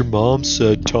 That's what your mom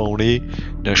said, Tony.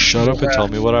 Now shut up and tell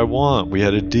me what I want. We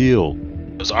had a deal.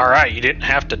 It was all right. You didn't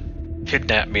have to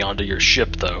kidnap me onto your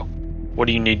ship, though. What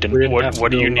do you need to? We didn't have to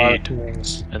What do you a lot of need?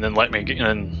 things. And then let me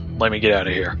get out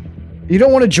of here. You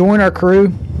don't want to join our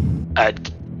crew?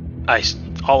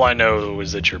 All I know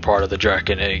is that you're part of the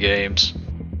Draken A games.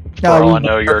 For No, all we I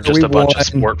know, you're won. just We a bunch of won.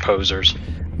 sport posers.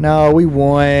 No, we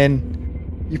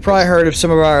won. You probably heard of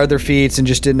some of our other feats and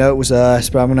just didn't know it was us,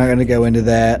 but I'm not going to go into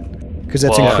that because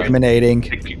that's Well, incriminating.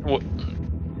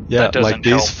 Yeah, That doesn't like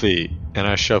these help. feet. And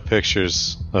I show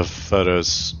pictures of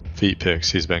Photo's feet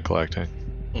pics he's been collecting.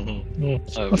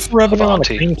 What's the revenue on the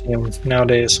Avanti. cream team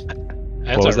nowadays?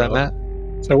 What was that, Matt?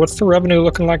 So what's the revenue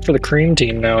looking like for the cream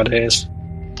team nowadays?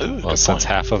 Ooh, Well, good since point.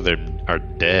 half of them are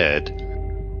dead.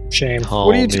 Shame.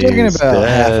 What are you talking Homies about?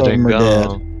 Half of dead them and are dead.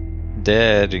 gone.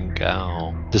 Dead and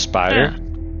gone. The spider?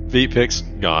 Feet pics,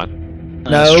 gone.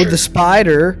 That's No, true. the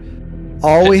spider.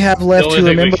 All we have left only to thing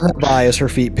we remember can- her by is her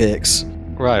feet pics.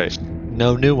 Right.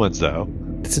 No new ones, though.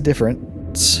 It's a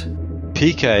difference.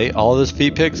 PK, all those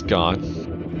feet pics,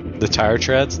 gone. The tire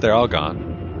treads, they're all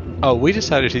gone. Oh, we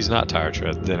decided he's not tire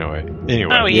treads anyway.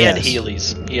 Anyway, Oh, he had Yes.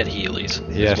 Heelys. He had Heelys.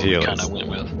 He had That's what we Heelys. kind of went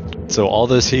with. so all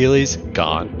those Heelys,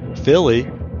 gone.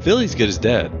 Philly's good as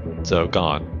dead, so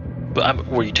gone. But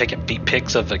were you taking feet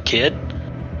pics of a kid?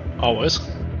 Always.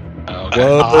 Oh, okay.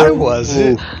 Whoa. I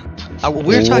wasn't.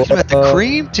 We're talking about the Whoa.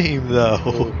 cream team,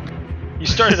 though. You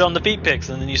started on the feet pics,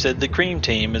 and then you said the cream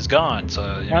team is gone. So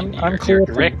I'm you're cool with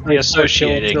directly the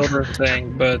associating. children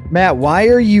thing, but Matt, why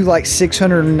are you like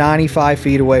 695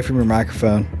 feet away from your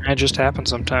microphone? it just happens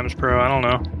sometimes, bro. I don't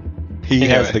know. He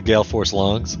Anyway. has the Gale Force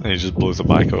lungs, and he just blew the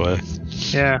mic away.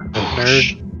 Yeah,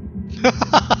 nerd.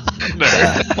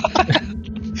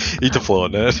 Eat the floor,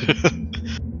 Ned.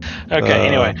 Okay.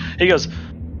 Anyway, he goes,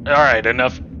 "All right,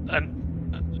 enough.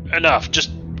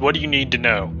 Just what do you need to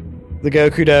know? The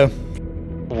Gokudo.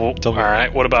 Well, Tell all me.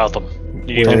 right. What about them?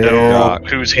 You need to Where know are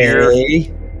who's here. They?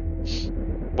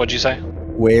 What'd you say?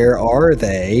 Where are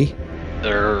they?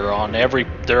 They're on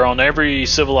every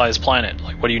civilized planet.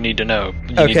 Like, what do you need to know? You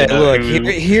need Okay, to know look, who's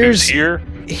here's here.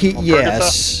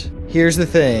 yes. Here's the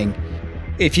thing.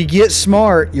 If you get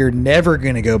smart, you're never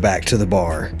going to go back to the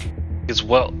bar. Because,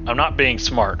 well, I'm not being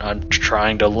smart. I'm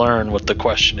trying to learn what the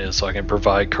question is so I can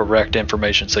provide correct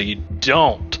information so you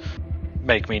don't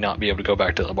make me not be able to go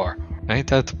back to the bar. Ain't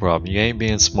that the problem? You ain't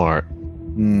being smart.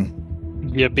 Hmm.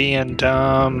 You being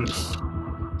dumb.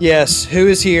 Yes, who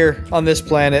is here on this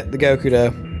planet? The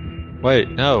Gokudo. Wait,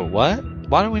 no, what?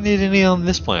 Why do we need any on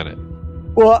this planet?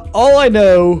 Well, all I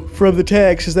know from the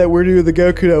text is that we're doing the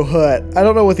Gokudo hut. I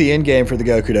don't know what the end game for the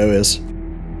Gokudo is.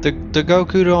 The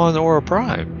Gokudo on Aura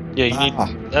Prime. Yeah, you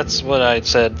need. That's what I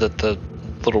said that the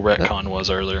little retcon was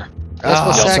earlier. That's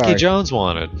what Saki sorry. Jones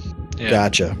wanted. Yeah.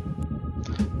 Gotcha.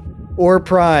 Or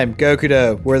Prime,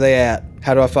 Gokudo, where they at?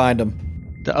 How do I find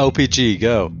them? The OPG,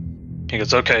 go. He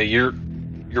goes, okay, you're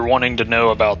wanting to know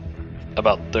about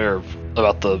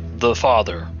the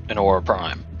father in Aura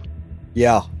Prime.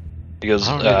 Yeah. He goes,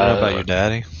 I don't even know about your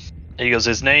daddy. He goes,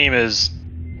 his name is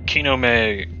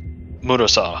Kinome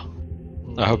Murasa.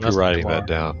 I hope you're writing that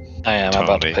down. I am. I'm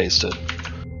about to Tony. paste it.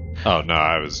 Oh no,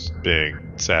 I was being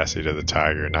sassy to the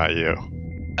tiger, not you.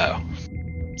 Oh.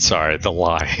 Sorry, the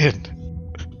lion.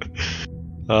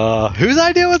 Whose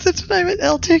idea was it to name it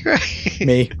El Tigre?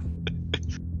 Me.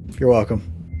 You're welcome.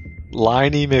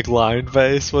 Liney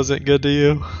McLineface wasn't good to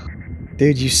you?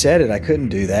 Dude, you said it. I couldn't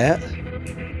do that.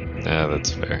 Yeah,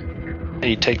 that's fair.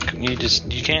 You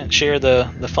can't share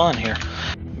the fun here.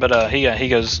 But he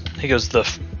goes the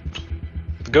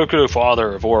Gokudo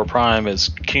father of Aura Prime is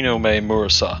Kinome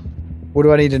Murasa. What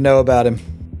do I need to know about him?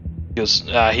 He goes,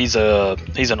 he's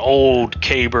an old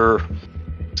caber.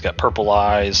 He's got purple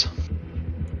eyes.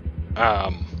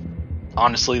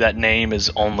 Honestly, that name is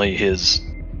only his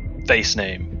face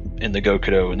name in the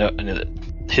Gokudo.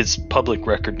 And his public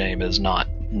record name is not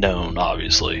known,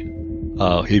 obviously.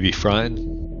 Oh, he be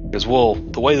frontin'? Because, well,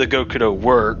 the way the Gokudo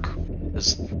work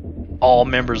is all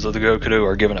members of the Gokudo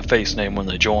are given a face name when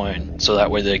they join, so that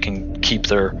way they can keep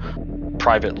their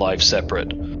private life separate.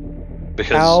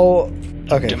 Because,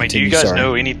 Okay. I mean, do you guys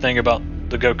know anything about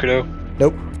the Gokudo?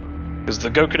 Nope. Because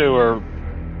the Gokudo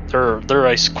they're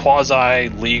a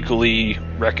quasi-legally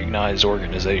recognized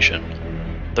organization.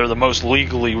 They're the most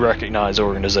legally recognized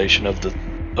organization of the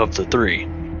three.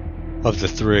 Of the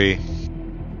three.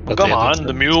 Well, come on,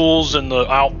 the mules and the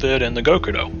outfit and the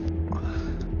Gokudo.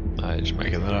 I'm just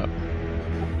making that up.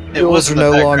 Mules are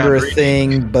no longer a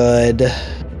thing, bud.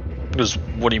 Because,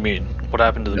 what do you mean? What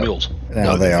happened to the mules?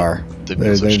 No, they are. The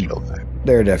mules are still there.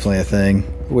 They're definitely a thing.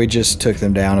 We just took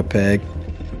them down a peg.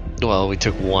 Well, we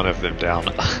took one of them down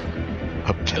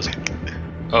a peg.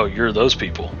 Oh, you're those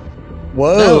people.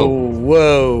 Whoa,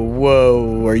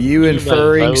 whoa. Are you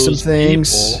inferring some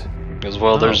things? Because,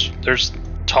 well, there's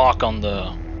talk on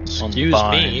the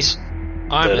vines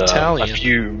I'm that, Italian. a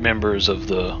few members of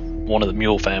one of the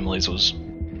mule families was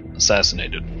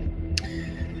assassinated.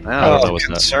 Wow, it's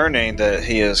concerning that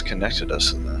he has connected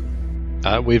us in that.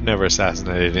 We've never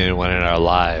assassinated anyone in our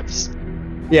lives.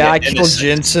 Yeah, I killed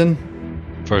Jensen.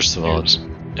 First of all,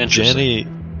 Interesting.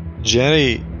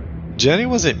 Jenny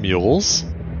wasn't mules.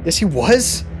 Yes, he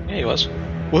was. Yeah, he was.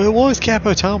 What was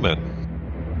Capo Toman?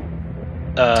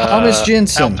 Thomas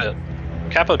Jensen. Outfit.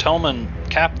 Capo Tolman,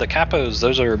 the Capos,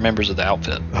 those are members of the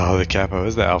outfit. Oh, the Capo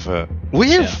is the outfit.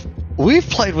 We've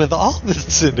played with all the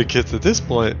syndicates at this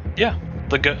point. Yeah.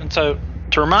 So,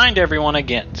 to remind everyone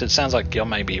again, it sounds like y'all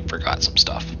maybe forgot some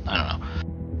stuff. I don't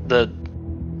know.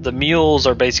 The mules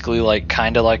are basically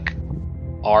kind of like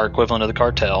our equivalent of the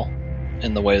cartel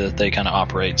in the way that they kind of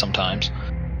operate sometimes.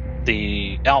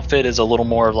 The outfit is a little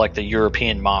more of like the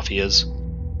European mafias,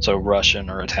 so Russian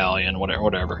or Italian,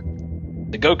 whatever.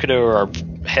 The Gokudo are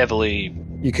heavily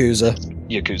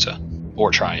Yakuza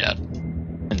or Triad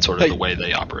in sort of the way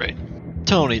they operate.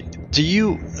 Tony, do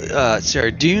you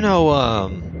know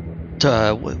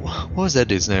what was that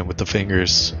dude's name with the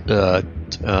fingers?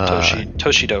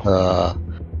 Toshido.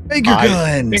 Finger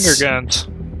guns. Finger guns.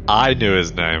 I knew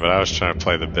his name, but I was trying to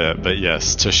play the bit. But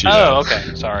yes, Toshido. Oh,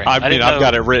 okay. Sorry. I mean, I've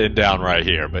got it written down right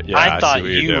here. But yeah, I thought see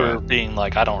what you you're were doing. being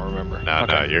like, I don't remember. No,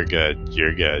 you're good.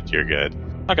 You're good.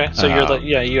 Okay, so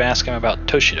you ask him about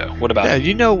Toshido. What about Yeah, him?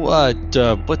 you know what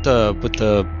the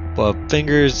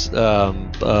fingers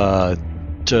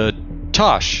to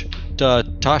Tashi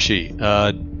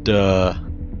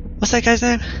what's that guy's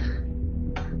name?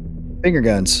 Finger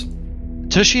guns.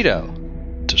 Toshido.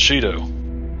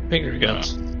 Finger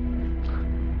guns.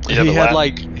 He had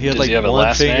Does he have a one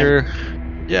last finger.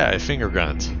 Yeah, finger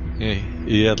guns.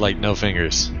 He had no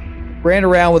fingers. Ran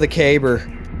around with a caber.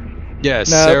 Yeah, No,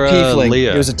 Sarah tiefling.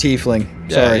 Leah. He was a tiefling.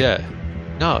 Yeah, Sorry. yeah.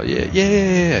 No,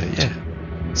 yeah.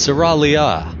 Sarah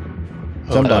Leah.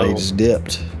 Somebody just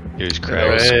dipped. Here's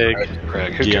Craig.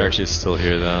 Craig, who George cares? is still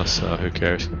here though, so who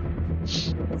cares?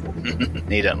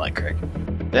 He doesn't like Craig.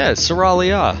 Yeah, Sarah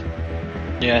Leah.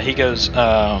 Yeah, he goes,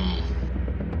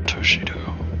 Toshido.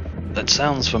 That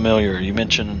sounds familiar. You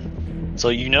mentioned, so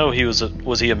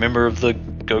was he a member of the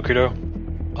Gokudo?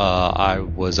 I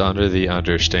was under the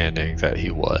understanding that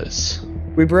he was.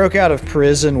 We broke out of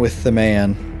prison with the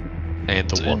man And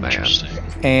the woman. Interesting.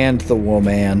 and the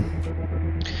woman.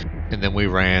 And then we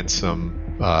ran some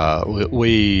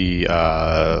we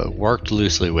worked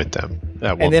loosely with them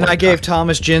at one And then point I in gave time.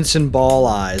 Thomas Jensen ball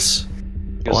eyes.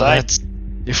 Because Well, that's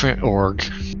different org.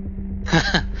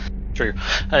 True.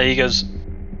 He goes,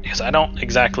 I don't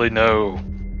exactly know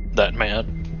that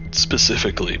man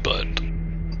specifically, but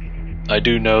I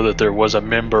do know that there was a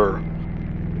member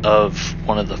of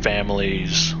one of the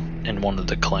families in one of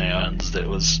the clans that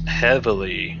was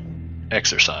heavily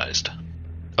exercised.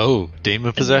 Oh,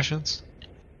 demon possessions?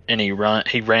 And he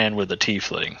ran with a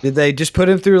tiefling. Did they just put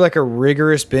him through like a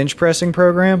rigorous bench pressing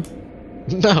program?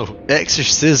 No,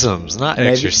 exorcisms, not Maybe.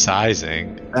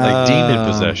 exercising. Like demon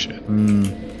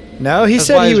possession. No, he That's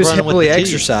said why he he's was running with heavily the teeth.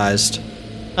 exercised.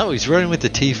 Oh, he's running with the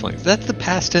tieflings. That's the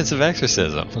past tense of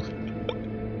exorcism.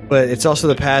 But it's also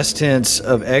the past tense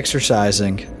of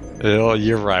exercising. Oh,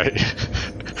 you're right.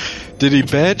 Did he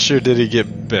bench or did he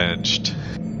get benched?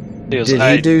 He goes, Did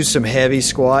he do some heavy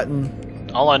squatting?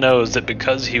 all I know is that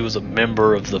because he was a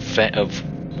member of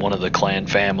of one of the clan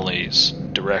families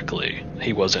directly,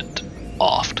 he wasn't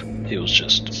offed. He was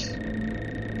just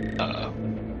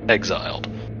exiled.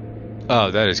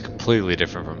 Oh, that is completely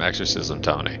different from exorcism,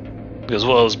 Tony. As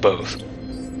well as both. He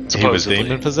was Supposedly.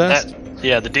 demon possessed?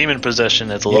 Yeah, the demon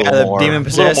possession is a little Yeah, the more. demon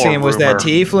possessing him was that rumor.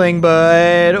 tiefling,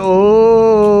 but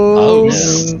oh, Oh,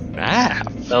 snap.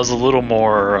 That was a little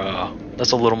more.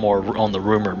 That's a little more on the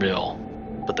rumor mill.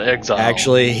 But the exile.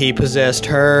 actually, he possessed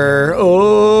her.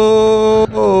 Oh,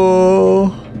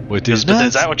 With his Is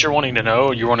nuts? that what you're wanting to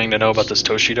know? You're wanting to know about this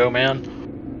Toshido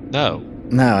man? No.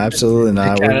 no, absolutely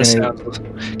not. Kind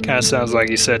We're of sounds like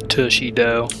you said tushy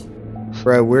dough.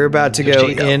 bro, we're about to go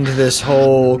Toshido. into this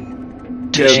whole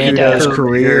Goku's Toshido.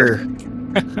 career.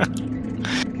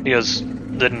 He goes.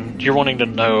 Then you're wanting to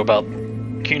know about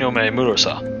Kinome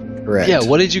Murosa. Correct. Yeah,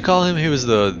 what did you call him? He was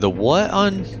the what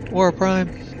on Aura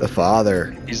Prime? The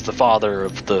father. He's the father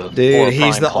of the. Dude, Aura he's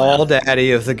Prime the clan. all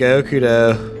daddy of the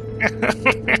Gokudo.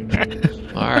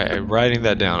 Alright, I'm writing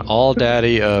that down. All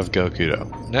daddy of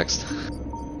Gokudo. Next.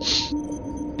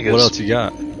 He goes, What else you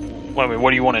got? Well, I mean, what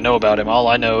do you want to know about him? All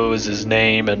I know is his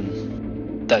name,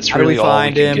 and that's How do really we all we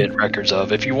find can him? get records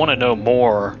of. If you want to know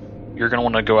more, you're going to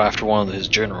want to go after one of his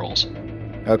generals.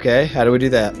 Okay, how do we do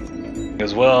that? He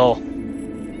goes, well,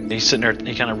 he's sitting there,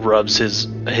 he kind of rubs his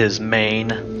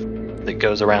mane that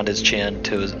goes around his chin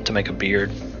to make a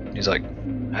beard. He's like,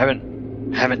 I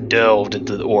haven't delved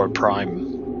into the Aura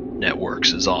Prime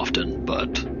networks as often,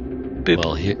 but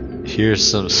Well, here's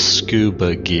some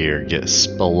scuba gear. Get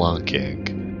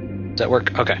spelunking. does that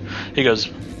work? Okay. He goes,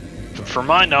 from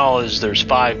my knowledge, there's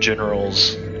 5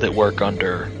 generals that work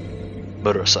under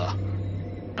Murosa.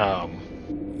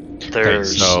 Okay,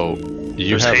 There's so you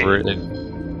there's have 8.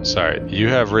 written. Sorry, you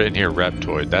have written here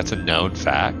Reptoid. That's a known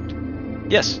fact.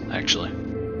 Yes, actually.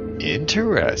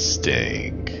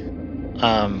 Interesting.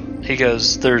 He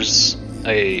goes, there's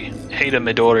a Heda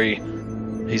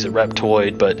Midori. He's a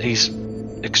Reptoid, but he's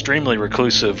extremely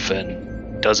reclusive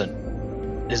and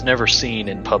is never seen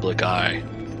in public eye.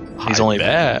 He's I only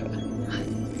bet.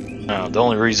 the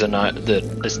only reason that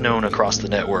it's known across the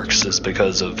networks is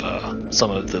because of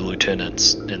some of the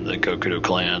lieutenants in the Gokudo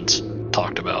clans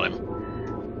talked about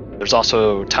him. There's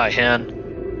also Tai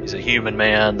Hen. He's a human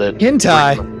man that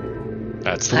Hentai.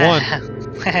 That's the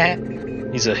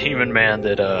one. He's a human man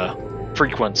that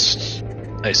frequents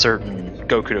a certain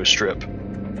Gokudo strip.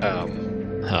 Oh,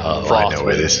 Froth I know where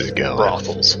with this is going.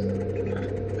 brothels.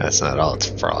 That's not all it's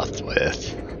frothed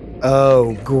with.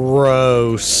 Oh,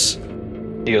 gross.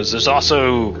 He goes, there's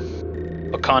also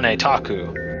Akane Taku,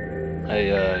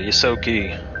 a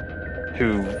Yosoki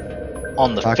who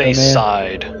on the Taco face man?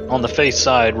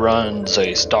 side runs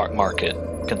a stock market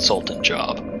consultant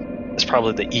job. It's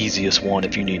probably the easiest one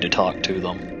if you need to talk to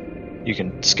them. You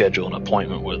can schedule an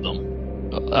appointment with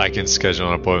them. I can schedule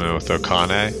an appointment with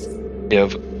Okane. Yeah,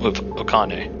 with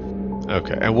Akane.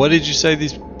 Okay. And what did you say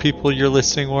these people you're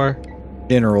listing were?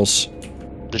 Generals.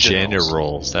 The generals.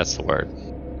 Generals. That's the word.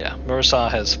 Yeah,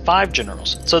 Murasa has 5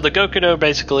 generals. So the Gokudo,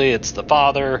 basically, it's the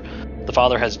father. The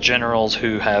father has generals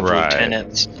who have Right.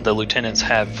 lieutenants. The lieutenants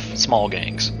have small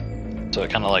gangs. So it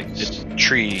kind of like the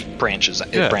tree branches.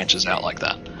 Yeah. It branches out like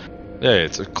that. Yeah,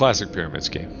 it's a classic pyramid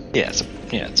scheme. Yeah, it's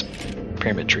a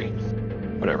pyramid tree.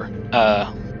 Whatever.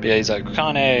 But yeah, he's like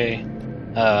Akane,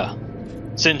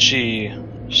 Shinshi,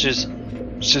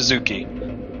 Shizuki.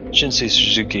 Shinshi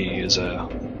Suzuki is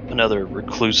another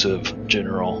reclusive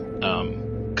general.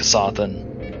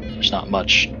 Kasathan. There's not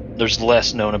much. There's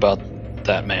less known about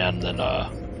that man than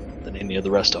any of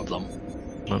the rest of them.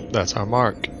 Well, that's our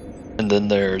mark. And then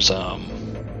there's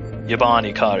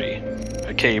Yaban Ikari,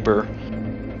 a caber,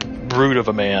 brute of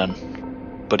a man,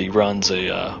 but he runs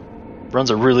a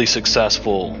really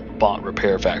successful bot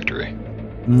repair factory.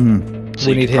 We So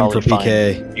you need could him for probably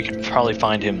PK. You can probably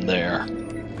find him there.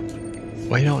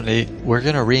 We don't need. We're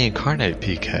gonna reincarnate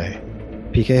PK.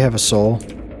 PK have a soul?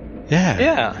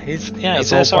 Yeah, he's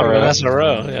SRO.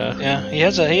 SRO, yeah. Yeah, he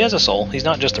has a soul. He's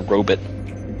not just a robot.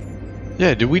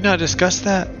 Yeah, did we not discuss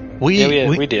that? We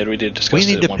did discuss We it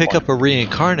need at to one pick point. up a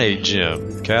reincarnate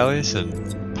gem, Callius,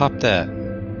 and pop that.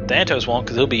 Dantos won't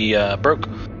because he'll be broke.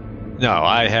 No,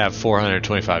 I have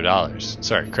 $425.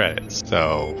 Sorry, credits.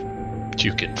 So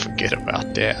you can forget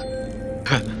about that.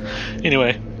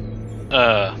 Anyway,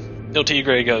 Il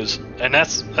Tigre goes, and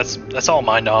that's all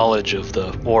my knowledge of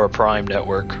the Aura Prime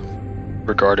network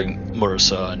regarding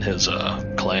Mursa and his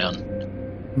clan.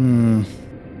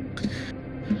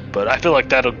 But I feel like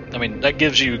that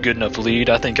gives you a good enough lead.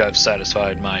 I think I've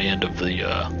satisfied my end of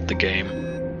the game.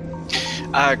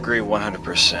 I agree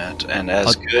 100%. And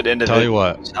as good individuals, Tell you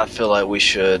what. I feel like we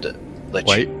should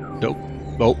Wait. Nope.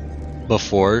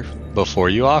 Before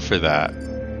you offer that,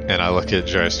 and I look at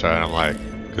Joestar and I'm like,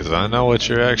 because I know what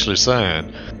you're actually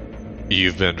saying.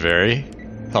 You've been very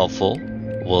helpful.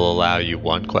 We'll allow you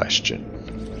one question.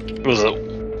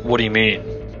 What do you mean?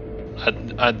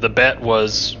 The bet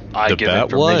was I give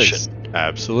information. Was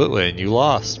absolutely, and you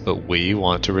lost. But we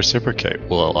want to reciprocate.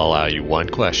 We'll allow you one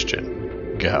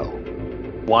question. Go.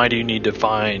 Why do you need to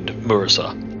find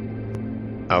Mursa?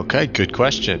 Okay, good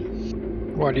question.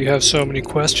 Why do you have so many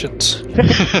questions?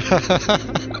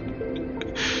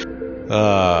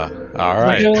 All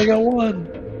right. I only got one.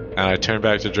 And I turn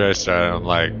back to Joestar and I'm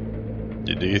like,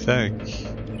 you do your thing.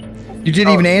 You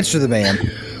didn't even answer the man.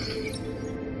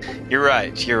 You're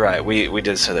right. We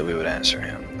did say that we would answer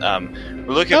him.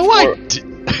 We're looking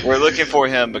we're looking for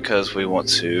him because we want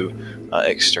to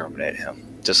exterminate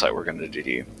him, just like we're going to do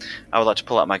to you. I would like to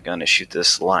pull out my gun and shoot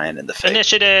this lion in the face.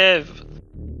 Initiative!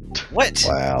 What?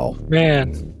 Wow.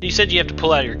 Man. You said you have to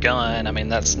pull out your gun. I mean,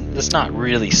 that's not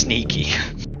really sneaky.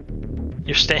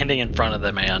 You're standing in front of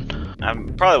the man. I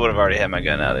probably would have already had my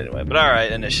gun out anyway, but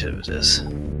alright, initiative it is.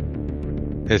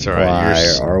 It's alright.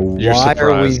 Why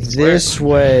are we this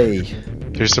way?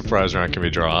 You're surprised where I can be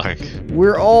drawing.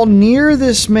 We're all near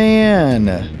this man.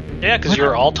 Yeah, because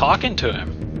you're all talking to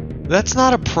him. That's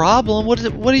not a problem. What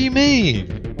do you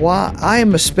mean? Why? I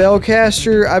am a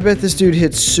spellcaster. I bet this dude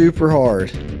hits super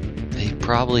hard. He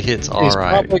probably hits He's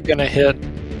alright. probably gonna hit,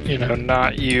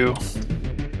 not you.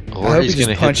 Or I hope he's he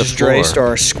gonna just punches hit the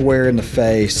floor. Draystar square in the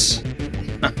face.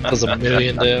 Does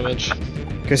 1,000,000 damage.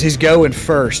 Because he's going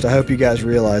first. I hope you guys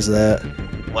realize that.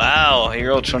 Wow, he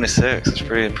rolled 26. That's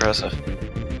pretty impressive.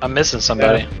 I'm missing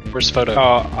somebody. Where's Photo?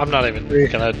 Oh, I'm not even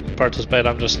gonna participate.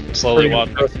 I'm just slowly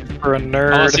watching. For a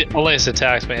nerd. Unless he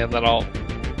attacks me, and then I'll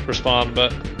respond.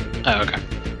 But Oh, okay.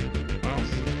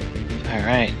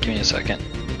 Alright, give me a second.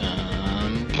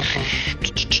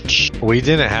 We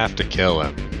didn't have to kill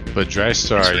him, but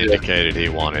Draystar indicated he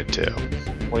wanted to.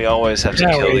 We always have to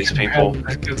kill these people.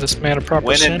 Give this man a proper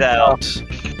When in send doubt,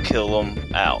 kill them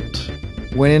out.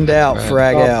 When in doubt,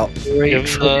 frag out. give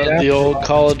him the old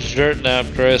college dirt nap,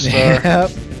 Draystar.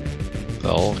 Yep.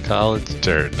 The old college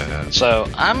dirt now. So,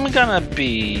 I'm gonna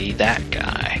be that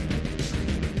guy.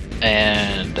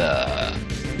 And,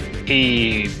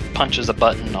 he punches a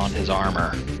button on his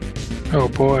armor Oh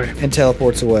boy. And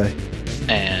teleports away.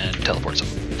 and teleports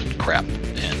away.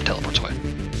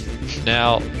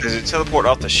 Now, Does it teleport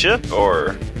off the ship,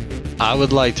 or...? I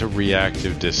would like to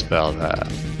reactive dispel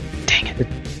that. Dang it.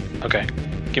 Okay.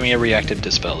 Give me a reactive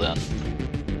dispel then.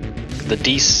 The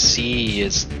DC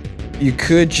is... You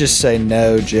could just say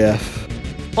no, Jeff.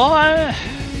 Well, I'm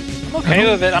okay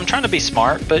with it. I'm trying to be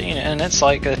smart, but, and it's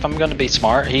like, if I'm going to be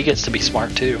smart, he gets to be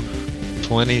smart too.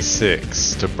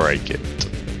 26 to break it.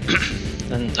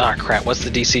 And, crap, what's the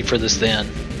DC for this then?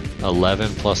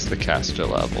 11 plus the caster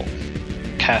level.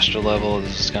 Caster level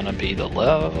is going to be the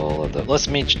level of the... Let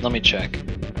me check.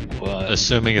 What?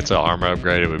 Assuming it's an armor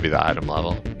upgrade, it would be the item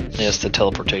level. Yes, the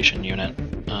teleportation unit.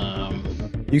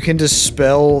 You can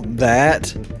dispel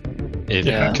that.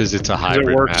 Yeah. Because it's a It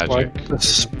hybrid works magic. like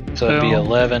this. So it'd be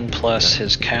 11 plus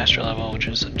his caster level, which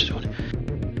is 20.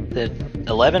 The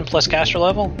 11 plus caster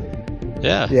level?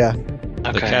 Yeah. Yeah. The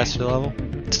Okay. caster level.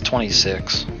 It's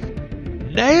 26.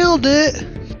 Nailed it!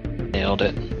 Nailed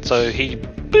it. So he...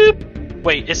 Boop!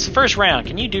 Wait, it's the first round.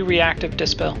 Can you do reactive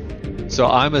dispel? So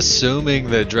I'm assuming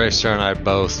that Draystar and I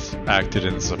both acted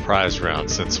in the surprise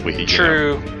round since we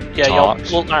True. Yeah, y'all...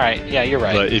 talked. Well, alright. Yeah, you're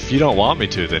right. But if you don't want me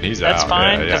to, then he's That's out.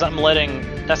 fine, Yeah, because yeah. I'm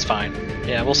letting... That's fine.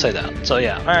 Yeah, we'll say that. So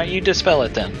yeah, alright, you dispel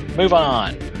it then. Move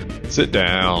on. Sit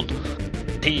down.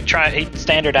 He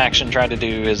standard action tried to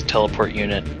do his teleport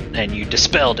unit, and you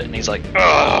dispelled it, and he's like,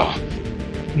 ugh!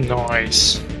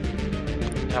 Nice.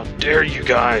 How dare you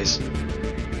guys!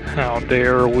 How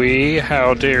dare we?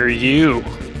 How dare you?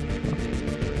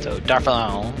 So,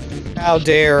 Darfalon. How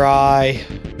dare I?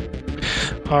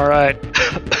 All right.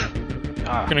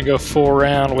 I'm gonna go full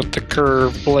round with the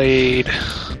curved blade.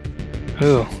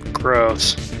 Ooh,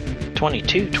 gross.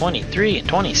 22, 23, and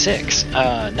 26.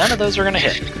 None of those are gonna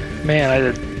hit. Man,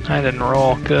 I didn't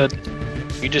roll good.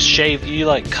 You just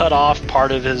cut off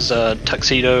part of his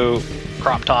tuxedo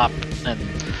crop top and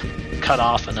cut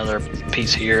off another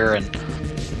piece here, and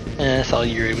that's all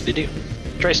you're able to do.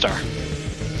 Draystar.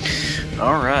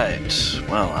 Alright.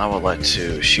 Well, I would like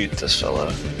to shoot this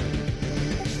fellow.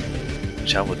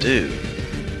 Which I will do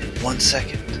in 1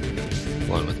 second.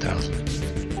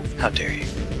 1/1000. How dare you?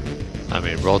 I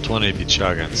mean, roll 20 be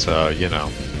chugging, so, you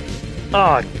know.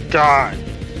 Oh, God.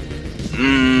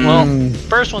 Well,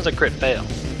 first one's a crit fail.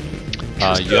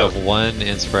 You have 1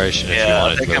 inspiration if you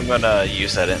want I think I'm going to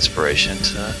use that inspiration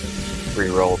to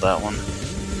re-roll that one.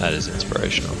 That is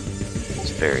inspirational.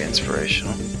 It's very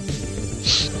inspirational.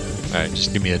 Alright,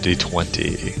 just give me a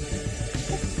d20.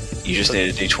 You just need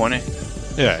a d20?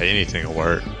 Yeah, anything will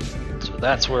work. So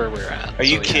that's where we're at. Are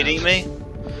you kidding me?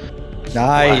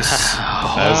 Nice.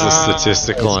 Wow. That was a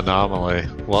statistical anomaly.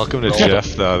 Welcome to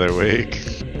Jeff the other week.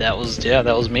 That was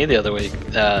me the other week.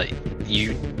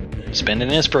 You spend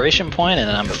an inspiration point, and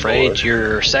I'm afraid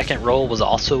your second roll was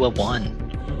also a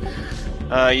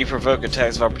 1. You provoke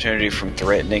attacks of opportunity from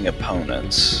threatening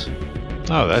opponents.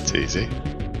 Oh, that's easy.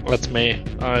 That's me.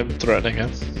 I'm threatening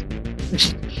him.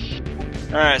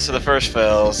 Alright, so the first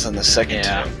fails, and the second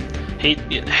two.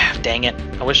 Dang it.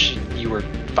 I wish you were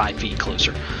 5 feet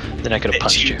closer. Then I could have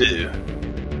punched you. do.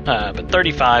 But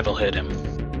 35 will hit him.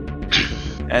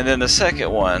 And then the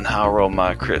second one, I'll roll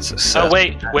my crit success. Oh,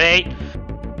 wait.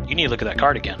 You need to look at that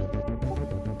card again.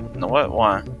 No, what?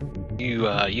 Why? You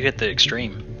hit the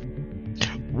extreme.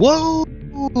 Whoa,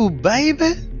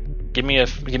 baby! Give me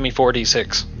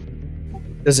 4d6.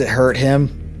 Does it hurt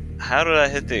him? How did I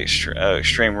hit the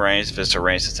extreme range? If it's a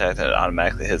ranged attack, that it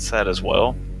automatically hits that as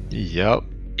well? Yep.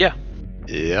 Yeah.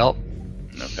 Yep.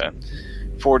 Okay.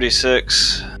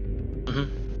 46.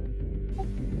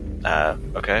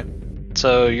 Okay.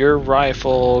 So your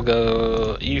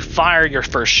rifle you fire your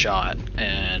first shot,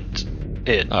 and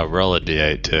it... roll a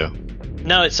d8 too.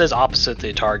 No, it says opposite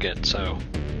the target, so...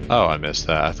 Oh, I missed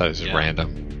that. I thought it was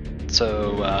random.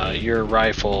 So your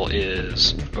rifle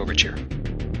is over here.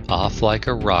 Off like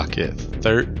a rocket.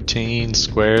 13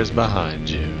 squares behind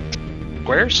you.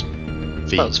 Squares?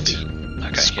 Feet. Oh, it's feet.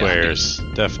 Okay. Squares.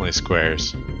 Yeah, definitely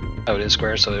squares. Oh, it is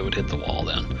square, so it would hit the wall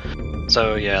then.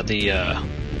 So yeah,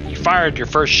 you fired your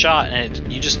first shot, and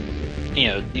you just,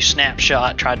 you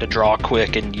snapshot, tried to draw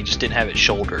quick, and you just didn't have it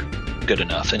shouldered good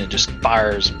enough, and it just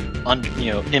fires,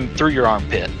 in through your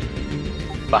armpit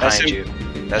behind you.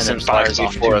 That seems fires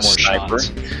off for a sniper.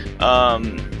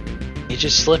 You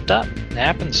just slipped up. It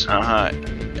happens.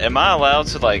 Am I allowed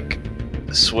to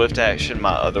swift action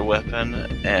my other weapon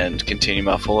and continue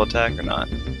my full attack or not?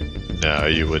 No,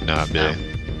 you would not be.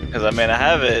 Because I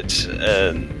have it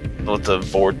with the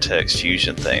vortex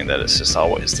fusion thing that it's just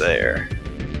always there.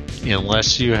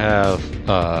 Unless you have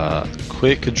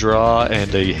quick draw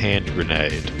and a hand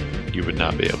grenade, you would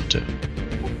not be able to.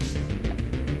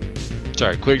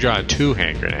 Sorry, quick draw and 2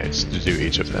 hand grenades to do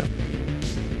each of them.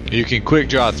 You can quick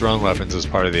draw thrown weapons as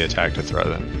part of the attack to throw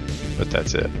them, but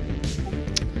that's it.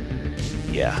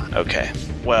 Yeah, okay.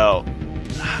 Well,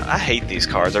 I hate these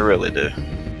cards, I really do.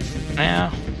 Yeah.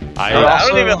 I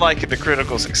don't even like the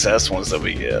critical success ones that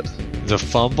we get. The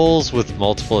fumbles with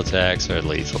multiple attacks are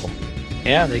lethal.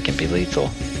 Yeah, they can be lethal.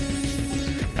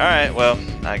 Alright, well,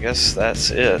 I guess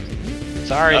that's it.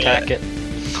 Sorry, Hackett.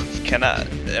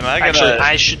 Actually,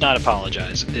 I should not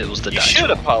apologize. It was the dice. You should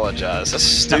apologize. That's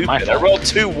stupid. Not my fault. I rolled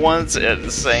 2 1s at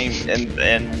the same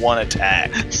in one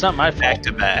attack. It's not my fault. Back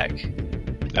to back.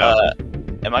 No.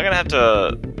 Am I gonna have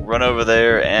to run over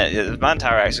there? And is my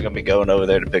entire action gonna be going over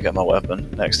there to pick up my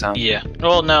weapon next time? Yeah.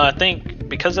 Well, no, I think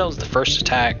because that was the first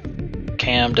attack.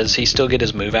 Cam, does he still get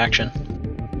his move action?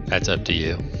 That's up to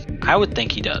you. I would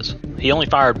think he does. He only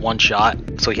fired 1 shot,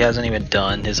 so he hasn't even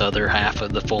done his other half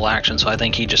of the full action, so I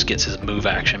think he just gets his move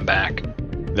action back.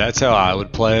 That's how I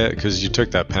would play it, because you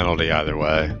took that penalty either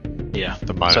way. Yeah.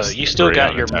 The minus so you still 3 got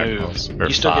on your attack move. rolls, or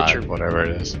You still 5, get your whatever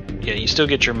it is. Yeah, you still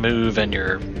get your move and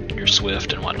your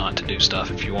swift and whatnot to do stuff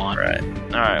if you want. Right.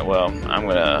 Alright, well, I'm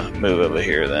gonna move over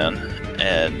here then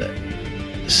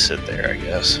and sit there, I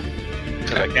guess.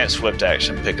 Because I can't swift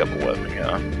action pick up a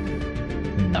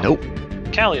weapon, Nope.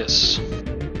 Callius.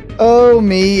 Oh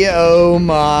me, oh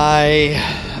my.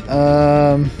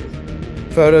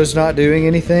 Photo's not doing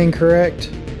anything,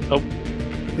 correct? Nope.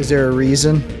 Is there a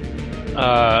reason?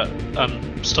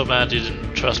 I'm still mad you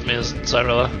didn't trust me as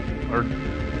Cyrilla. Or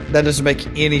That doesn't make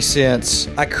any sense.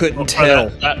 I couldn't tell.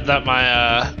 That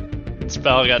my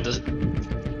spell got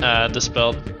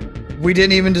dispelled. We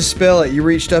didn't even dispel it. You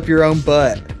reached up your own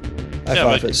butt. I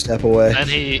 5-foot step away. And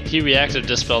he reacted,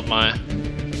 dispelled my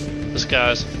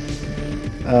disguise.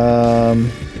 I'm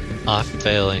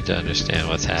failing to understand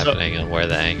what's happening and where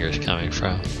the anger is coming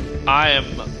from. I am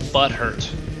butthurt.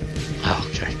 Oh,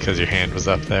 okay, because your hand was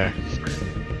up there.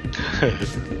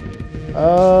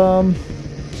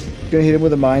 Gonna hit him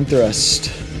with a mind thrust.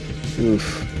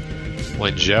 Oof.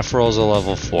 When Jeff rolls a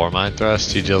level 4 mind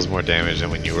thrust, he deals more damage than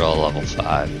when you roll a level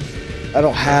 5. I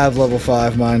don't have level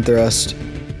 5 mind thrust.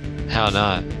 How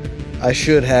not? I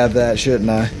should have that, shouldn't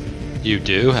I? You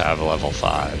do have a level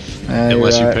 5.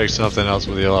 Unless you pick something else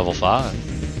with your level 5.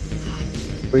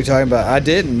 What are you talking about? I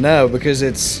didn't know because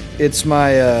it's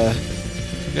my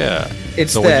Yeah.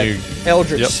 It's so that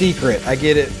Eldritch secret. I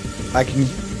get it. I can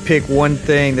pick one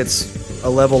thing that's a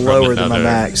level lower than my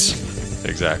max.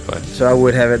 Exactly. So I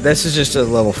would have it. This is just a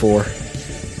level 4.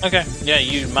 Okay. Yeah,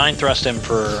 you mind thrust him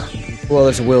for. Well,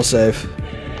 there's a will save.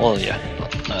 Well, yeah.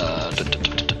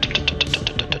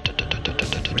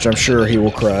 Which I'm sure he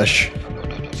will crush.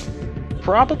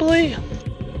 Probably.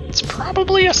 It's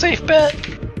probably a safe bet.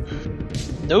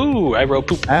 Ooh, I wrote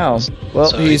poop. Ow. Well,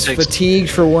 So he's he takes- fatigued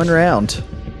for 1 round.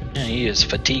 Yeah, he is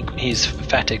fatigued. He's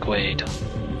fatigued.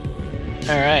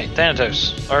 Alright,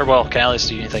 Thanatos. Or, well, Callius,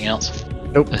 do anything else?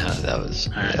 Nope. That was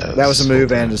That was a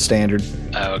move and a standard.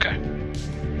 Oh, okay.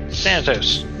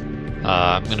 Thanatos.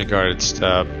 I'm gonna guarded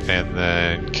step and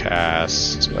then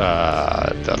cast.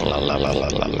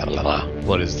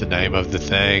 What is the name of the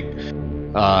thing?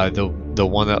 The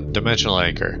one that dimensional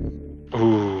anchor.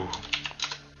 Ooh.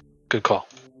 Good call.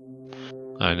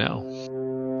 I know.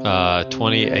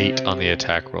 28 on the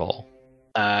attack roll.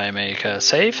 I make a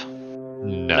save?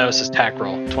 No, it's attack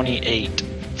roll. 28.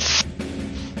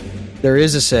 There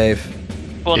is a save.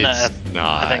 Well, no, It's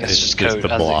not. I think it's just code. the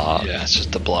block. Yeah, it's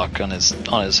just the block on his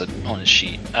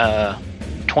sheet.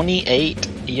 28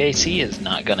 EAC is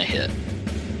not gonna hit.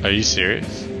 Are you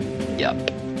serious?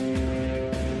 Yep.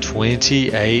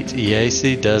 28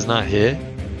 EAC does not hit?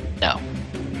 No.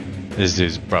 This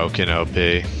dude's broken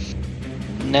OP.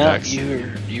 No, Dex.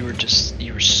 you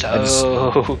were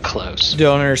so close.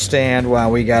 Don't understand why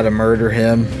we gotta murder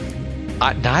him.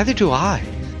 Neither do I.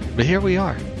 But here we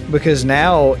are. Because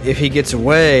now, if he gets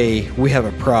away, we have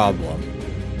a problem.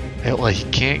 Well, he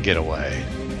can't get away.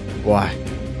 Why?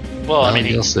 Well, I mean,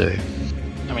 you'll see.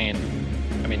 I mean,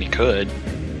 he could.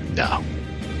 No.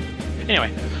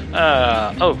 Anyway,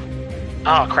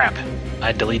 oh crap!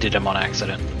 I deleted him on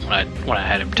accident when I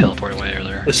had him teleport away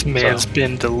earlier. This man's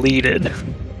been deleted.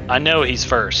 I know he's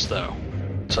first though,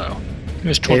 so. He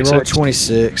was He rolled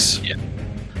 26. 26.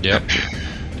 Yep.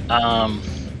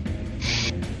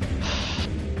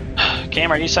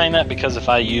 Cam, are you saying that because if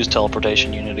I use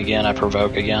teleportation unit again, I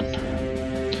provoke again?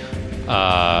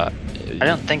 I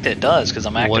don't think that does because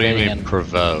I'm activating. What do you mean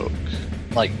provoke?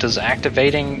 Like, does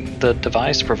activating the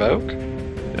device provoke?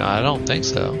 No, I don't think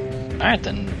so. All right,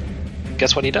 then.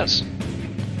 Guess what he does?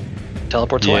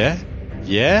 Teleports away.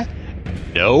 Yeah?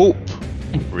 Nope.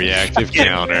 Reactive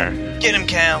counter. Get him,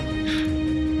 Cal.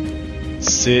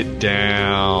 Sit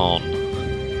down.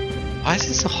 Why is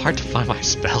it so hard to find my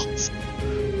spells?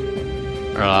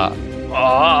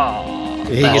 Oh,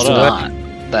 He gets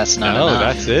away. That's not No, enough.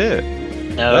 that's it.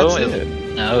 No, That's it, it.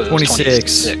 no, it 26.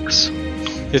 was 26.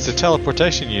 It's a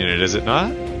teleportation unit, is it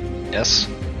not? Yes.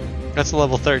 That's a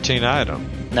level 13 item.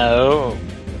 No.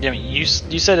 I mean, you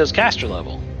said it was caster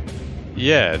level.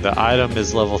 Yeah, the item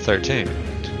is level 13.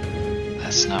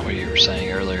 That's not what you were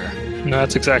saying earlier. No,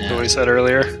 that's exactly what he said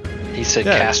earlier. He said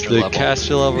Yeah, caster the level.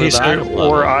 caster level He is said item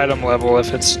or level. item level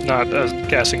if it's not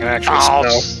casting an actual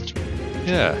spell.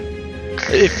 Yeah.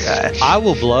 If, I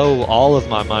will blow all of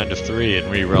my mind of 3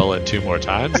 and re-roll it 2 more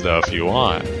times, though, if you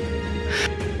want.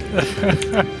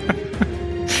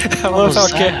 I love how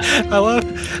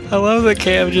I love that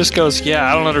Cam just goes, yeah,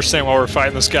 I don't understand why we're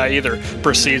fighting this guy either.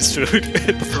 Proceeds to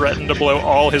threaten to blow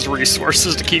all his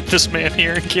resources to keep this man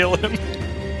here and kill him.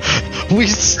 We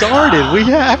started. We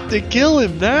have to kill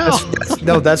him now.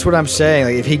 That's what I'm saying.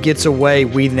 Like, if he gets away,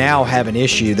 we now have an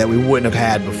issue that we wouldn't have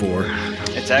had before.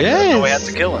 Exactly. Yes. We have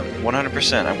to kill him.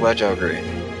 100%. I'm glad y'all agree.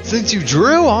 Since you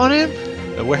drew on him,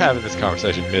 and we're having this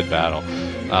conversation mid-battle.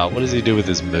 What does he do with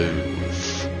his move?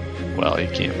 Well, he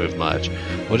can't move much.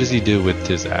 What does he do with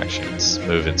his actions?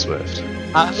 Move and swift.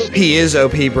 He is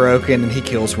OP broken, and he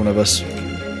kills one of us.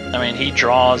 I mean, he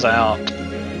draws out.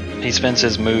 He spends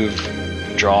his move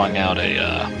drawing out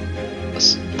a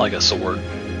sword.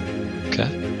 Okay.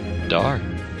 Dark.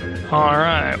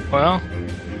 Alright, well,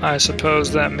 I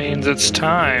suppose that means it's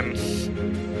time.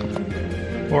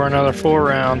 Or another 4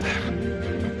 round.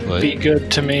 Be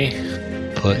good to me.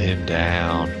 Put him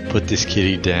down. Put this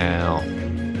kitty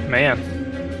down. Man.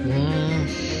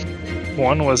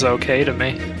 1 was okay to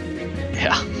me.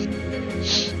 Yeah.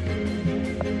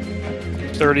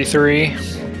 33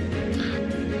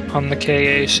 on the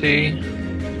KAC.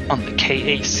 On the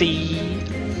KAC.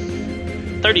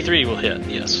 33 will hit,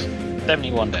 yes.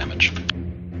 71 damage.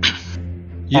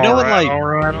 You know when All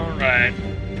right.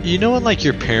 You know when like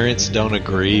your parents don't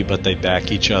agree but they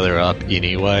back each other up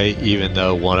anyway, even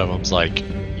though one of them's like,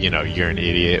 you're an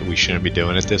idiot, we shouldn't be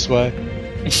doing it this way?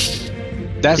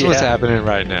 That's what's happening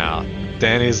right now.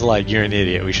 Danny's like, you're an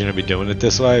idiot, we shouldn't be doing it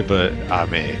this way, but I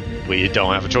mean, we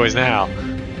don't have a choice now.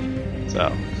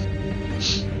 So,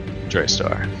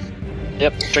 Draystar.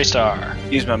 Yep,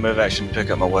 Draystar. Use my move action to pick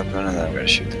up my weapon, and then I'm going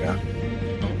to shoot the guy.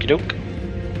 Okie doke.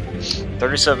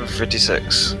 37 for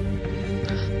 56.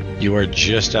 You are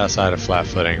just outside of flat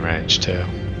footing range, too.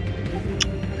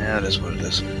 Yeah, it is what it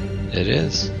is. It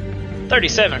is.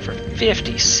 37 for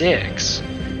 56.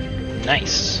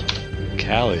 Nice.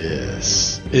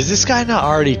 Callius. Is this guy not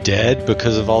already dead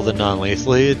because of all the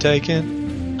non-lethal he had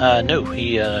taken? No,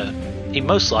 he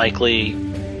most likely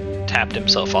tapped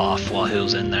himself off while he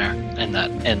was in there,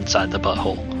 inside the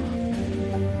butthole.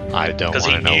 I don't want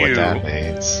to know what that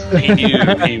means. He knew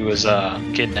he was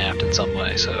kidnapped in some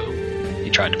way, so he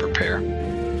tried to prepare.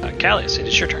 Callius, it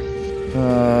is your turn.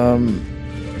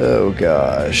 Oh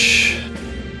gosh.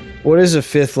 What is a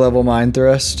 5th level mind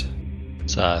thrust?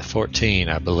 It's 14,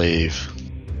 I believe.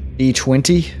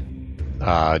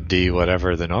 D20? D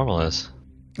whatever the normal is.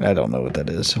 I don't know what that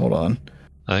is. Hold on.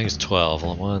 I think it's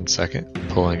 12. 1 second.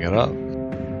 Pulling it up.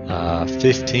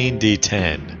 15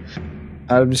 D10.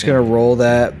 I'm just going to roll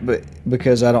that but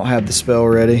because I don't have the spell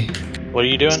ready. What are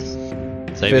you doing?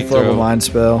 Saving 5th level mind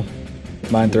spell.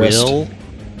 Mind thrust.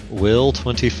 Will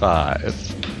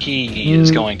 25. He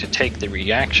is going to take the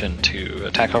reaction to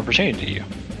attack opportunity to you.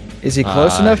 Is he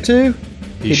close enough to?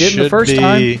 He didn't the first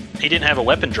time? He didn't have a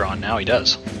weapon drawn, now he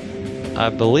does. I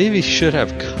believe he should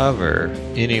have cover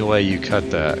any way you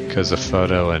cut that because of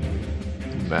Photo and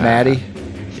Maddie?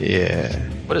 Yeah.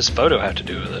 What does Photo have to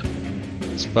do with it?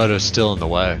 This Photo's still in the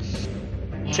way.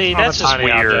 See, that's just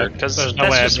weird. Because there's no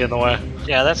way I'd be in the way.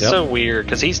 Yeah, that's so weird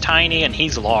because he's tiny and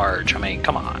he's large. I mean,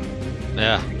 come on.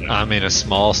 Yeah, I mean, a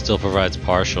small still provides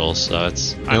partial, so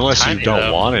it's unless you tiny, don't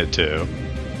though. want it to.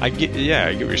 I get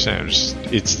what you're saying.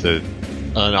 It's an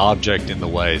object in the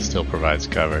way still provides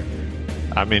cover.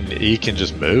 I mean, he can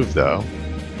just move though.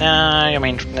 I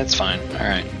mean, that's fine. All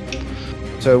right.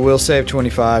 So we'll save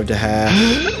 25 to half.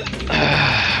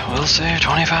 We'll save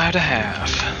 25 to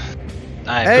half.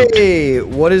 Hey,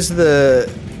 what is the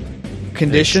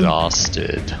condition?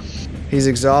 Exhausted. He's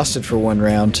exhausted for 1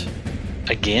 round.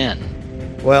 Again.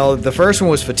 Well, the first one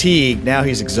was fatigue. Now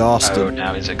he's exhausted. Oh,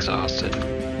 now he's exhausted.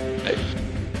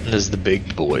 There's the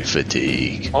big boy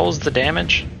fatigue. What was the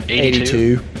damage?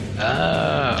 82.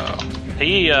 Oh.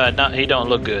 He don't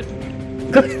look good.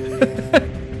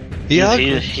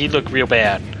 He look real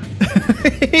bad.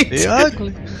 He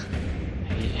ugly.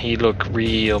 He look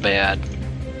real bad.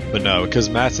 But no, because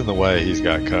Matt's in the way, he's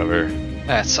got cover.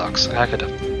 That sucks. I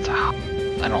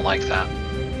don't like that.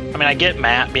 I mean, I get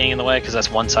Matt being in the way because that's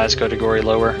one size category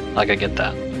lower. Like, I get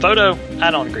that. Photo, I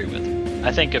don't agree with.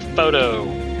 I think if Photo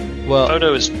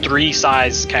is 3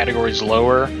 size categories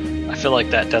lower, I feel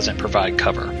like that doesn't provide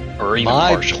cover or even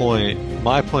partial.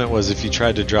 My point was if you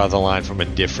tried to draw the line from a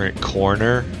different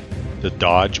corner, the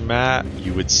dodge Matt,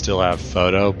 you would still have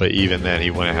Photo, but even then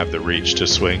he wouldn't have the reach to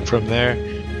swing from there.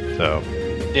 So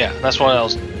yeah, that's what I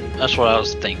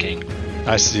was thinking.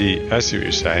 I see what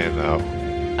you're saying though.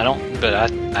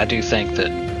 I do think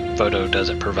that Photo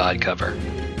doesn't provide cover.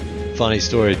 Funny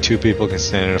story, 2 people can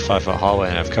stand in a 5-foot hallway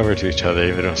and have cover to each other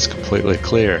even if it's completely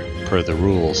clear per the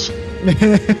rules.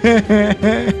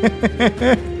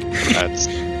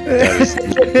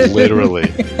 That is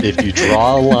literally, if you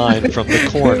draw a line from the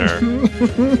corner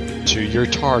to your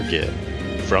target,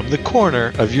 from the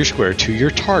corner of your square to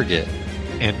your target,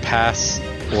 and pass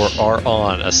or are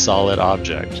on a solid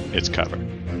object, it's cover.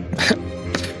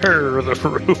 Here are the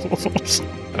rules.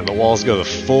 And the walls go the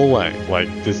full length, like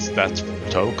this. That's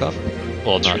total cover.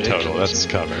 Well, That's not ridiculous. total. That's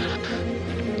cover.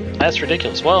 That's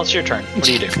ridiculous. Well, it's your turn. What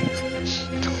do you do?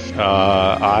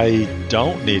 I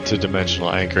don't need to dimensional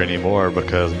anchor anymore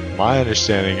because my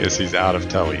understanding is he's out of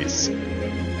teles.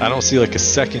 I don't see like a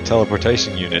second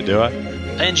teleportation unit, do I?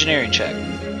 Engineering check.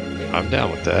 I'm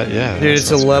down with that. Yeah. Dude, it's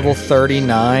a level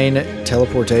 39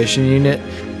 teleportation unit.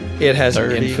 It has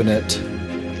 30. infinite.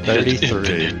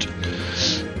 33.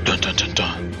 Dun dun dun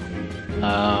dun.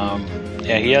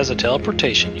 Yeah, he has a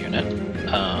teleportation unit.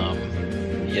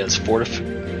 He has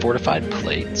fortified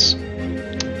plates,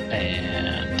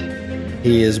 and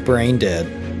He is brain dead.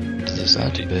 Does this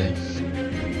have to be?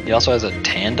 he also has a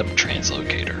tandem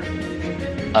translocator.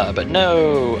 But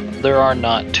no, there are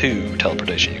not 2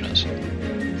 teleportation units.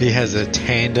 He has a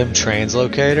tandem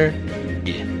translocator?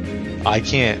 Yeah. I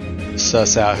can't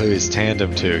suss out who he's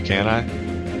tandem to, can I?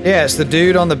 Yeah, it's the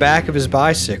dude on the back of his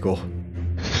bicycle.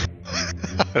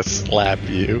 Slap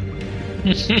you.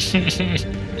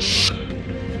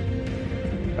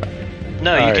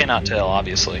 No, you Alright. cannot tell,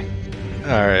 obviously.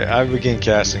 Alright, I begin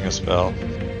casting a spell.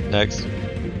 Next.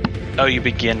 Oh, you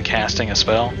begin casting a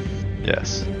spell?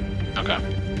 Yes. Okay.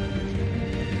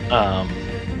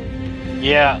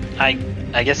 Yeah,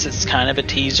 I guess it's kind of a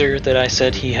teaser that I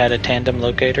said he had a tandem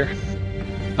locator.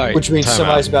 Alright, Which means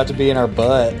somebody's about to be in our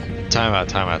butt. Time out.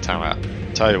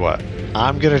 Tell you what.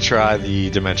 I'm gonna try the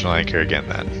Dimensional Anchor again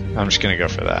then. I'm just gonna go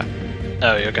for that.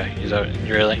 Oh, okay.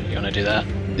 You really? You want to do that?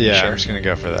 Yeah, Sure. I'm just gonna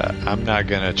go for that. I'm not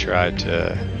gonna try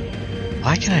to...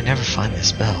 Why can I never find this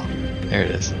spell? There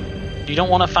it is. You don't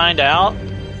want to find out?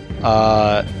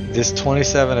 This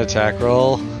 27 attack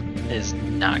roll... Is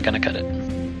not going to cut it.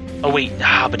 Oh, wait.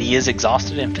 But he is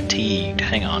exhausted and fatigued.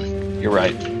 Hang on. You're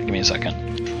right. Give me a second.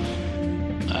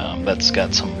 That's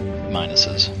got some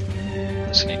minuses.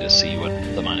 Just need to see what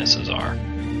the minuses are.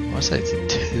 I want to say it's a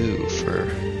 2 for...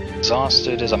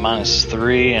 Exhausted is a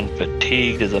 -3, and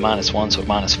fatigued is a -1, so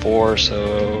 -4.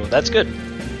 So that's good.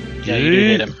 Yeah, you do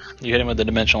hit him. You hit him with the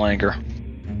Dimensional Anchor.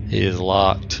 He is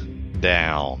locked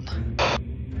down.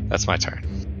 That's my turn.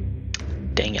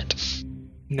 Dang it.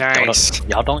 Nice.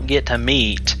 Y'all don't get to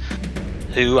meet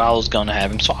who I was going to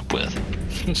have him swap with.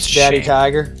 Daddy Shame.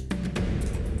 Tiger.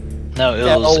 No, it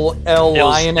was... El it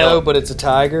was Lion-O, El- but it's a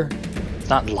tiger. It's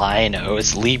not Lion-O,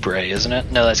 it's Libre, isn't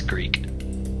it? No, that's Greek.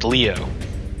 Leo,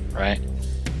 right?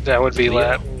 That would be Leo.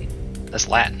 Latin. That's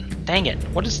Latin. Dang it.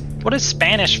 What is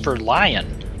Spanish for lion?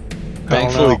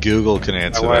 Thankfully, know. Google can My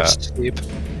answer wife's that. asleep.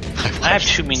 I have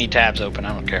too many tabs open,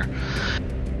 I don't care.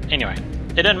 Anyway,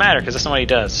 it doesn't matter because that's not what he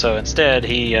does. So instead,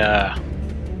 he,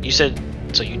 you said,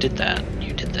 so you did that.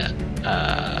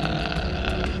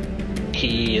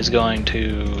 He is going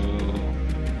to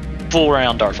full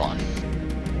round Darflon.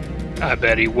 I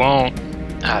bet he won't.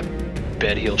 I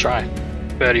bet he'll try.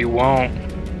 Bet he won't.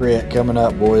 Crit coming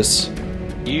up, boys.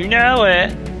 You know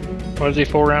it. What is he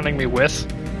full rounding me with?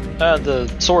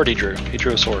 The sword he drew. He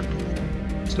drew a sword.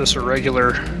 Is this a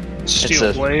regular steel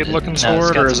It's a- blade looking no, it's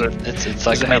sword, got or is some- it? It's Does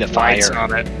like it made have of fire. lights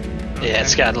on it? Yeah,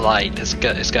 it's got light. It's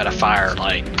got a fire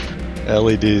light.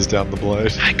 LEDs down the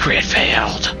blade. My crit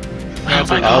failed.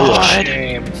 That's Oh my a god.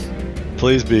 shame.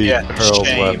 Please be Yeah, Hurl's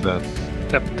shame. weapon.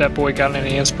 That boy got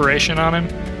any inspiration on him?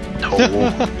 No,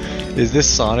 Is this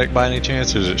Sonic by any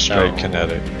chance, or is it straight No.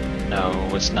 kinetic? no,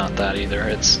 it's not that either.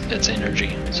 It's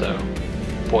energy. So,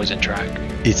 poison track.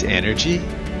 It's energy?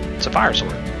 It's a fire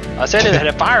sword. I said it had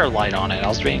a fire light on it. I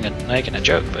was making a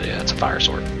joke, but yeah, it's a fire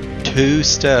sword. 2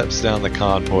 steps down the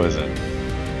con poison.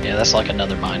 Yeah, that's like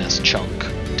another minus chunk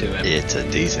to it. It's a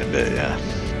decent bit, yeah.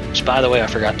 Which, by the way, I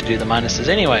forgot to do the minuses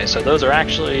anyway. So those are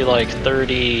actually like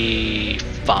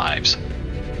 35s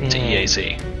to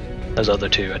EAC. Those other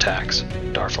 2 attacks,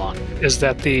 Darflon. Is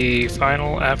that the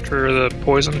final after the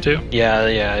poison too? Yeah,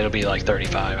 it'll be like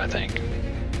 35, I think.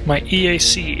 My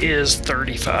EAC is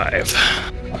 35.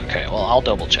 Okay, well, I'll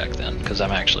double check then, because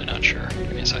I'm actually not sure.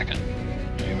 Give me a second.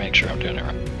 Let me make sure I'm doing it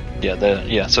right.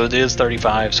 Yeah, so it is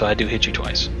 35, so I do hit you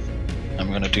twice. I'm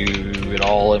going to do it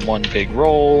all in one big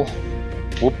roll.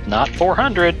 Whoop, not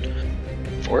 400.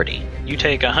 40. You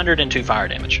take 102 fire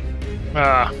damage.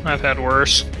 I've had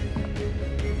worse.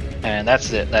 And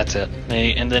that's it.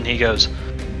 And then he goes,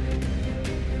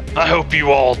 I hope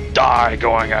you all die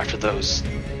going after those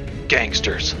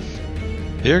gangsters.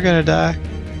 You're gonna die?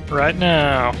 Right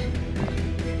now.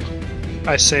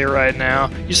 I say right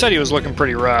now. You said he was looking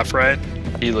pretty rough, right?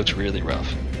 He looks really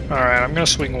rough. Alright, I'm gonna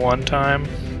swing one time.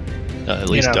 At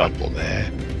least know. double,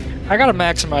 man. I gotta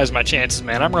maximize my chances,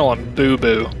 man. I'm rolling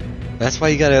boo-boo. That's why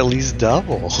you gotta at least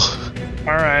double.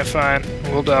 Alright, fine.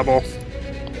 We'll double.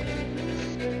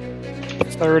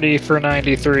 30 for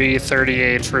 93,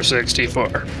 38 for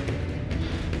 64.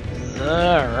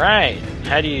 Alright.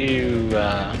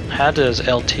 How does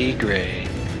LT Gray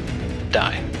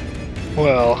die?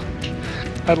 Well,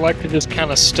 I'd like to just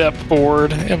kind of step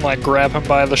forward and like grab him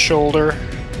by the shoulder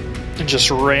and just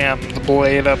ram the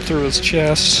blade up through his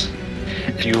chest.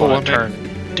 Do you want to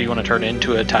turn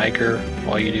into a tiger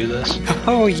while you do this?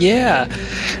 Oh yeah,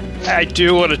 I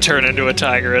do want to turn into a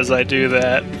tiger as I do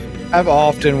that. I've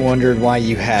often wondered why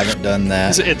you haven't done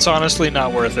that. It's honestly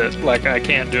not worth it. Like I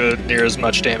can't do it near as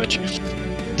much damage.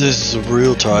 This is a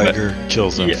real tiger.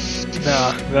 Kills him.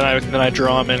 Nah, then I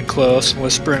draw him in close,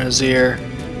 whisper in his ear,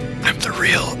 "I'm the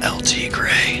real LT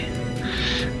Gray,"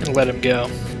 and let him go.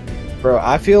 Bro,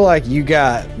 I feel like you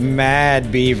got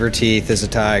mad beaver teeth as a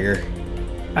tiger.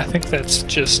 I think that's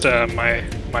just my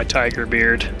tiger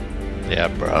beard. Yeah,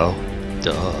 bro.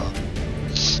 Duh.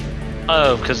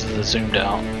 Oh, because of the zoomed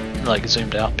out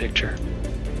picture.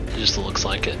 It just looks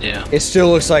like it, yeah. It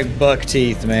still looks like buck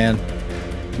teeth, man.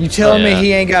 You telling me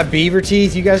he ain't got beaver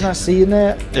teeth? You guys not seeing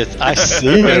that? I see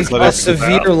it, He's but got it's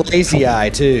severe lazy eye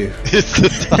too. It's the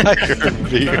tiger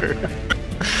beard.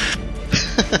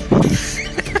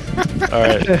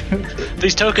 Alright.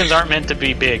 These tokens aren't meant to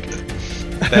be big.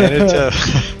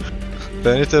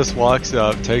 Thanatos walks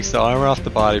up, takes the armor off the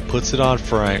body, puts it on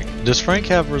Frank. Does Frank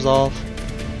have resolve?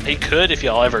 He could if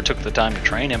y'all ever took the time to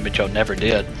train him, but y'all never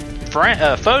did.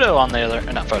 Photo on the other,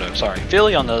 not Photo, sorry.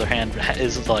 Philly on the other hand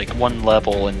is like one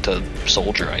level into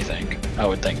Soldier, I think. I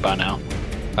would think by now.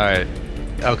 Alright.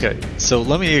 Okay, so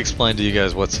let me explain to you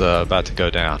guys what's about to go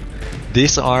down.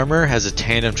 This armor has a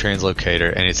tandem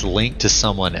translocator and it's linked to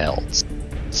someone else.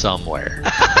 Somewhere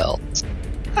else.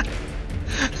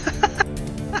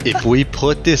 If we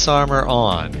put this armor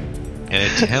on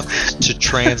and attempt to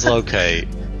translocate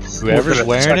whoever's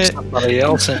wearing it, somebody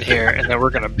else in here, and then we're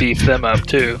gonna beef them up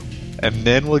too. And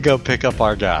then we'll go pick up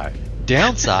our guy.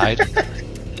 Downside,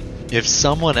 if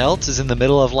someone else is in the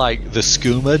middle of like the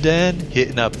skooma den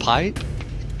hitting a pipe,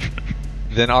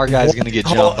 then our guy's gonna get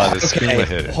jumped by the skooma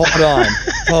hitter.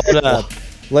 Hold up.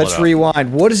 Let's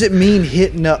rewind. What does it mean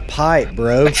hitting up pipe,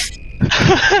 bro? Is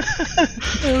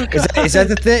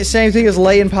that the same thing as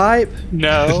laying pipe?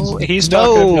 No, he's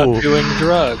talking about doing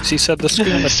drugs. He said the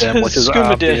skooma den, which is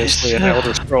obviously an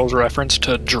Elder Scrolls reference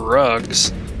to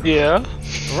drugs. Yeah.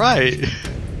 Right.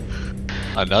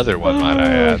 Another one, might I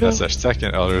add. That's our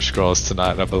second Elder Scrolls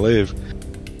tonight, I believe.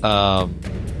 By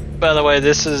the way,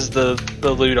 this is the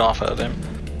loot off of him.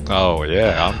 Oh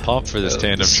yeah, I'm pumped for this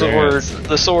tandem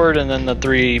the sword, and then the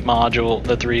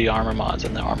three armor mods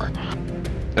in the armor.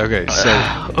 Okay, so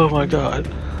oh my god,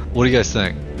 what do you guys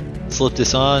think? Slip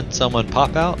this on, someone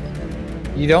pop out?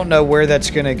 You don't know where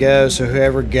that's gonna go, so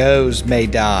whoever goes may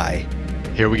die.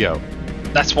 Here we go.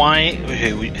 That's why.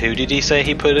 Who did he say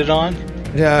he put it on?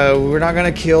 No, we're not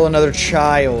gonna kill another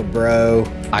child, bro.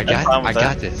 I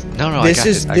got this. No, this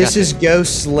is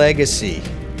Ghost's legacy.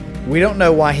 We don't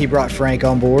know why he brought Frank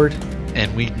on board,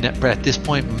 and we at this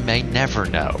point may never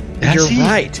know. You're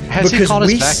right. Has he called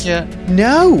us back yet?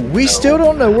 No, we still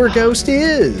don't know where Ghost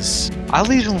is. I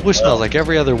leave him voicemails like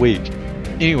every other week.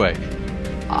 Anyway,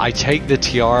 I take the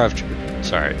tiara of.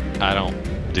 Sorry, I don't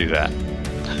do that.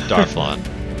 Darflon,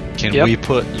 can we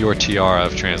put your tiara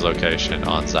of translocation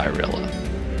on Zyrilla?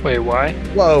 Wait, why?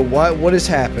 Whoa, what is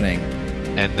happening?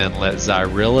 And then let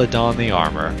Zyrilla don the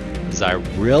armor.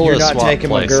 Zyrilla You're not swap taking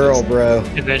places, my girl, bro.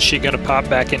 And then she gonna pop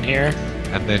back in here?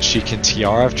 And then she can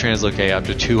tiara of translocate up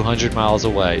to 200 miles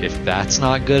away. If that's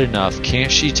not good enough, can't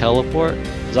she teleport?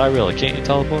 Zyrilla, can't you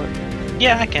teleport?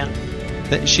 Yeah, I can.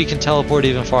 Then she can teleport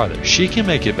even farther. She can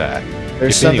make it back.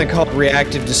 There's something called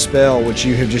reactive dispel, which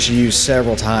you have just used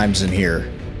several times in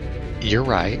here. You're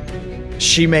right.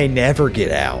 She may never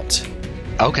get out.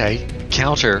 Okay,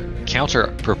 counter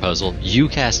proposal. You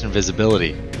cast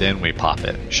invisibility, then we pop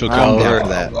it. She'll go I'm over. down for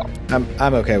that.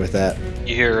 I'm okay with that.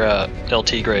 You hear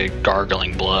LT Gray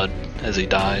gargling blood as he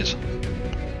dies.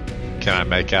 Can I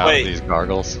make out these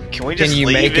gargles? Can we just Can you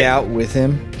leave make it? out with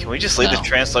him? Can we just leave the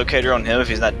translocator on him if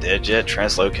he's not dead yet?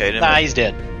 Translocate him? Nah, he's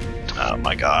dead. Oh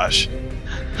my gosh.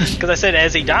 Because I said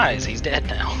as he dies, he's dead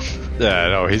now. Yeah,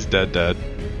 no, he's dead.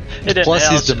 It Plus,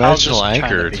 didn't- he's dimensional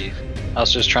anchored. I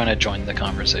was just trying to join the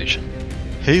conversation.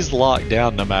 He's locked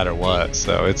down no matter what,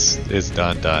 so it's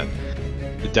done.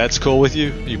 That's cool with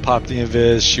you? You pop the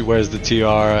invis, she wears the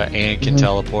tiara, and can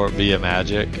teleport via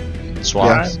magic.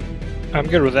 Swaps? Yeah, I'm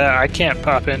good with that. I can't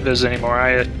pop invis anymore.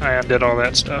 I undid all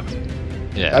that stuff.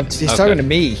 Yeah. He's talking to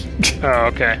me. Oh,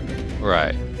 okay.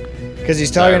 Right. Because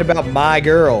he's talking about my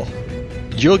girl.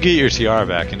 You'll get your tiara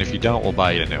back, and if you don't, we'll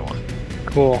buy you a new one.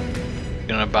 Cool. You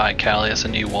gonna buy Callius a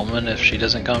new woman if she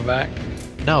doesn't come back?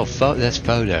 No, that's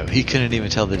Photo. He couldn't even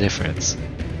tell the difference.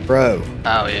 Bro.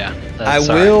 Oh yeah.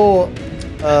 will.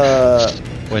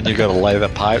 When you go to lay the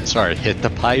pipe, hit the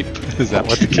pipe. Is that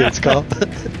what the kids call it?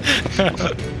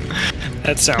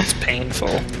 That sounds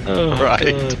painful.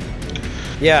 Right.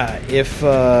 Yeah, if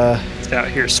It's out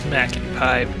here smacking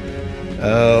pipe.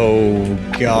 oh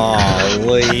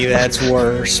golly, that's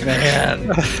worse,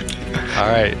 man. All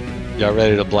right, y'all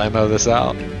ready to blammo this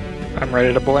out? I'm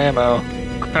ready to blammo.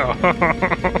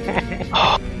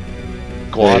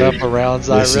 Squad up around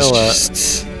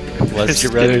Zyrilla. Let's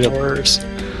get ready to. Worse.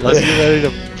 Let's get ready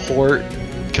to port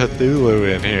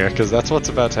Cthulhu in here, because that's what's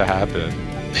about to happen.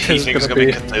 You think it's gonna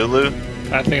be Cthulhu?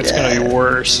 I think it's gonna be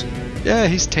worse. Yeah,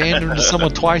 he's tanned into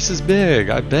someone twice as big,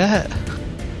 I bet.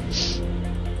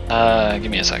 Give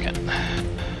me a second.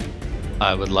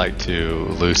 I would like to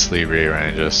loosely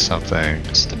rearrange us something.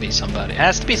 Has to be somebody.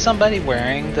 Has to be somebody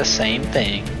wearing the same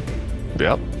thing.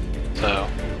 Yep. So,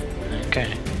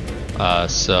 okay.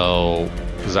 So,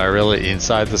 was I really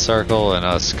inside the circle and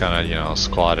us kind of,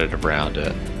 squatted around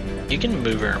it? You can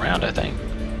move her around, I think.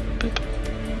 Boop.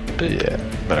 Boop. Yeah,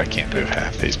 but I can't move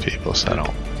half these people, so I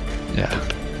don't. Yeah.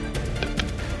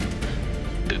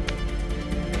 Boop.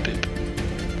 Boop.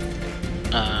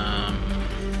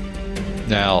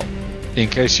 Now, in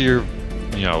case you're,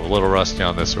 a little rusty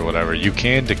on this or whatever, you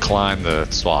can decline the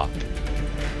swap.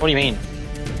 What do you mean?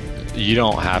 You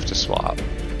don't have to swap.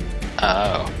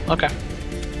 Oh, okay.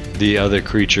 The other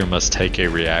creature must take a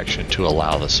reaction to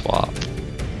allow the swap.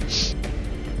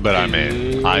 But I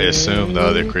mean, I assume the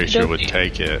other creature would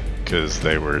take it because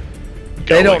they were.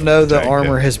 They don't know the take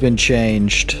armor it. has been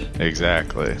changed.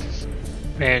 Exactly.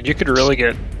 Man, you could really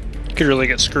get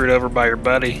screwed over by your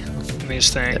buddy in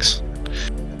these things.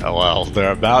 Oh, well,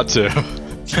 they're about to.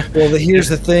 Well, here's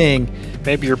the thing.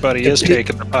 Maybe your buddy is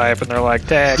taking the pipe, and they're like,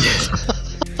 "Dag."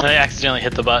 I accidentally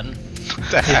hit the button.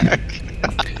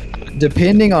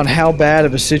 Depending on how bad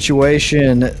of a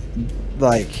situation,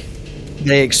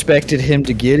 they expected him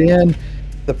to get in,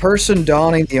 the person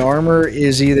donning the armor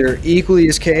is either equally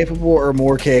as capable or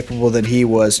more capable than he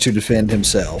was to defend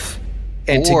himself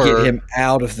and to get him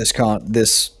out of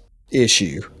this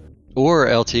issue.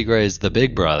 Or LT Gray's the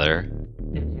big brother.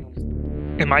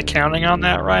 Am I counting on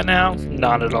that right now?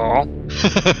 Not at all.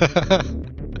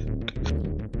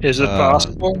 Is it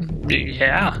possible?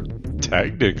 Yeah.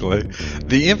 Technically.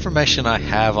 The information I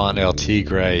have on LT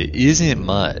Gray isn't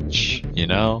much,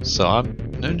 so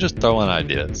I'm just throwing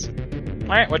ideas.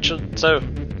 Alright, so...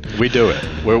 We do it.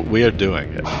 We are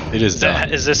doing it. It is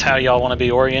done. Is this how y'all want to be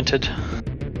oriented?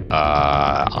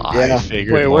 I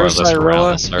figured Wait, more where's or less around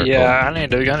Cyrilla? the circle. Yeah, I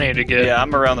need to get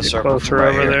I'm around the circle. closer right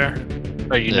over here. there.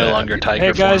 Or are you no longer tiger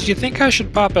Hey guys, form? do you think I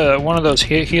should pop one of those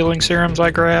healing serums I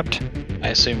grabbed? I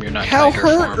assume you're not How tiger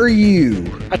hurt form. are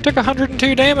you? I took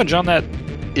 102 damage on that.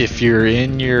 If you're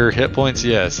in your hit points,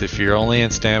 yes. If you're only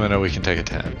in stamina, we can take a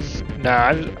 10.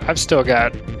 Nah, I've still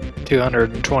got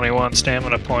 221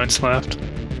 stamina points left.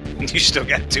 You still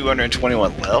got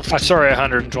 221 left? Sorry,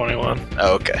 121.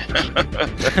 Oh, okay.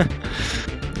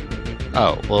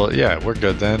 Oh, well, yeah, we're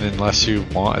good then, unless you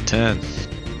want a 10.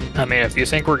 I mean, if you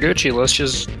think we're Gucci,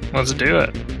 let's do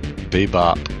it.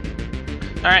 Bebop.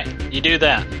 Alright, you do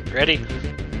that. Ready?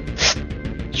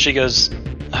 She goes,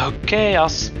 okay, I'll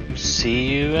see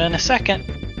you in a second.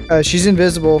 She's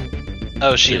invisible.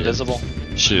 Oh, is she invisible?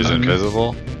 She is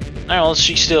invisible? Alright, well,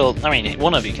 she still... I mean,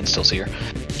 one of you can still see her.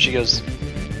 She goes,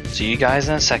 see you guys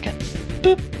in a second.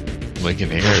 Boop. We can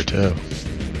hear her, too.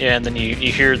 Yeah, and then you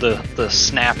hear the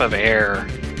snap of air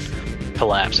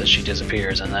collapse as she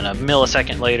disappears, and then a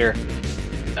millisecond later...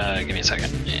 give me a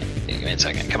second. Yeah, give me a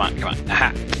second. Come on.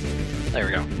 Aha. There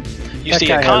we go. You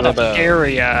see a kanabo.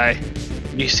 Scary eye.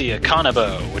 You see a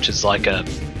kanabo, which is like a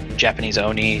Japanese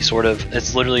oni, sort of.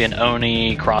 It's literally an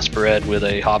oni crossbred with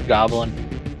a hobgoblin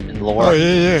in lore. Oh,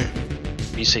 yeah.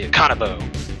 You see a kanabo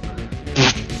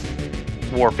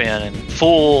warp in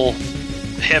full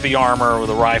heavy armor with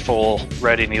a rifle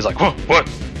ready, and he's like, what?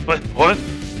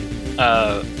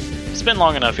 It's been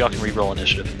long enough, y'all can re-roll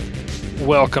initiative.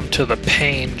 Welcome to the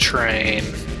pain train.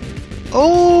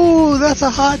 Oh, that's a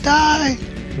hot die.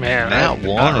 Man, Nat I did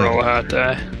not one. roll a hot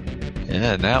die.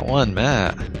 Yeah, Nat 1,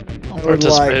 Matt. I'll I would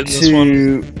participate like in this one.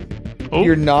 to. Oh.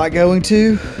 You're not going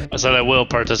to? I said I will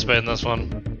participate in this one.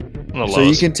 I'm the So you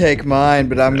lowest. can take mine,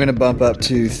 but I'm going to bump up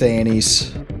to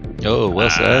Thanny's. Oh,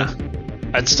 what's that?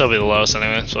 I'd still be the lowest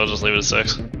anyway, so I'll just leave it at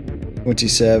 6.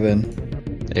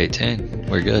 27. 18.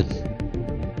 We're good.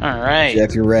 Alright.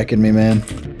 Jeff, you're wrecking me, man.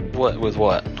 What with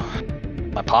what?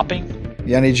 My popping?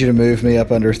 Yeah, I need you to move me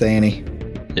up under Thanny.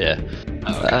 Yeah.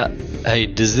 Oh, Hey,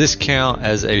 does this count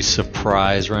as a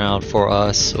surprise round for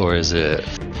us, or is it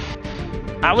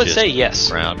I would just say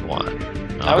yes. round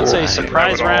 1? I would say Alright.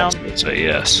 surprise round. Say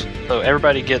yes. So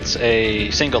everybody gets a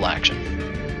single action.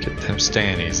 Get them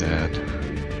standies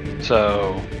in.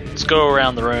 So let's go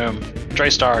around the room.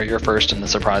 Draystar, you're first in the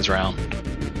surprise round.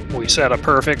 We set a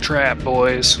perfect trap,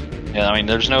 boys. Yeah, I mean,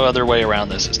 there's no other way around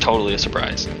this. It's totally a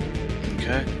surprise.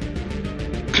 Okay.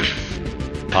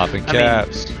 Popping I mean-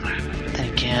 caps. But then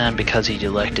again, because he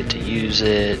elected to use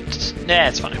it,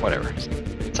 it's fine, whatever.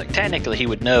 It's like technically he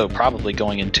would know probably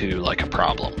going into like a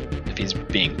problem if he's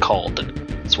being called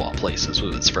to swap places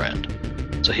with his friend.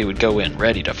 So so he would go in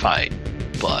ready to fight,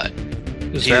 but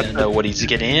he didn't know what he's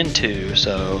getting into,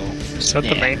 so... Is that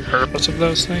the main purpose of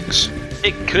those things?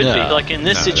 It could be. Like, in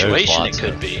this situation, it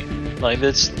could be. Like,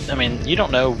 you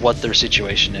don't know what their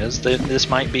situation is. This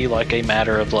might be, like, a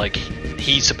matter of, like,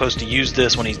 he's supposed to use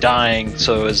this when he's dying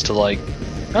so as to, like,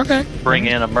 bring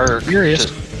in a merc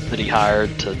that he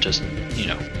hired to just,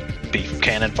 be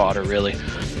cannon fodder, really.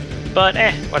 But,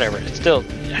 whatever. It's still,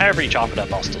 however you chop it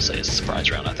up, I'll still say it's a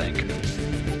surprise round, I think.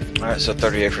 Alright, so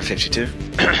 38 for 52.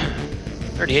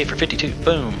 38 for 52.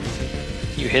 Boom.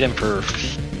 You hit him for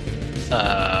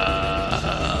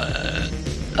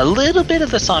a little bit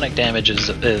of the sonic damage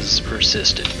is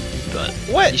persisted, but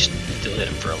you still hit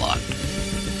him for a lot.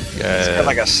 It's got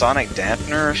like a sonic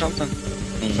dampener or something.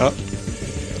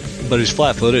 But he's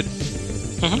flat-footed.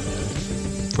 Mm-hmm.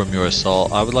 From your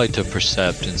assault, I would like to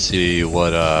percept and see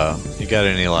what he got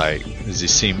any like. Does he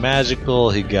seem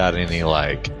magical? He got any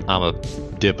like I'm a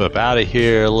dip up out of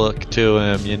here look to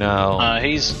him?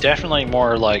 He's definitely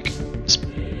more like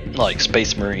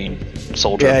Space Marine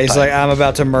soldier. Yeah, he's type. like, I'm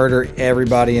about to murder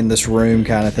everybody in this room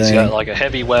kind of thing. He's got like a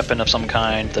heavy weapon of some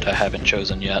kind that I haven't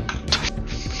chosen yet.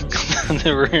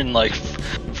 They were in like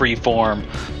free form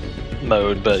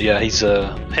mode, but yeah, he's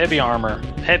a heavy armor,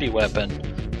 heavy weapon,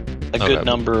 a good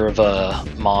number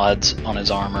of mods on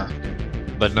his armor.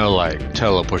 But no like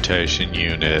teleportation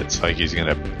units, like he's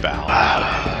gonna bounce.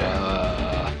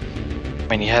 I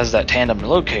mean, he has that tandem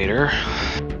locator,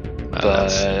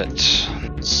 but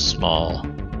small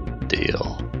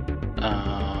deal.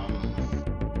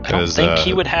 I don't think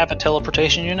he would have a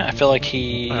teleportation unit. I feel like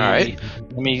he. All right.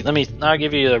 I'll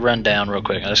give you a rundown real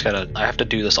quick. I have to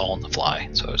do this all on the fly,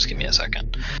 so just give me a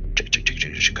second.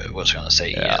 What's going to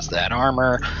say? Yeah. He has that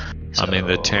armor. So I mean,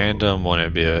 the tandem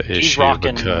wouldn't be an issue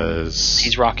because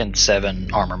he's rocking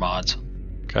 7 armor mods.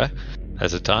 Okay,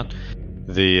 that's a ton.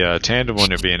 The tandem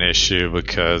wouldn't be an issue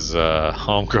because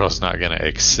Homegirl's not going to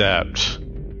accept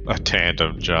a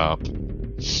tandem jump.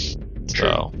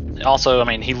 So. Also, I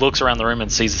mean, he looks around the room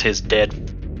and sees his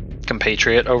dead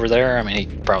compatriot over there. I mean, he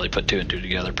probably put 2 and 2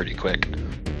 together pretty quick.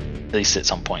 At least at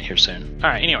some point here soon.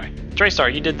 Alright, anyway.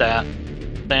 Draystar, you did that.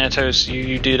 Thanatos,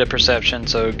 you did a perception,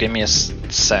 so give me a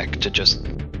sec to just...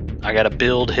 I gotta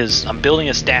build I'm building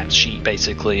a stats sheet,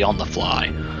 basically, on the fly.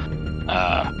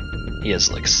 He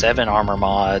has, like, 7 armor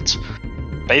mods.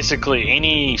 Basically,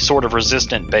 any sort of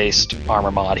resistant-based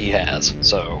armor mod he has.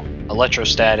 So,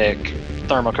 electrostatic,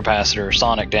 thermocapacitor,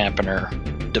 sonic dampener,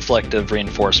 deflective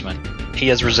reinforcement. He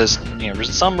has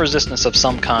some resistance of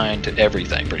some kind to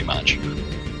everything, pretty much.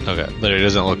 Okay, but it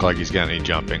doesn't look like he's got any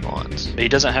jumping ones. He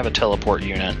doesn't have a teleport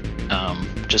unit,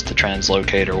 just the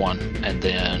translocator one, and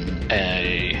then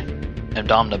a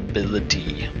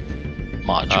indomitability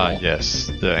module. Yes,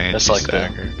 the anti-stagger. That's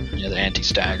like the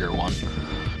anti-stagger one.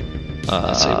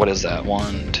 Let's see, what is that?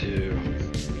 1, 2.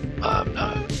 I'm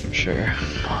not sure.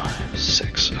 5,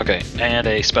 6. Okay, and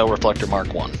a spell reflector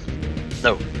Mark 1.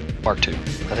 No, Mark 2.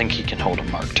 I think he can hold a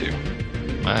Mark 2.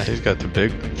 He's got the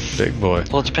big boy.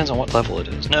 Well, it depends on what level it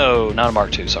is. No, not a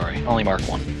Mark 2, sorry. Only Mark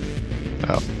 1.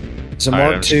 Oh. So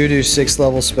Mark 2 do 6th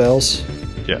level spells?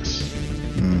 Yes.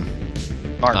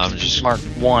 Mark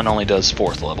 1 only does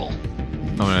 4th level.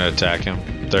 I'm going to attack him.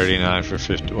 39 for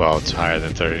 50. Well, it's higher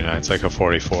than 39. It's like a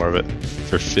 44, but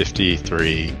for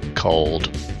 53 cold.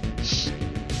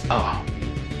 Oh.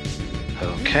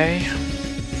 Okay.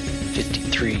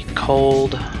 53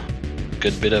 cold.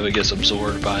 Good bit of it gets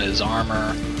absorbed by his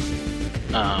armor.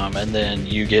 And then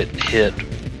you get hit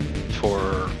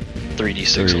for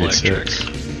 3d6 electric.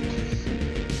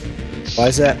 Why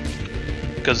is that?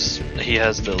 Because he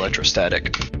has the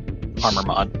electrostatic armor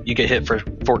mod. You get hit for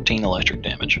 14 electric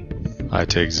damage. I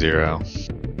take 0.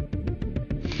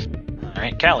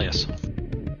 Alright, Callius.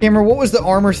 Cameron, what was the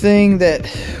armor thing that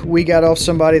we got off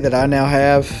somebody that I now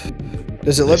have?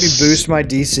 Does it let me boost my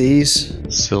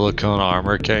DCs? Silicone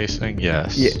armor casing?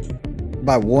 Yes. Yeah.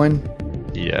 By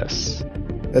 1? Yes.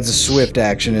 That's a swift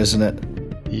action, isn't it?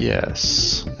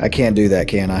 Yes. I can't do that,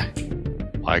 can I?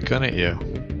 Why couldn't you?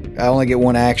 I only get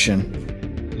 1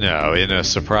 action. No, in a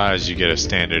surprise you get a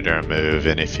standard or a move,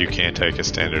 and if you can't take a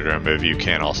standard or a move, you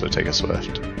can also take a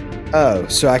swift. Oh,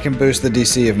 so I can boost the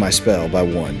DC of my spell by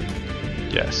 1.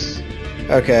 Yes.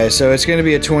 Okay, so it's going to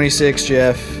be a 26,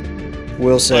 Jeff.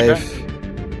 Will save.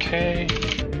 Okay.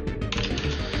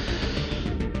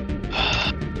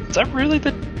 Is that really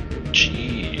the...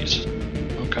 Jeez.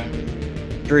 Okay.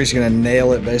 Dre's going to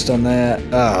nail it based on that.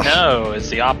 Oh. No, it's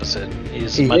the opposite.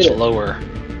 He's much lower.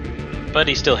 But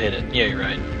he still hit it. Yeah, you're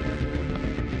right.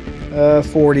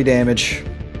 40 damage.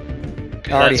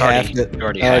 Okay, I already halved it. You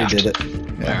already I already halved. did it.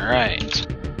 Yeah. Alright.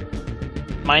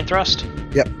 Mind thrust?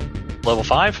 Yep. Level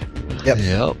 5? Yep.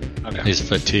 Okay. He's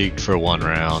fatigued for 1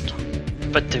 round.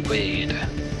 Fatigued.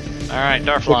 Alright,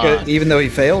 Darflon. Okay, even though he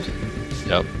failed?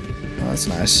 Yep. Oh, that's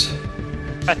nice.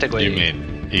 Fatigued. You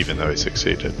mean even though he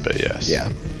succeeded, but yes. Yeah.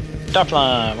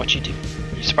 Darflon, what you do?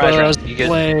 You surprise round. You get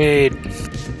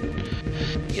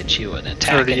you an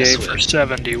attack and a 38 for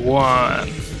 71.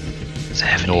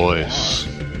 71. Noise.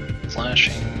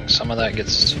 Slashing. Some of that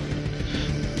gets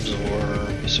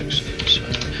absorbed. 6,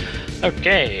 7.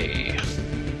 Okay.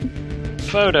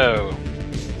 Photo.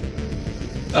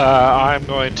 I'm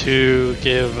going to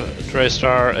give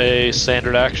Draystar a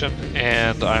standard action,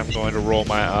 and I'm going to roll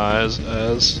my eyes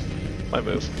as my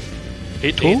move.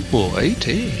 18. Ooh,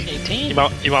 18. 18. You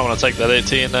might want to take that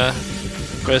 18,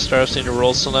 Draystar. I've seen your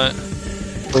rolls tonight.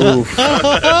 Oof.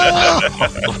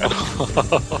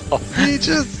 He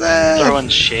just said. Throwing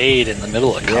shade in the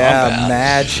middle of combat. Yeah,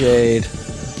 mad shade.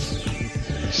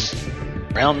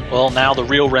 Round. Well, now the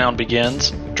real round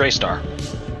begins. Draystar.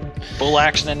 Full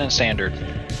action and a standard.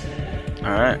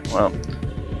 Alright, well.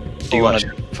 Do you want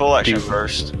full action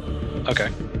first? Okay.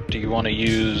 Do you want to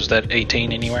use that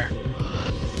 18 anywhere?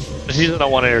 Just using it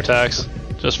on one of your attacks,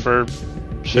 just for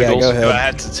shiggles. Yeah, go ahead. Do I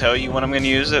have to tell you when I'm going to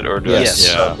use it, or do Yes.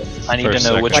 I? Yeah. I need For to a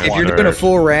know which second. Like, if one. you're doing a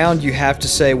full round, you have to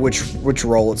say which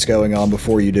roll it's going on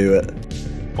before you do it.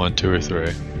 1, 2, or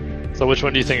 3. So which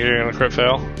one do you think you're going to crit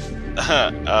fail?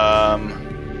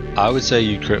 I would say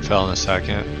you crit fail in the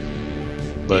second.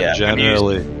 But Yeah,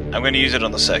 generally. I'm going to use it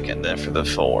on the second then for the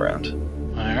full round.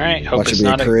 Alright. Hope Watch it's it be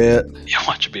not a crit. Yeah,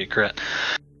 watch it be a crit.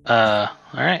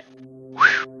 Alright.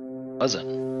 Wasn't.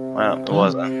 Well, it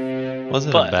wasn't.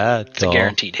 Wasn't But a bad It's a call.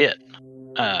 guaranteed hit.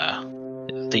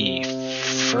 The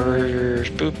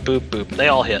first boop boop boop. They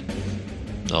all hit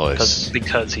Nice.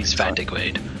 because he's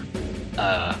fatigued.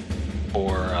 For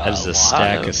That is a lot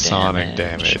stack of sonic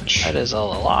damage. damage. That is a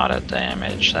lot of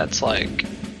damage. That's like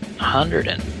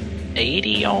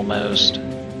 180 almost.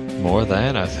 More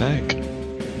than, I think.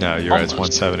 No, you're right. It's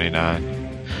Almost.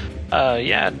 179.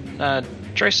 Yeah.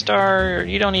 Draystar,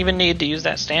 you don't even need to use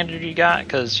that standard you got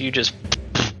because you just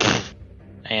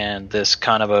and this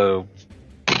kind of a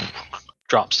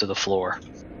drops to the floor.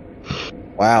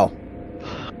 Wow.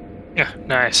 Yeah,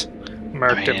 nice. I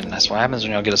Marked mean, him. that's what happens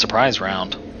when y'all get a surprise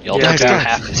round. Y'all Yeah, take down guys.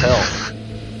 half his health.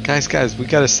 Guys, we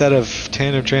got a set of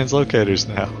tandem translocators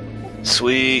now.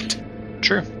 Sweet.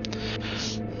 True.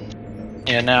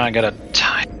 Yeah, now I gotta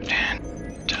type.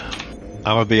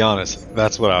 I'm gonna be honest.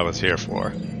 That's what I was here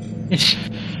for.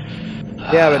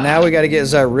 Yeah, but now we got to get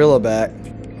Zyrilla back.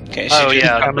 Okay, Oh she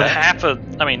yeah, come but back. half of.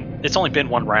 I mean, it's only been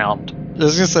one round. I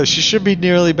was gonna say she should be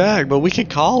nearly back, but we can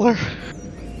call her.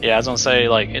 Yeah, I was gonna say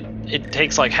like it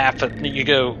takes like half of. You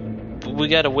go. We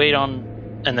gotta wait on,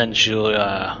 and then she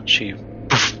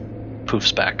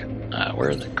poofs back.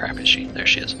 Where the crap is she? There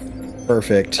she is.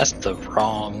 Perfect. That's the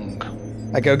wrong.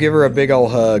 I go give her a big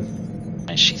old hug.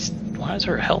 And why is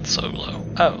her health so low?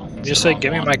 Oh, it's Just the say, wrong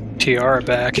give me one. my tiara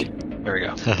back. There we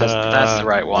go. That's the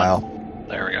right one. Wow.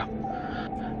 There we go.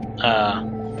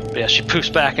 Yeah, she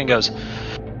poofs back and goes,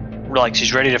 like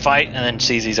she's ready to fight, and then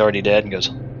sees he's already dead and goes,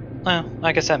 well,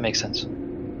 I guess that makes sense.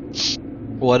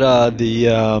 What where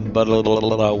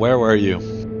were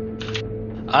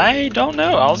you? I don't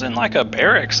know. I was in like a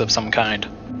barracks of some kind.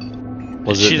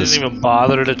 Was She it didn't even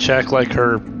bother to check like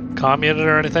her comm unit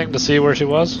or anything to see where she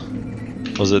was?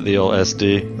 was it the old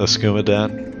SD, the Skooma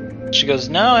Den? She goes,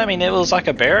 no, I mean, it was like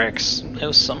a barracks. It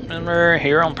was somewhere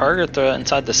here on Purgathra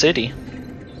inside the city.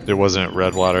 There wasn't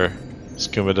Redwater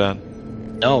Skooma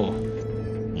Den? No.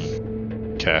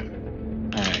 Okay.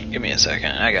 Alright, give me a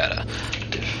second. I gotta.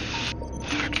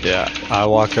 Yeah, I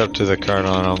walk up to the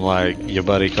colonel and I'm like, your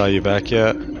buddy call you back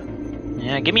yet? And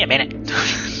Yeah, give me a minute.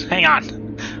 Hang on.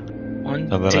 One,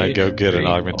 then I two, go get an three,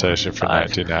 augmentation for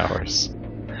 5. 19 hours.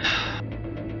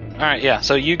 Alright, yeah,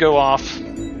 so you go off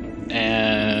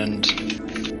and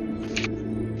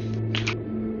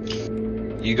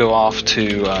you go off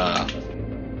to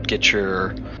get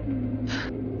your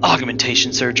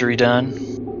augmentation surgery done.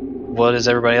 What is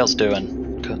everybody else doing?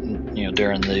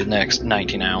 During the next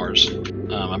 19 hours,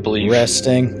 I believe.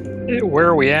 Resting. Where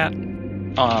are we at?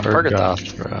 Purgathra.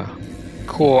 Purgathra.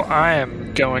 Cool. I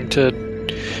am going to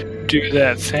do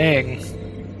that thing.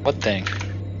 What thing?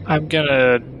 I'm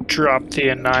gonna drop the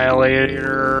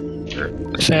Annihilator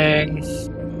thing.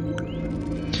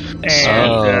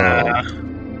 And,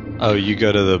 Oh, you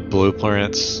go to the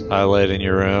blueprints I laid in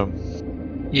your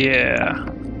room. yeah.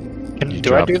 You And do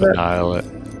I drop do the that? Annihilate.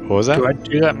 What was that? Do I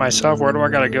do that myself? Where do I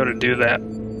gotta go to do that?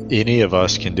 Any of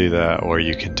us can do that, or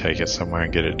you can take it somewhere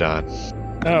and get it done.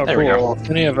 Oh, There we cool. go. Well, if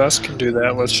any of us can do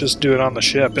that, let's just do it on the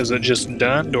ship. Is it just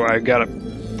done? Do I gotta...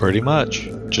 Pretty much.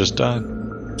 Just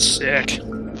done. Sick.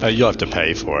 You'll have to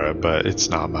pay for it, but it's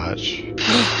not much.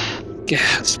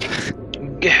 Gasp.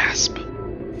 Gasp.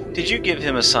 Did you give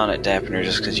him a sonic dampener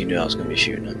just because you knew I was going to be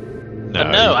shooting him?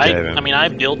 No, you gave him- I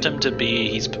built him to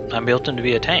be I built him to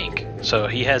be a tank. So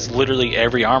he has literally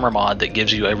every armor mod that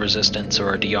gives you a resistance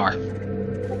or a DR.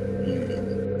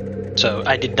 So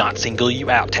I did not single you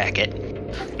out, Tackett.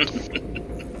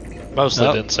 Mostly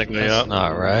Nope. didn't single me That's out.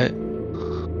 not right.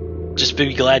 Just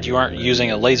be glad you aren't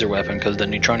using a laser weapon because the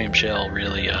neutronium shell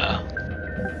really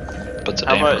puts a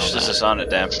How damper much on does a that. sonic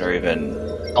dampener even?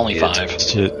 Only Yeah. 5.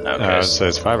 Shit. Okay. I would say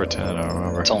it's 5 or 10. I don't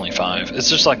remember. It's only 5. It's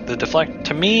just like the deflect.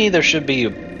 To me, there should be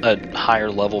a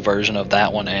higher level version of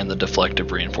that one and the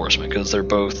deflective reinforcement because they're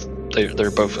both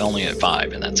only at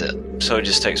 5 and that's it. So it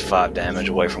just takes 5 damage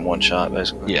away from one shot,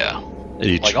 basically. Yeah.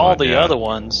 Each Like all one, the yeah. other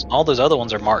ones, all those other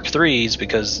ones are Mark IIIs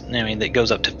because it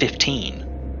goes up to 15.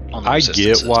 On the I resistance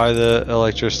get system. why the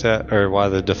electrostat or why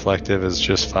the deflective is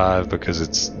just 5 because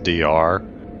it's DR.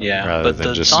 Yeah, rather but than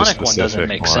the just a Sonic one doesn't specific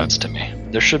make one. sense to me.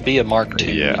 There should be a Mark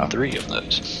II Yeah. and 3 of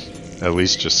those. At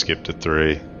least just skip to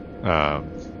 3.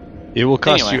 It will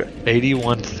cost Anyway. you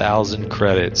 81,000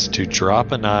 credits to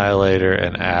drop Annihilator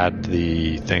and add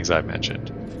the things I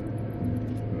mentioned.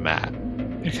 Matt.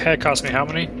 It cost me how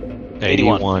many?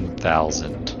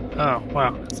 81,000. Oh,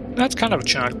 wow. That's kind of a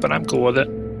chunk, but I'm cool with it.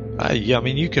 Yeah, I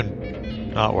mean, you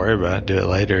can not worry about it, do it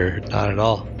later, not at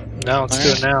all. No, let's do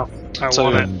it now. I So,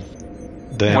 want it. And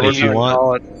then What do if you you want,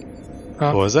 Call it.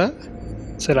 what was that?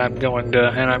 Said I'm going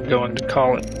to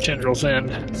call it Gingeral's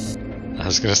End. I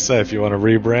was gonna say, if you want to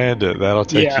rebrand it, that'll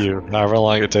take Yeah. you however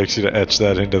long it takes you to etch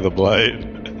that into the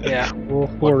blade. Yeah, we'll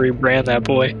rebrand that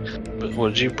boy. But what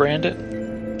did you brand it?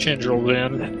 Gingeral's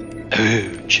End,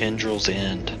 Ooh, Chindral's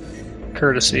End.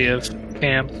 courtesy of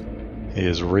Cam. He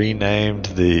has renamed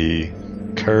the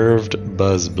curved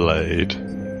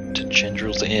Buzzblade. To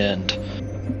Chindral's End.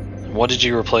 What did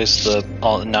you replace the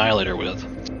Annihilator with?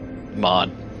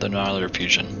 Mod, the Annihilator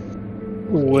Fusion.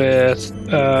 With,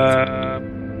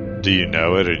 Do you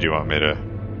know it, or do you want me to?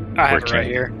 I have it Working. right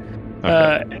here.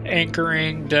 Okay.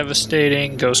 Anchoring,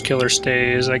 Devastating, Ghost Killer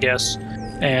Stays, I guess,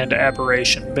 and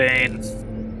Aberration Bane.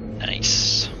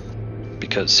 Nice.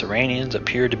 Because Serenians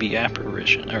appear to be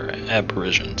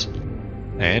apparitions.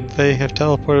 And they have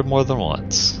teleported more than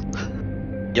once.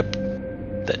 Yep.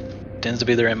 That tends to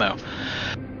be their MO.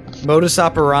 Modus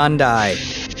operandi.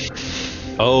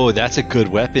 Oh, that's a good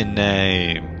weapon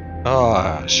name. Oh,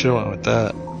 I should have went with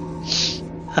that.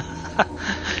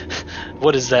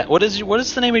 What is that? What is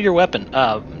the name of your weapon?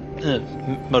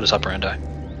 Modus operandi.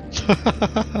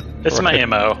 It's my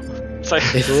MO. It's like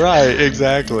Right,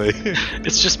 exactly.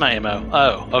 it's just my MO.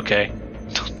 Oh, okay.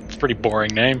 It's a pretty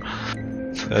boring name.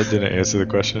 That didn't answer the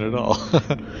question at all.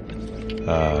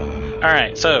 All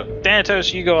right, so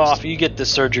Thanatos, you go off. You get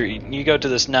this surgery. You go to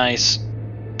this nice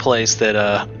place that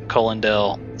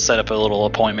Colindale set up a little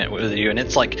appointment with you, and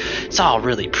it's all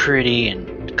really pretty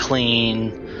and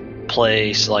clean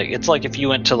place. Like it's like if you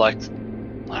went to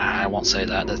I won't say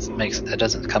that. That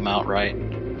doesn't come out right.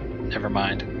 Never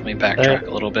mind. Let me backtrack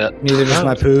a little bit. Neither does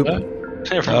my poop.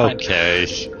 Never mind. Okay.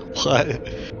 What?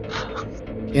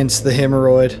 Hence the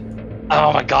hemorrhoid.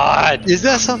 Oh my God. Is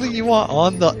that something you want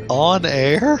on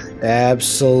air?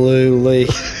 Absolutely.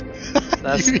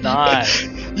 That's not.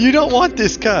 You don't want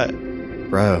this cut.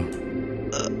 Bro.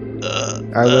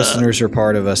 Our listeners are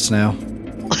part of us now.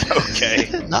 Okay.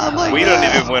 Not like We that.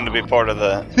 don't even want to be part of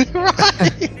that.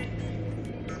 Right.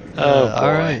 Oh, boy.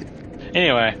 all right.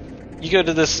 Anyway, you go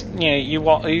to this. You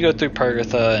go through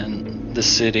Pergatha and the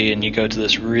city, and you go to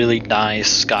this really nice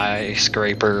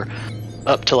skyscraper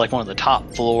up to one of the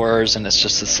top floors, and it's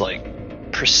just this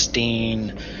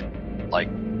pristine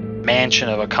mansion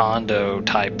of a condo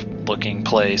type looking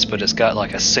place, but it's got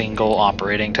a single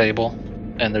operating table,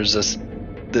 and there's this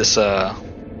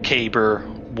caber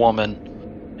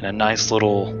woman in a nice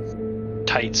little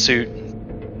tight suit,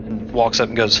 and walks up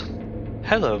and goes,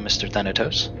 "Hello, Mr.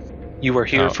 Thanatos. You are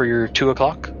here Oh. for your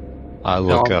 2:00?" I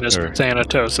look No, up Mr. her.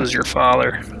 Thanatos is your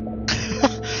father.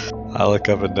 I look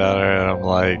up and down her, and I'm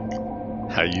like,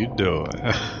 "How you doing?"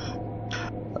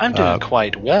 I'm doing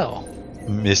quite well.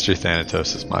 Mr.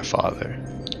 Thanatos is my father.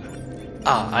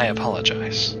 I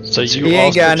apologize. So you He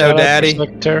ain't also got no chat up your daddy.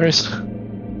 secretaries?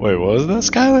 Wait, what was that,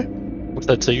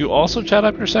 Skylar? So you also chat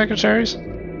up your secretaries?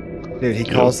 Dude, he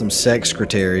calls them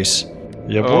secretaries.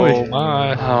 Yeah, boy. Oh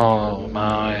my. Oh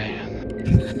my.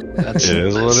 That's, It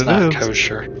is what that's it not is.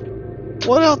 kosher.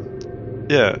 What else?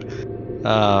 Yeah.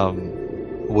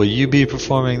 Will you be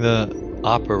performing the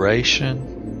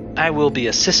operation? I will be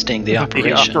assisting the The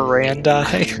operation.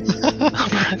 operandi.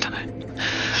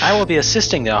 I will be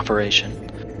assisting the operation.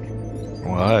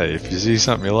 Well, hey, if you see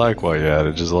something you like while you're at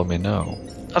it, just let me know.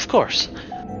 Of course.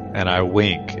 And I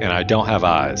wink, and I don't have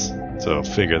eyes, so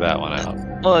figure that one out.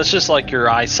 Well, it's just like your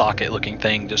eye socket looking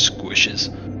thing just squishes.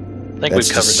 I think we've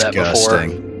covered that before.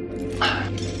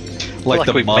 Like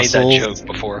the we've muscles, made that joke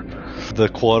before. The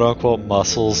quote-unquote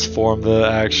muscles form the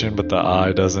action, but the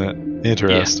eye doesn't.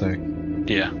 Interesting.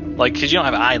 Yeah, like because you don't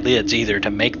have eyelids either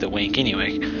to make the wink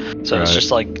anyway. So it's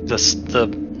just like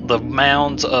the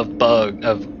mounds of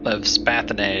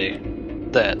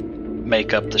spathinae that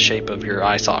make up the shape of your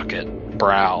eye socket,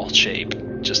 brow shape.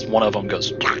 Just one of them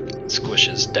goes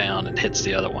squishes down and hits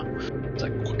the other one. It's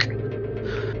like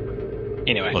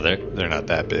anyway. Well, they're not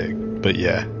that big, but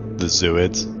yeah, the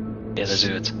zooids. Yeah, the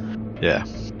zooids. Yeah.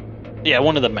 Yeah,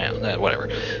 one of the whatever.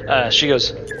 She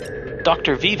goes,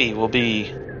 Dr. Vivi will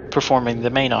be performing the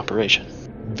main operation.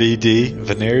 VD,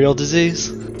 venereal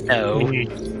disease? No,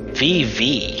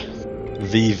 VV.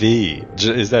 VV.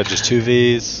 Is that just two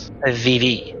V's?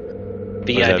 VV.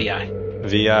 VIVI.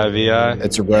 VIVI?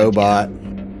 It's a robot.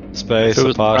 Space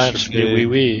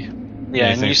apostrophe.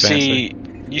 Yeah, and you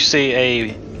see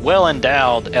a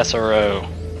well-endowed SRO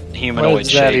humanoid What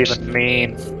does that shaped. even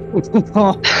mean?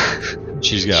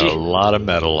 She's got a lot of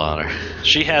metal on her.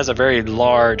 She has a very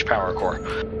large power core.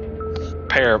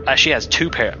 She has two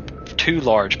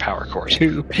large power cores.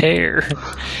 Two pair.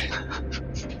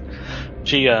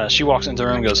 She walks into the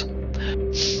room and goes,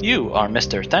 "You are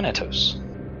Mr. Thanatos.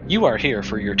 You are here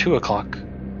for your 2 o'clock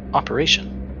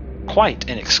operation. Quite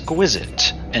an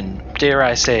exquisite and, dare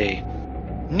I say,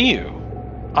 new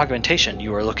augmentation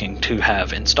you are looking to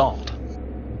have installed."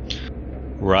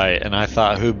 Right, and I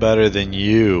thought, who better than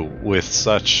you with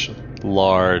such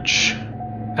large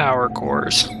Power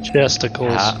cores.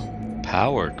 Chesticles.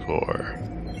 power core?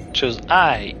 She goes,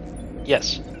 I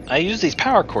use these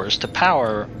power cores to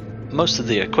power most of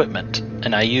the equipment,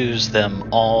 and I use them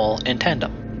all in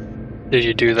tandem. Did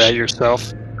you do that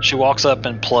yourself? She walks up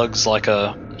and plugs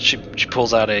she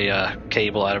pulls out a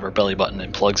cable out of her belly button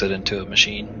and plugs it into a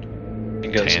machine.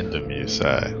 And goes, Tandem, you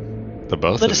say? The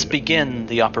both "Let of us you? begin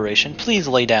the operation. Please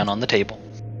lay down on the table."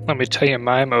 Let me tell you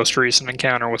my most recent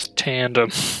encounter with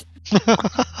Tandem.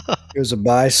 It was a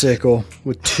bicycle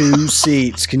with 2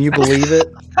 seats. Can you believe it?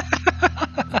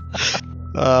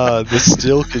 This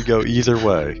still could go either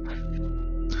way.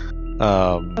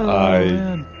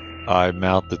 I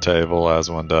mount the table as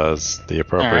one does, the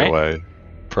appropriate way.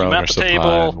 Prone or mount the supine,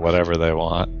 table. whatever they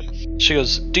want. She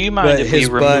goes, "Do you mind But if we his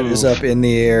remove?" butt is up in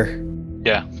the air.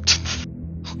 Yeah.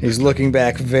 He's looking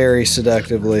back very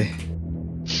seductively.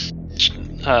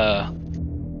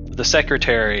 The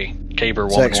secretary, caber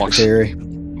woman, Secretary.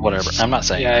 whatever. I'm not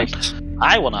saying that.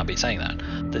 I will not be saying that.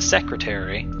 The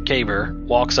secretary, Caber,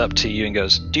 walks up to you and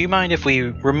goes, "Do you mind if we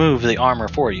remove the armor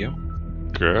for you?"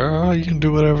 Girl, you can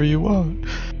do whatever you want.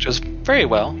 Just very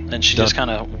well. And she just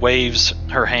kind of waves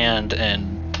her hand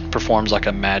and performs like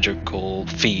a magical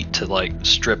feat to like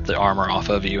strip the armor off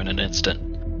of you in an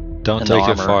instant. Don't And take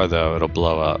the it armor- far though, it'll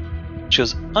blow up. She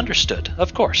goes, "Understood.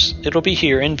 Of course. It'll be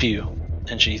here in view."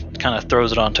 And she kind of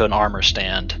throws it onto an armor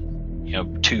stand,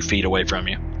 2 feet away from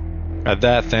you. At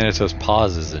that, Thanatos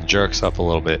pauses and jerks up a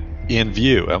little bit. In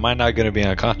view, am I not going to be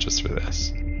unconscious for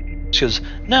this? She goes,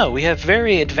 "No, we have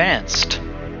very advanced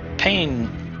pain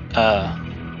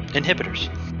inhibitors."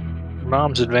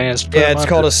 Mom's advanced. Yeah, it's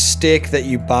called a stick that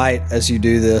you bite as you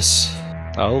do this.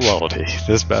 Oh lordy, this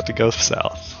is about to go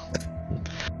south.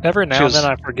 Every now She and was- then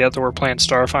I forget that we're playing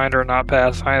Starfinder, not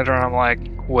Pathfinder, and I'm like,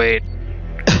 wait.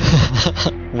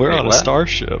 We're on a what?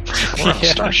 starship. We're on a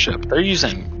starship. They're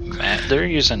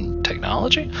using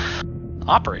technology,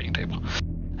 operating table.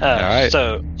 Alright.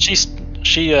 So she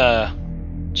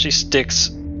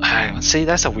sticks. See,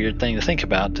 that's a weird thing to think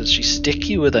about. Does she stick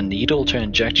you with a needle to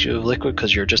inject you with liquid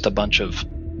because you're just a bunch of?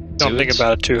 Don't think zooids?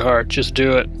 about it too hard. Just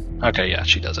do it. Okay, yeah,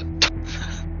 she does it.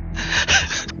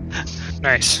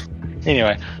 Nice.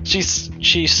 Anyway, she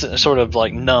sort of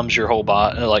like numbs your whole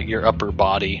body, like your upper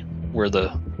body, where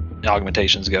the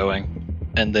augmentation's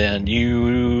going, and then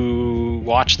you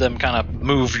watch them kind of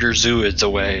move your zooids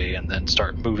away, and then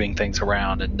start moving things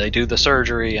around, and they do the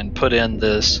surgery and put in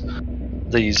these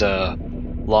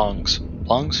lungs,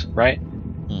 right?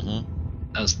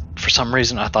 Mm-hmm. As for some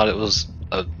reason I thought it was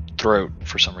a throat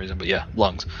for some reason, but yeah,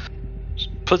 lungs.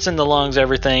 Puts in the lungs,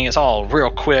 everything. It's all real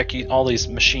quick. All these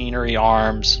machinery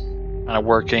arms kind of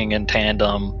working in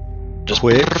tandem. Just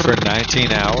Quick for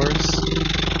 19 hours?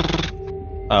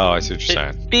 Oh, I see what you're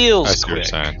saying. It feels I see quick. what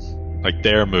you're saying. Like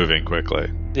they're moving quickly.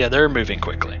 Yeah, they're moving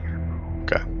quickly.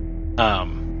 Okay.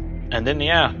 And then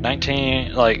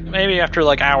 19, like maybe after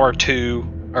like hour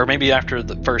 2, or maybe after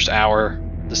the first hour,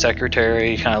 the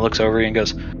secretary kind of looks over you and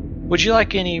goes, would you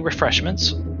like any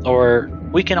refreshments? Or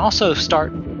we can also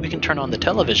turn on the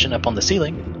television up on the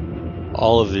ceiling.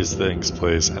 All of these things,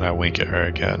 please. And I wink at her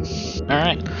again. All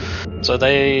right. So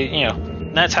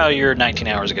that's how your 19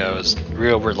 hours ago, is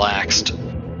real relaxed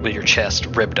with your chest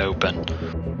ripped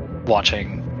open,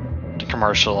 watching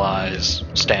commercialized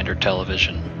standard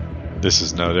television. This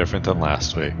is no different than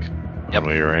last week. Yep.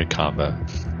 When we were in combat.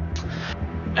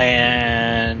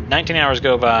 And 19 hours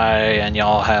go by, and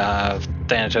y'all have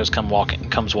Thanatos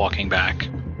comes walking back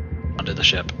onto the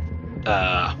ship.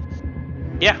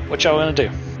 What y'all gonna do?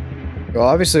 Well,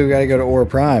 obviously we got to go to Aura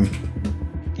Prime.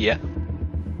 Yeah.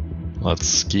 Let's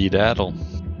skedaddle.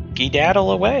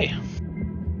 Skedaddle away.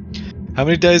 How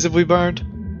many days have we burned?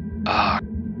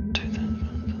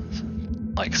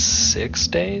 Like 6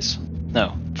 days?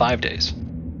 No, 5 days.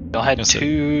 Y'all had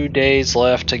 2 days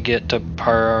left to get to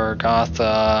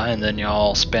Pargatha, and then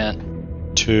y'all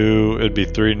spent 2. It'd be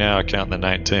 3 now, counting the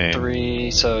 19.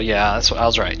 3. So yeah, that's what I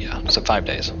was right. Yeah, so 5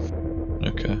 days.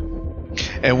 Okay.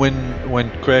 And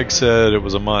when Craig said it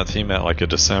was a month, he meant like a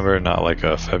December, not like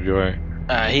a February.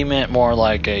 He meant more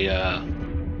like a.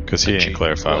 Because he didn't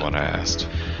clarify when I asked.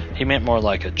 He meant more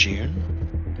like a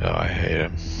June. Oh, I hate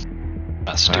him.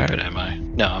 Not stupid, am I?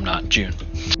 No, I'm not. June.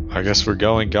 I guess we're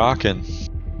going gawking.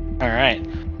 All right.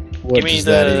 What does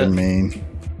that even mean?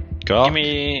 Gawk? Give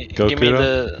me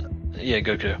the. Yeah,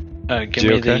 Goku.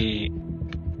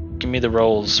 Give me the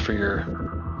rolls for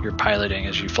your piloting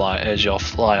as y'all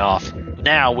fly off.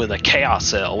 Now with a chaos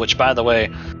cell, which by the way,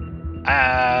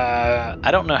 I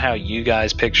don't know how you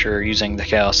guys picture using the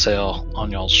chaos cell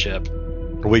on y'all's ship.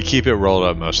 We keep it rolled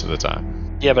up most of the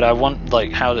time. Yeah, but I want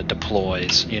like how it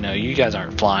deploys. You guys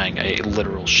aren't flying a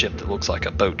literal ship that looks like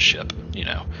a boat ship.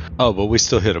 Oh, but we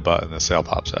still hit a button, the sail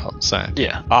pops out. Same.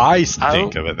 Yeah. I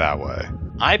think of it that way.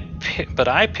 But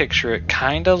I picture it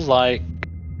kind of like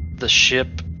the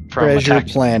ship from Treasure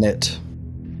Planet.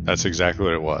 That's exactly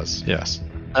what it was. Yes.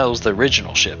 That was the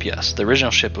original ship. Yes, the original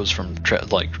ship was from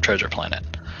Treasure Planet.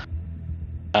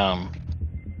 I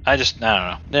don't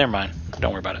know. Never mind.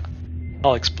 Don't worry about it.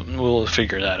 We'll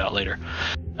figure that out later.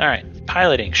 All right,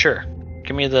 piloting. Sure.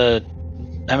 Give me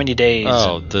how many days.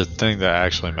 Oh, the thing that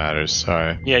actually matters.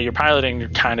 Sorry. Yeah, your piloting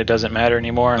kind of doesn't matter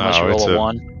anymore unless you roll a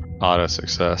 1. Auto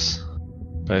success,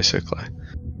 basically.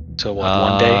 So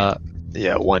what? 1 day.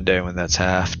 Yeah, 1 day when that's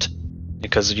halved.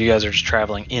 Because you guys are just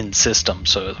traveling in system,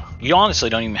 so you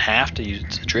honestly don't even have to use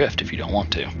the drift if you don't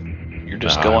want to. You're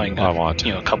just going. I want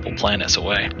to. A couple planets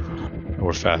away.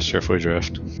 We're faster if we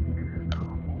drift.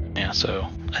 Yeah, so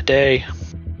a day.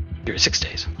 You're at 6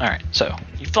 days. All right, so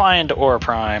you fly into Aura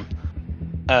Prime.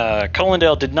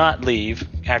 Colindale did not leave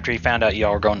after he found out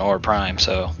y'all were going to Aura Prime,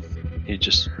 so he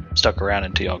just stuck around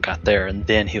until y'all got there, and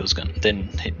then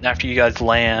after you guys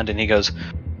land, and he goes,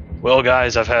 "Well,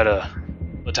 guys, I've had a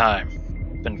time.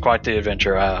 Been quite the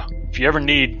adventure. If you ever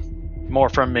need more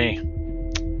from me,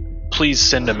 please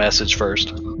send a message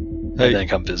first, and then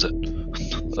come visit."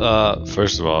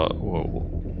 First of all,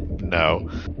 no.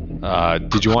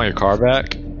 Did you want your car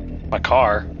back? My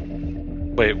car?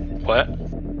 Wait, what?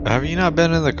 Have you not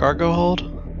been in the cargo hold?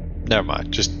 Never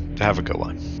mind. Just have a good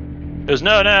one. It was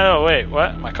no. Wait,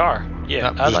 what? My car?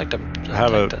 Yeah, I'd like to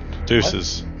have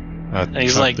deuces. And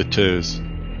he's like the twos.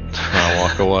 I'll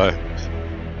walk away.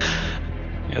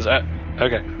 He goes, okay.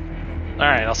 All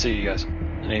right, I'll see you guys.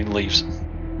 And he leaves.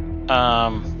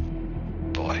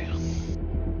 Boy,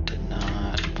 did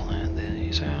not plan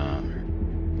these out.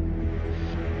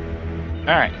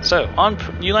 All right, so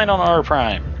you land on Aura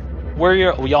Prime.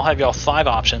 Y'all have 5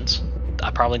 options.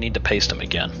 I probably need to paste them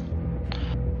again,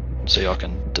 so y'all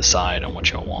can decide on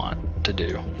what y'all want to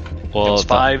do. Well, there's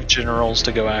 5 generals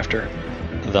to go after.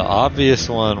 The obvious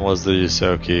one was the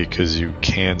Yusoki because you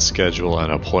can schedule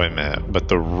an appointment, but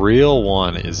the real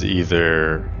one is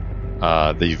either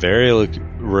the very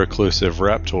reclusive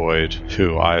Reptoid,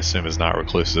 who I assume is not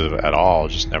reclusive at all,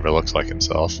 just never looks like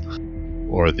himself,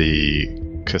 or the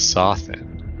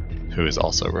Kasathan, who is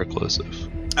also reclusive.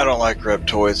 I don't like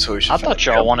Reptoids, so we should. I thought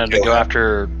y'all wanted to go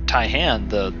after Taihan,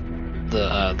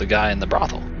 the guy in the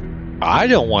brothel. I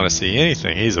don't want to see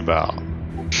anything he's about.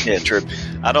 Yeah, true.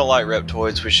 I don't like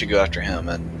Reptoids. We should go after him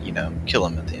and, kill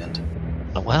him at the end.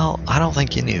 Well, I don't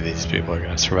think any of these people are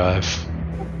going to survive.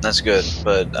 That's good,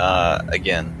 but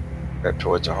again,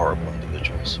 Reptoids are horrible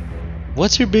individuals.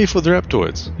 What's your beef with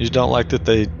Reptoids? You don't like that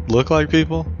they look like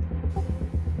people?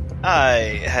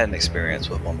 I had an experience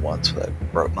with one once that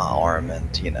broke my arm,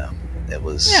 and it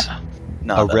was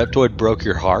not a Reptoid broke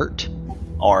your heart?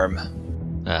 Arm.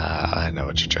 I know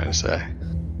what you're trying to say.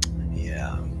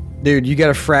 Yeah. Dude, you got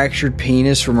a fractured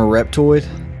penis from a Reptoid?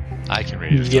 I can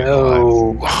read it.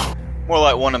 Yo. More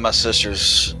like one of my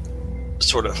sister's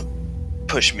sort of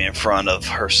pushed me in front of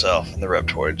herself, and the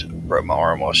Reptoid broke my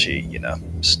arm while she,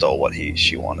 stole what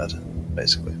she wanted,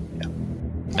 basically. Yeah.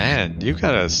 Man, you've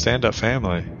got a stand-up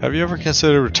family. Have you ever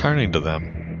considered returning to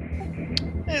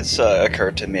them? It's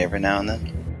occurred to me every now and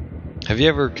then. Have you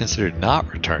ever considered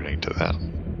not returning to them?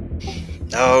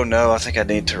 Oh, no, I think I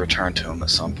need to return to them at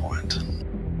some point.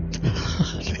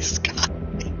 This guy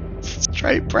is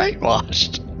straight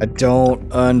brainwashed. I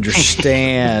don't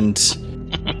understand.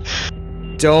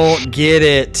 Don't get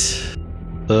it.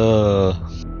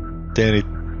 Danny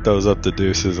throws up the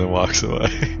deuces and walks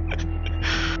away.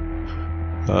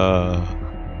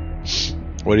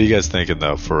 What are you guys thinking,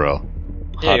 though, for real?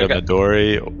 Yeah, Hada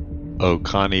Midori,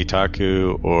 Okani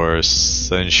Taku, or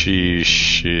Senshi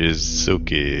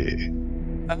Shizuki?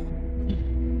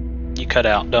 You cut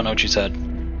out. Don't know what you said.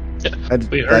 Yeah.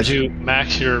 We heard you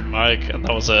max your mic, and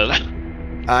that was it.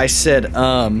 I said,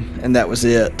 and that was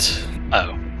it.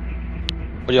 Oh.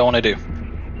 What do y'all want to do?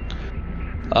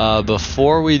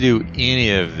 Before we do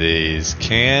any of these,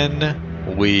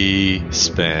 can we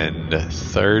spend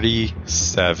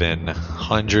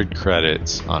 3,700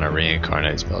 credits on a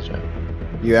reincarnate spell gem?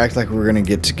 You act like we're going to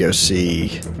get to go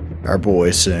see our boy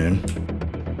soon.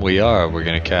 We are. We're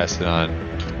going to cast it on.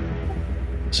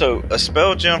 So, a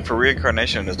spell gem for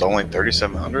reincarnation is only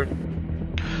 3,700?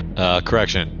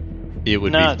 Correction. It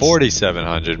would be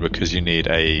 4,700 because you need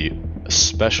a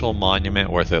special monument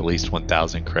worth at least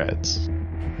 1,000 creds.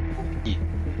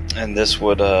 And this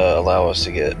would allow us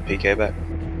to get PK back?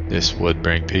 This would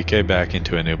bring PK back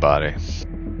into a new body.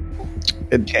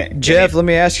 Jeff, let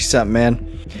me ask you something, man.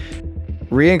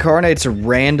 Reincarnate's a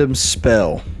random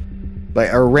spell.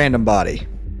 Like, a random body,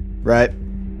 right?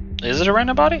 Is it a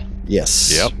random body?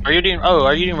 Yes. Yep. Are you doing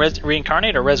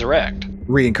reincarnate or resurrect?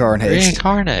 Reincarnate.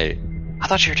 Reincarnate. I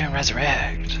thought you were doing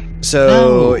resurrect.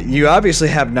 So, you obviously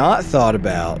have not thought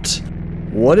about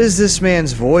what is this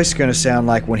man's voice going to sound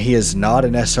like when he is not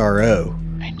an SRO?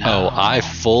 I know. Oh, I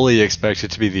fully expect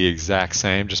it to be the exact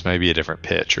same, just maybe a different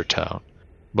pitch or tone.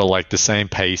 But like the same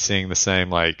pacing, the same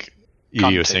like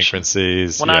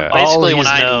idiosyncrasies. When I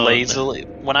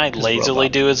lazily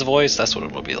do his voice, that's what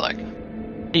it will be like.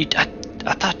 Dude, I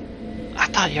thought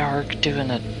y'all were doing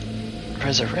a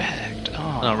resurrect.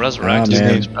 Oh. No, resurrect is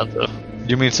expensive.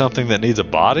 You mean something that needs a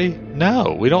body?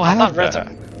 No, we don't have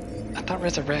that. I thought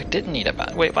resurrect didn't need a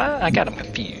body. Wait, what? I got him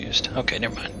confused. Okay,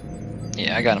 never mind.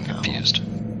 Yeah, I got him confused.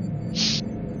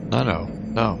 No.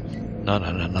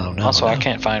 Also, I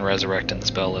can't find resurrect in the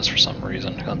spell list for some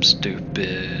reason. I'm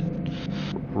stupid.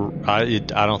 I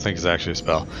don't think it's actually a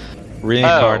spell.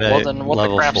 Reincarnate,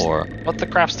 level 4. What the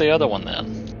crap's the other one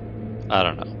then? I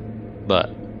don't know.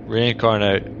 But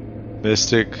reincarnate,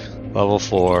 mystic, level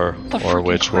 4, or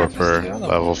witch warper,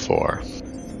 level 4.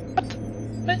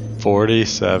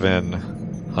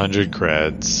 4,700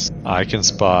 creds. I can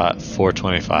spot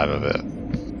 425 of it.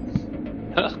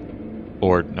 Huh.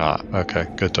 Or not. Okay,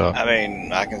 good talk. I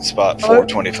mean, I can spot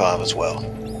 425 as well.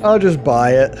 I'll just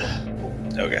buy it.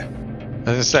 Okay. I was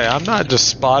gonna say, I'm not just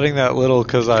spotting that little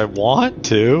because I want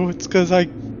to. It's because I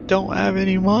don't have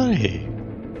any money.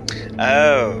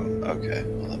 Oh, okay.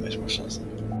 Well, that makes more sense.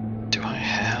 Do I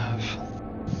have?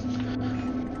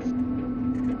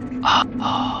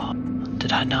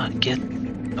 Did I not get?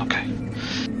 Okay.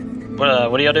 What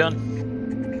are y'all doing?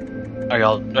 Are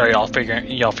y'all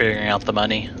figuring out the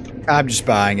money? I'm just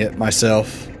buying it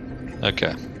myself.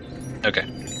 Okay. Okay.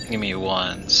 Give me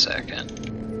 1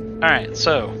 second. All right.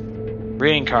 So,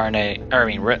 reincarnate.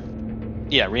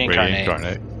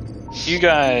 Reincarnate. You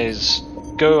guys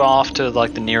go off to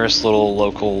like the nearest little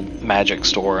local magic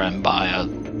store and buy a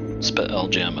spell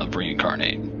gem of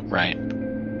reincarnate. Right.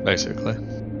 Basically.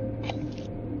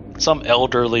 Some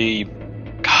elderly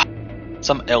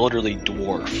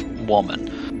dwarf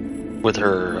woman with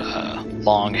her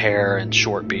long hair and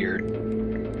short beard.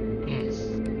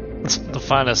 It's the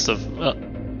finest of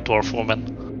dwarf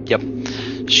women. Yep.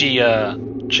 She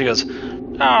goes,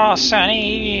 "Oh,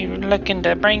 Sonny, you looking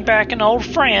to bring back an old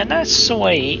friend? That's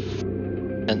sweet."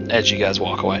 And as you guys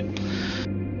walk away,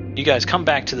 you guys come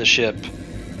back to the ship.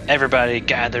 Everybody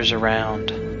gathers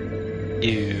around.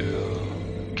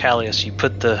 Callius, you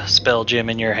put the spell gem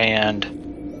in your hand,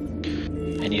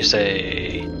 and you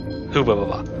say,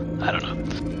 "Hoo-ba-ba-ba." I don't know.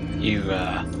 You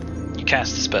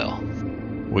cast the spell.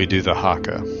 We do the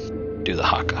haka. Do the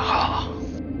haka ha.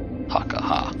 Haka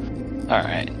ha.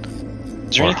 Alright.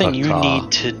 Is there Or anything you haka.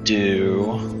 need to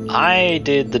do? I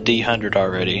did the D100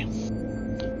 already.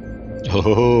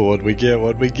 Oh, what'd we get?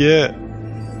 What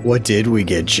did we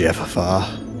get, Jeffa?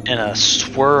 In a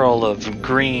swirl of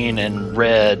green and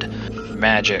red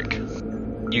magic,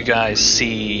 you guys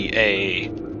see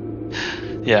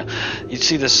Yeah, you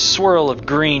see this swirl of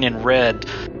green and red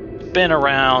spin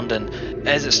around, and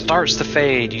as it starts to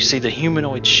fade, you see the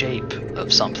humanoid shape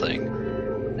of something,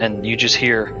 and you just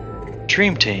hear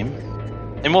Dream Team,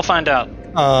 and we'll find out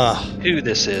who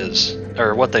this is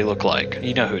or what they look like.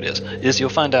 You know who it is. You'll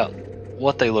find out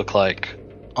what they look like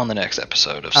on the next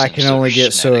episode of. I can only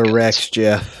get so erect,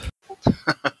 Jeff.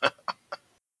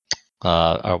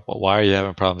 Why are you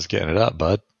having problems getting it up,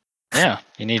 bud? Yeah,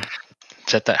 you need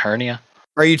set that hernia.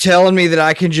 Are you telling me that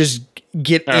I can just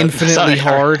get infinitely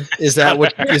hard? Is that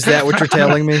what you're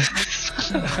telling me?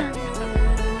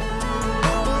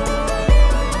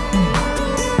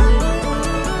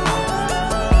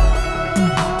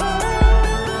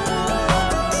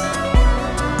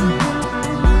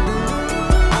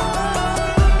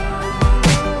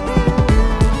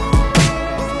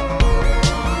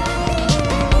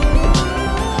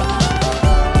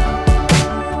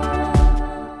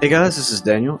 Hey guys, this is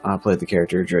Daniel. I played the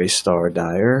character Draystar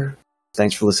Dyer.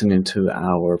 Thanks for listening to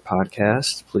our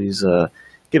podcast. Please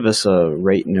give us a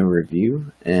rate and a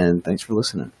review, and thanks for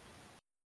listening.